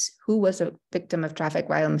Yates, who was a victim of traffic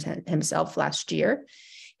violence himself last year,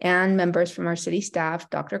 and members from our city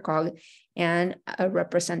staff, Dr. Cog, and a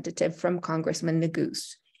representative from Congressman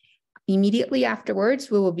Neguse. Immediately afterwards,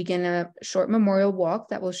 we will begin a short memorial walk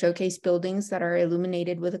that will showcase buildings that are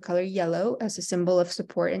illuminated with the color yellow as a symbol of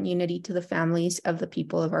support and unity to the families of the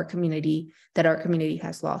people of our community that our community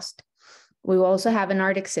has lost. We will also have an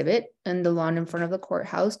art exhibit in the lawn in front of the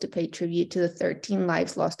courthouse to pay tribute to the 13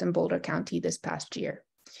 lives lost in Boulder County this past year.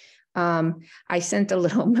 I sent a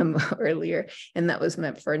little memo earlier, and that was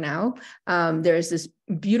meant for now. There's this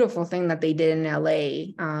beautiful thing that they did in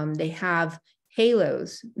LA. They have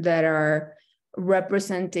halos that are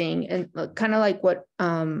representing, and kind of like what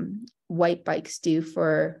white bikes do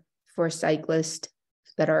for cyclists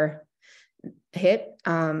that are hit.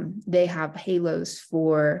 They have halos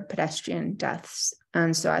for pedestrian deaths.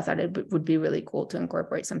 And so I thought it would be really cool to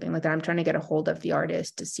incorporate something like that. I'm trying to get a hold of the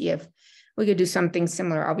artist to see if we could do something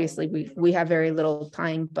similar. Obviously, we have very little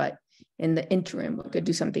time, but in the interim, we could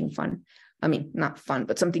do something fun. I mean, not fun,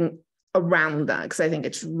 but something around that, because I think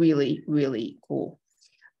it's really, really cool.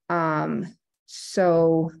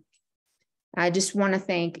 So I just want to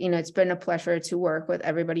thank, it's been a pleasure to work with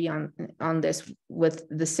everybody on this, with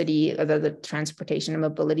the city, the Transportation and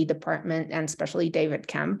Mobility Department, and especially David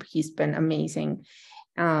Kemp. He's been amazing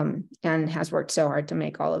and has worked so hard to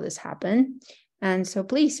make all of this happen. And so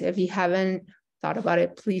please, if you haven't thought about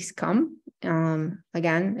it, please come.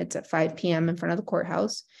 Again, it's at 5 p.m. in front of the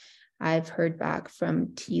courthouse. I've heard back from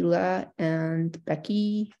Tila and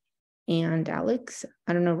Becky and Alex.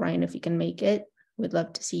 I don't know, Ryan, if you can make it. We'd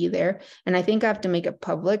love to see you there. And I think I have to make it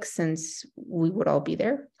public since we would all be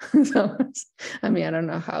there. So, I mean, I don't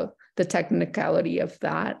know how the technicality of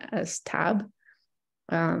that as TAB.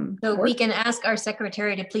 So we can ask our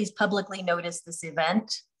secretary to please publicly notice this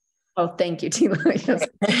event. Oh, thank you, Tila. Yes.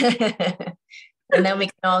 And then we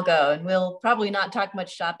can all go, and we'll probably not talk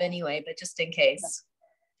much shop anyway, but just in case.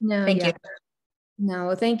 No, thank you.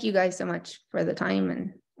 No, thank you guys so much for the time,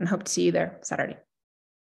 and hope to see you there Saturday.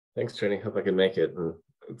 Thanks, Trini. Hope I can make it. And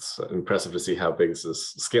it's impressive to see how big this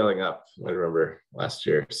is scaling up. I remember last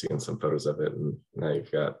year seeing some photos of it, and now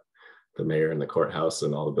you've got the mayor and the courthouse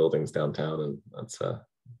and all the buildings downtown, and that's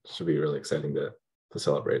should be really exciting to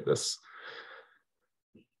celebrate this.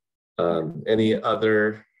 Any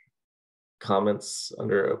other comments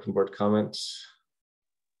under open board comment?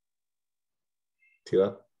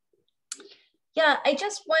 Tila? Yeah, I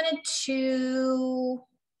just wanted to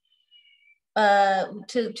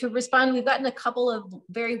respond. We've gotten a couple of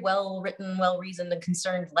very well written, well reasoned and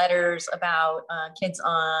concerned letters about kids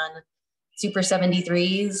on Super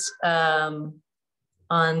 73s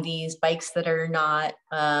on these bikes that are not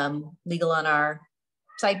legal on our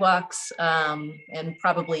sidewalks, and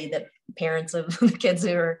probably that parents of the kids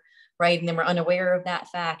who are riding them are unaware of that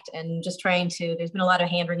fact, and just trying to, there's been a lot of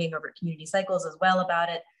hand wringing over community cycles as well about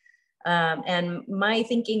it. And my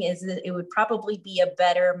thinking is that it would probably be a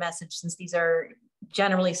better message, since these are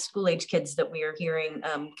generally school age kids that we are hearing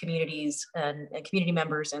communities and community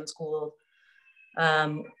members and school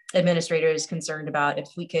administrators concerned about, if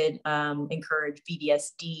we could encourage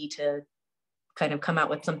BBSD to kind of come out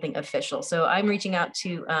with something official. So I'm reaching out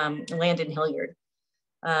to Landon Hilliard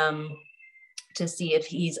to see if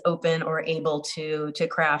he's open or able to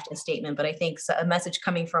craft a statement. But I think a message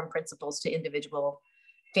coming from principals to individual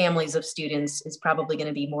families of students is probably going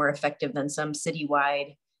to be more effective than some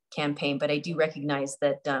citywide campaign. But I do recognize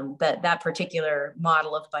that that particular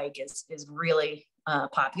model of bike is really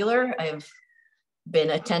popular. I've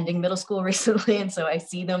been attending middle school recently, and so I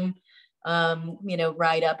see them you know,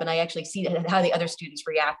 ride up, and I actually see how the other students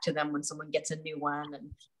react to them when someone gets a new one,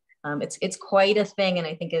 and it's quite a thing. And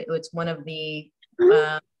I think it's one of the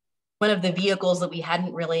vehicles that we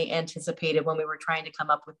hadn't really anticipated when we were trying to come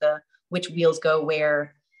up with the which wheels go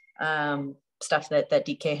where stuff that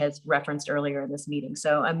DK has referenced earlier in this meeting.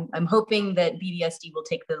 So I'm hoping that BVSD will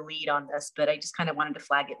take the lead on this, but I just kind of wanted to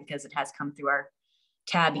flag it because it has come through our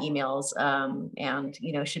tab emails, and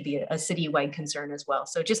you know, should be a citywide concern as well.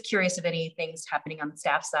 So just curious if anything's happening on the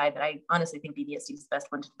staff side, but I honestly think BVSD is the best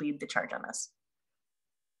one to lead the charge on this.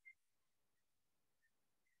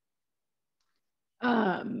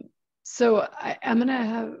 So I'm gonna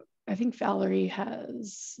have, I think Valerie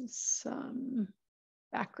has some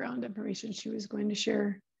background information she was going to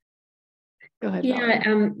share. Go ahead. Yeah,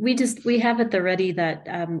 Valerie. we have at the ready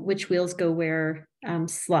that which wheels go where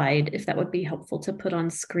slide, if that would be helpful to put on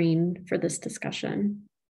screen for this discussion.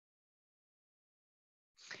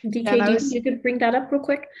 DK, do you think you could bring that up real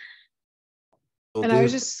quick? And I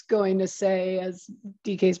was just going to say, as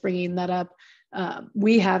DK's bringing that up,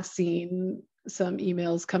 we have seen some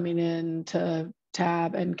emails coming in to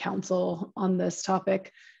TAB and council on this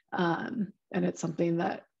topic. And it's something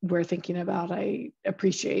that we're thinking about. I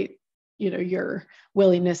appreciate, you know, your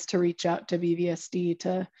willingness to reach out to BVSD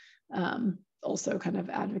to also kind of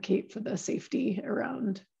advocate for the safety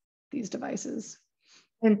around these devices.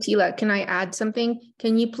 And Tila, can I add something?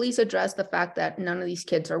 Can you please address the fact that none of these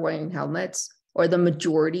kids are wearing helmets, or the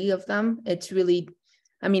majority of them? It's really,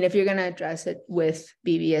 I mean, if you're going to address it with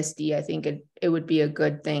BVSD, I think it would be a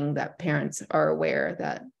good thing that parents are aware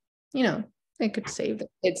that, you know, it could save the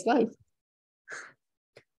kid's life.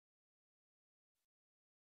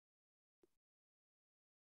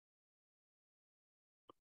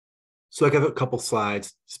 So I have a couple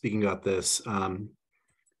slides speaking about this.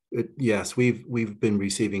 Yes, we've been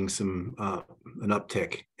receiving some an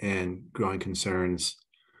uptick in growing concerns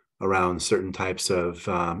around certain types of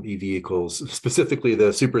e-vehicles, specifically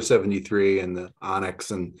the Super 73 and the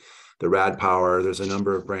Onyx and the Rad Power. There's a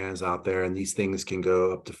number of brands out there, and these things can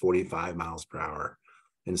go up to 45 miles per hour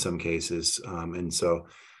in some cases. And so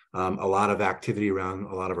a lot of activity around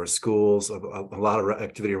a lot of our schools, a lot of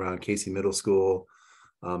activity around Casey Middle School,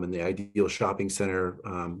 and the Ideal Shopping Center.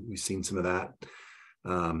 We've seen some of that.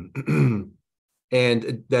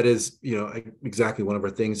 And that is, you know, exactly one of our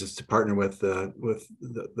things is to partner with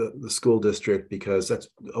the school district, because that's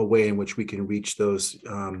a way in which we can reach those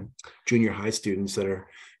junior high students that are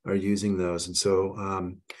using those. And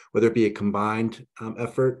so whether it be a combined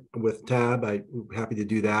effort with TAB, I'm happy to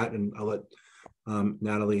do that. And I'll let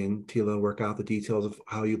Natalie and Tila work out the details of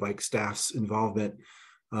how you like staff's involvement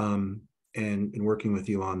and working with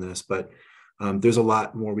you on this. But there's a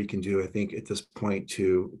lot more we can do, I think, at this point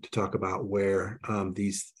to talk about where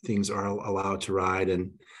these things are allowed to ride,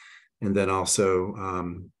 and then also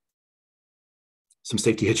some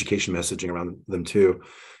safety education messaging around them too.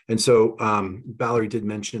 And so Valerie did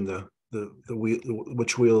mention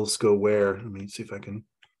which wheels go where. Let me see if I can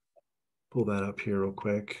pull that up here real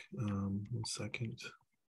quick. 1 second.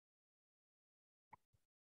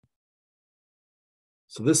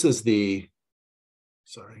 So this is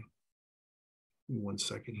sorry. 1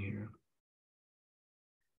 second here.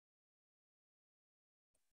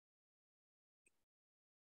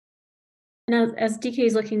 And as DK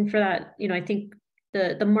is looking for that, you know, I think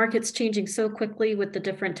the market's changing so quickly with the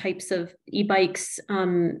different types of e-bikes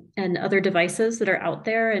and other devices that are out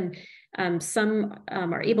there, and some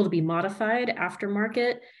are able to be modified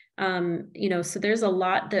aftermarket. You know, so there's a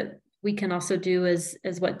lot that we can also do as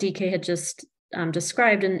what DK had just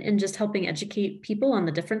described, and just helping educate people on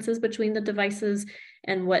the differences between the devices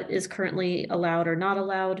and what is currently allowed or not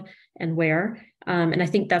allowed and where. And I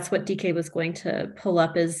think that's what DK was going to pull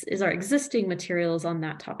up is our existing materials on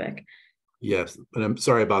that topic. Yes, but I'm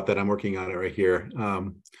sorry about that. I'm working on it right here.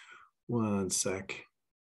 1 sec.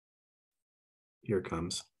 Here it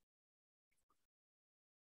comes.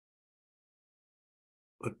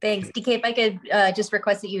 Thanks, DK. If I could just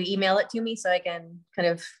request that you email it to me so I can kind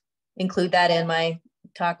of include that in my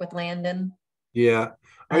talk with Landon. Yeah.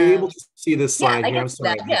 Are you able to see this slide here? I'm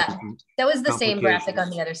sorry. That was the same graphic on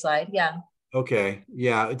the other slide. Yeah. Okay.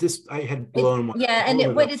 Yeah. I had blown one. Yeah,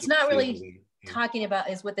 and what it's not really talking about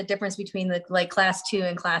is what the difference between the class 2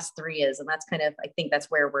 and class 3 is, and that's kind of, I think that's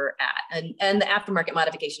where we're at. And the aftermarket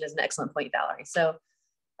modification is an excellent point, Valerie. So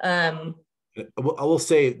I will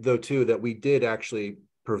say though too that we did actually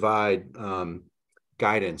provide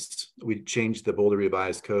guidance. We changed the Boulder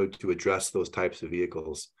Revised Code to address those types of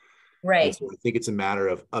vehicles. Right. So I think it's a matter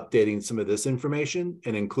of updating some of this information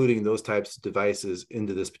and including those types of devices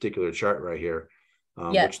into this particular chart right here,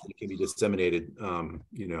 which can be disseminated,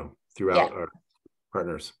 you know, throughout our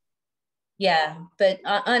partners. Yeah, but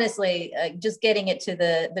honestly, just getting it to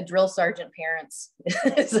the drill sergeant parents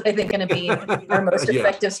is, I think, going to be our most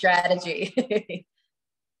effective strategy.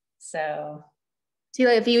 So,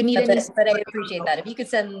 Tila, if you need any, but I appreciate that. If you could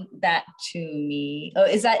send that to me. Oh,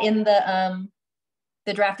 is that in the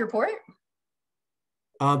draft report?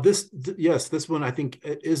 Yes, this one I think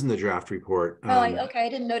is in the draft report. Okay, I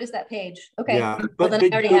didn't notice that page. Okay, yeah, well, then I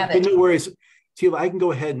already have it. No worries, Tila. I can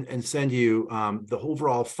go ahead and send you the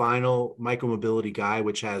overall final micromobility guide,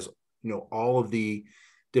 which has all of the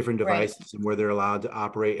different devices and where they're allowed to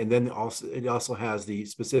operate, and then it also has the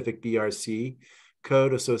specific BRC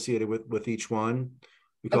code associated with each one.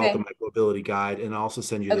 We call it the micromobility guide, and I'll also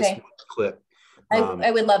send you this clip.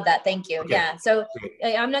 I would love that. Thank you. Okay. Yeah. So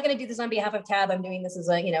I'm not going to do this on behalf of TAB. I'm doing this as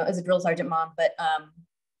a drill sergeant mom, but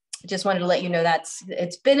just wanted to let you know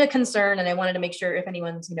it's been a concern, and I wanted to make sure if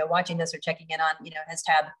anyone's watching this or checking in on has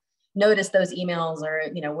TAB noticed those emails, or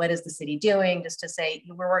what is the city doing, just to say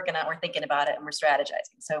we're working on, we're thinking about it, and we're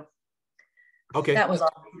strategizing. So that was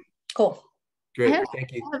all. Cool. Great.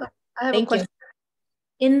 Thank you. I have a question.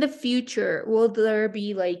 In the future, will there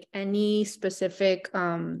be any specific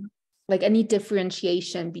any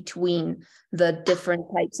differentiation between the different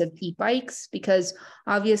types of e-bikes? Because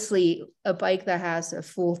obviously a bike that has a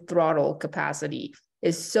full throttle capacity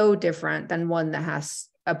is so different than one that has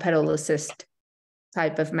a pedal assist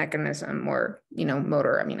type of mechanism or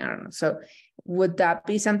motor. I mean, I don't know. So would that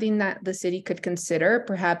be something that the city could consider,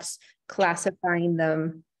 perhaps classifying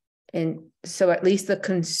them so at least the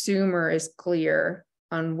consumer is clear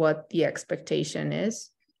on what the expectation is?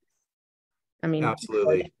 I mean,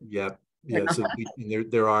 absolutely. Yeah. So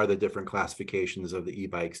there are the different classifications of the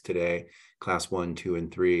e-bikes today, class 1, 2,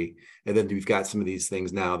 and 3. And then we've got some of these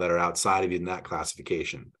things now that are outside of even that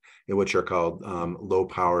classification, which are called low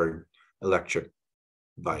powered electric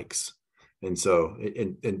bikes. And so,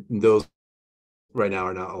 and those right now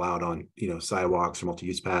are not allowed on, sidewalks or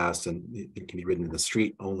multi-use paths, and it can be ridden in the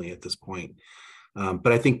street only at this point.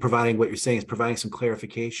 But I think providing some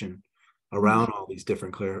clarification around all these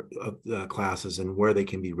different classes and where they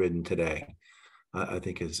can be ridden today, I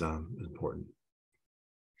think is important.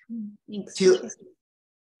 Thanks.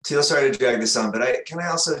 Teal, sorry to drag this on, but I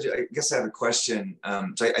guess I have a question.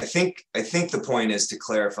 So I think the point is to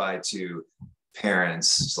clarify to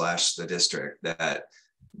parents / the district that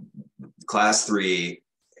class 3,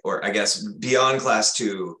 or I guess beyond class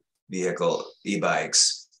 2 vehicle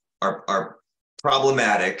e-bikes are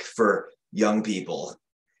problematic for young people.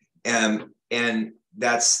 And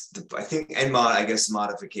that's I guess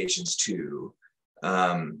modifications too.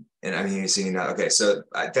 And I'm hearing you saying that. Okay, so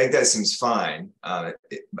I think that seems fine. I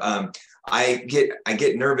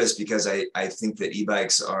get nervous because I think that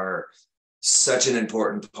e-bikes are such an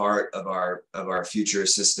important part of our future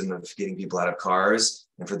system of getting people out of cars.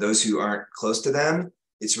 And for those who aren't close to them,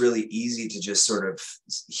 it's really easy to just sort of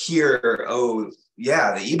hear, oh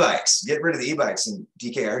yeah, the e-bikes, get rid of the e-bikes. And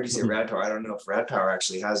DK, I heard you say Rad Power. I don't know if Rad Power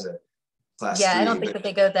actually has a class 3. I don't think that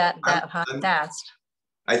they go that fast.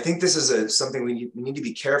 I think this is something we need to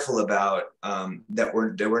be careful about, that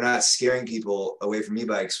we're not scaring people away from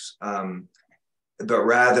e-bikes, but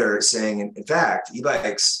rather saying, in fact,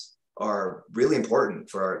 e-bikes are really important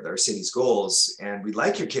for our city's goals, and we'd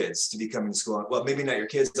like your kids to be coming to school. Well, maybe not your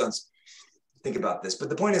kids, don't think about this, but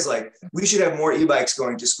the point is we should have more e-bikes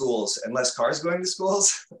going to schools and less cars going to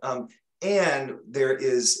schools. And there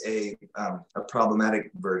is a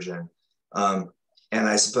problematic version. And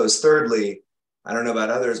I suppose thirdly, I don't know about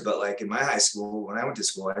others, but in my high school, when I went to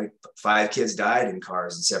school, 5 kids died in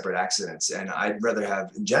cars in separate accidents. And I'd rather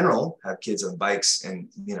have kids on bikes and,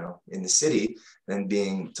 in the city than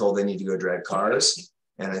being told they need to go drive cars.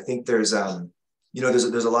 And I think there's a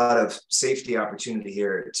lot of safety opportunity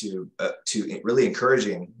here to really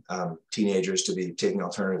encouraging teenagers to be taking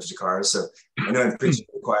alternatives to cars. So I know I'm preaching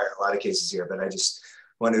to the choir in a lot of cases here, but I just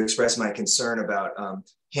want to express my concern about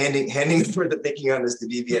handing for the thinking on this to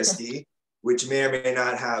BVSD, which may or may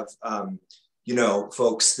not have,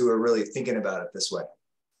 folks who are really thinking about it this way.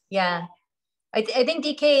 Yeah, I think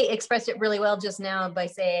DK expressed it really well just now by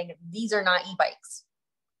saying these are not e-bikes.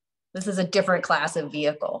 This is a different class of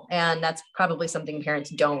vehicle, and that's probably something parents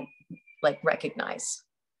don't recognize.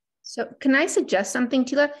 So can I suggest something,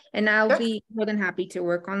 Tila? And I'll be more than happy to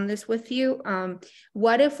work on this with you.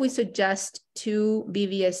 What if we suggest to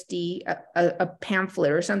BVSD a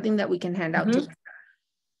pamphlet or something that we can hand out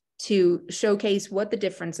to showcase what the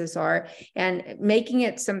differences are, and making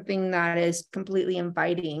it something that is completely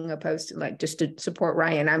inviting, opposed to just to support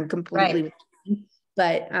Ryan. I'm completely,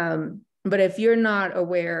 but if you're not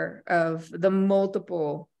aware of the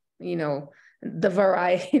multiple, the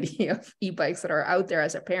variety of e-bikes that are out there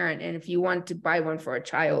as a parent. And if you want to buy one for a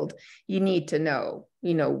child, you need to know,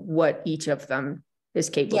 what each of them is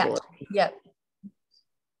capable of. Yeah.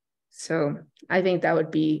 So I think that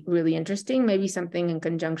would be really interesting. Maybe something in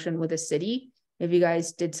conjunction with the city. If you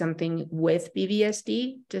guys did something with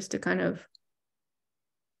BVSD, just to kind of.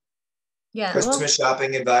 Yeah. Christmas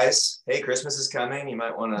shopping advice. Hey, Christmas is coming. You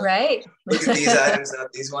might want to look at these items,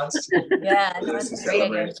 not these ones. Yeah, no, that's a great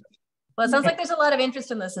idea. Well, it sounds like there's a lot of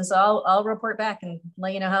interest in this, and so I'll report back and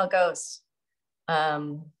let you know how it goes.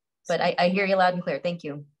 But I hear you loud and clear. Thank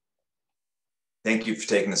you. Thank you for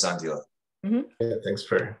taking this on, Tila. Mm-hmm. Yeah, thanks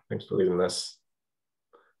for leading this.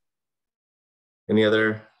 Any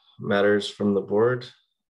other matters from the board?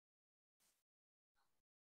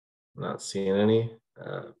 Not seeing any.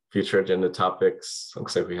 Future agenda topics.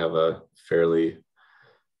 Looks like we have a fairly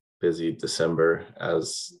busy December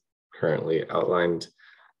as currently outlined.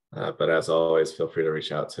 But as always, feel free to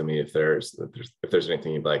reach out to me if there's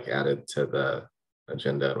anything you'd like added to the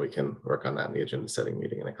agenda. We can work on that in the agenda setting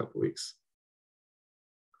meeting in a couple of weeks.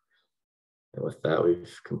 And with that,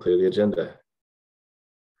 we've completed the agenda.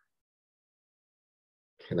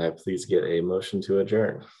 Can I please get a motion to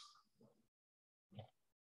adjourn?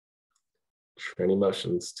 Any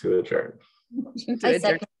motions to adjourn? I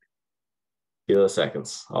second. Tila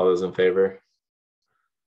seconds. All those in favor?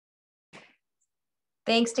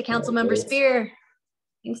 Thanks to Councilmember Spear.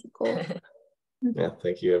 Thanks, Nicole. Yeah,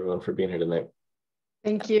 thank you everyone for being here tonight.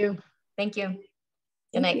 Thank you. Thank you.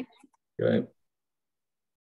 Good night. Good night.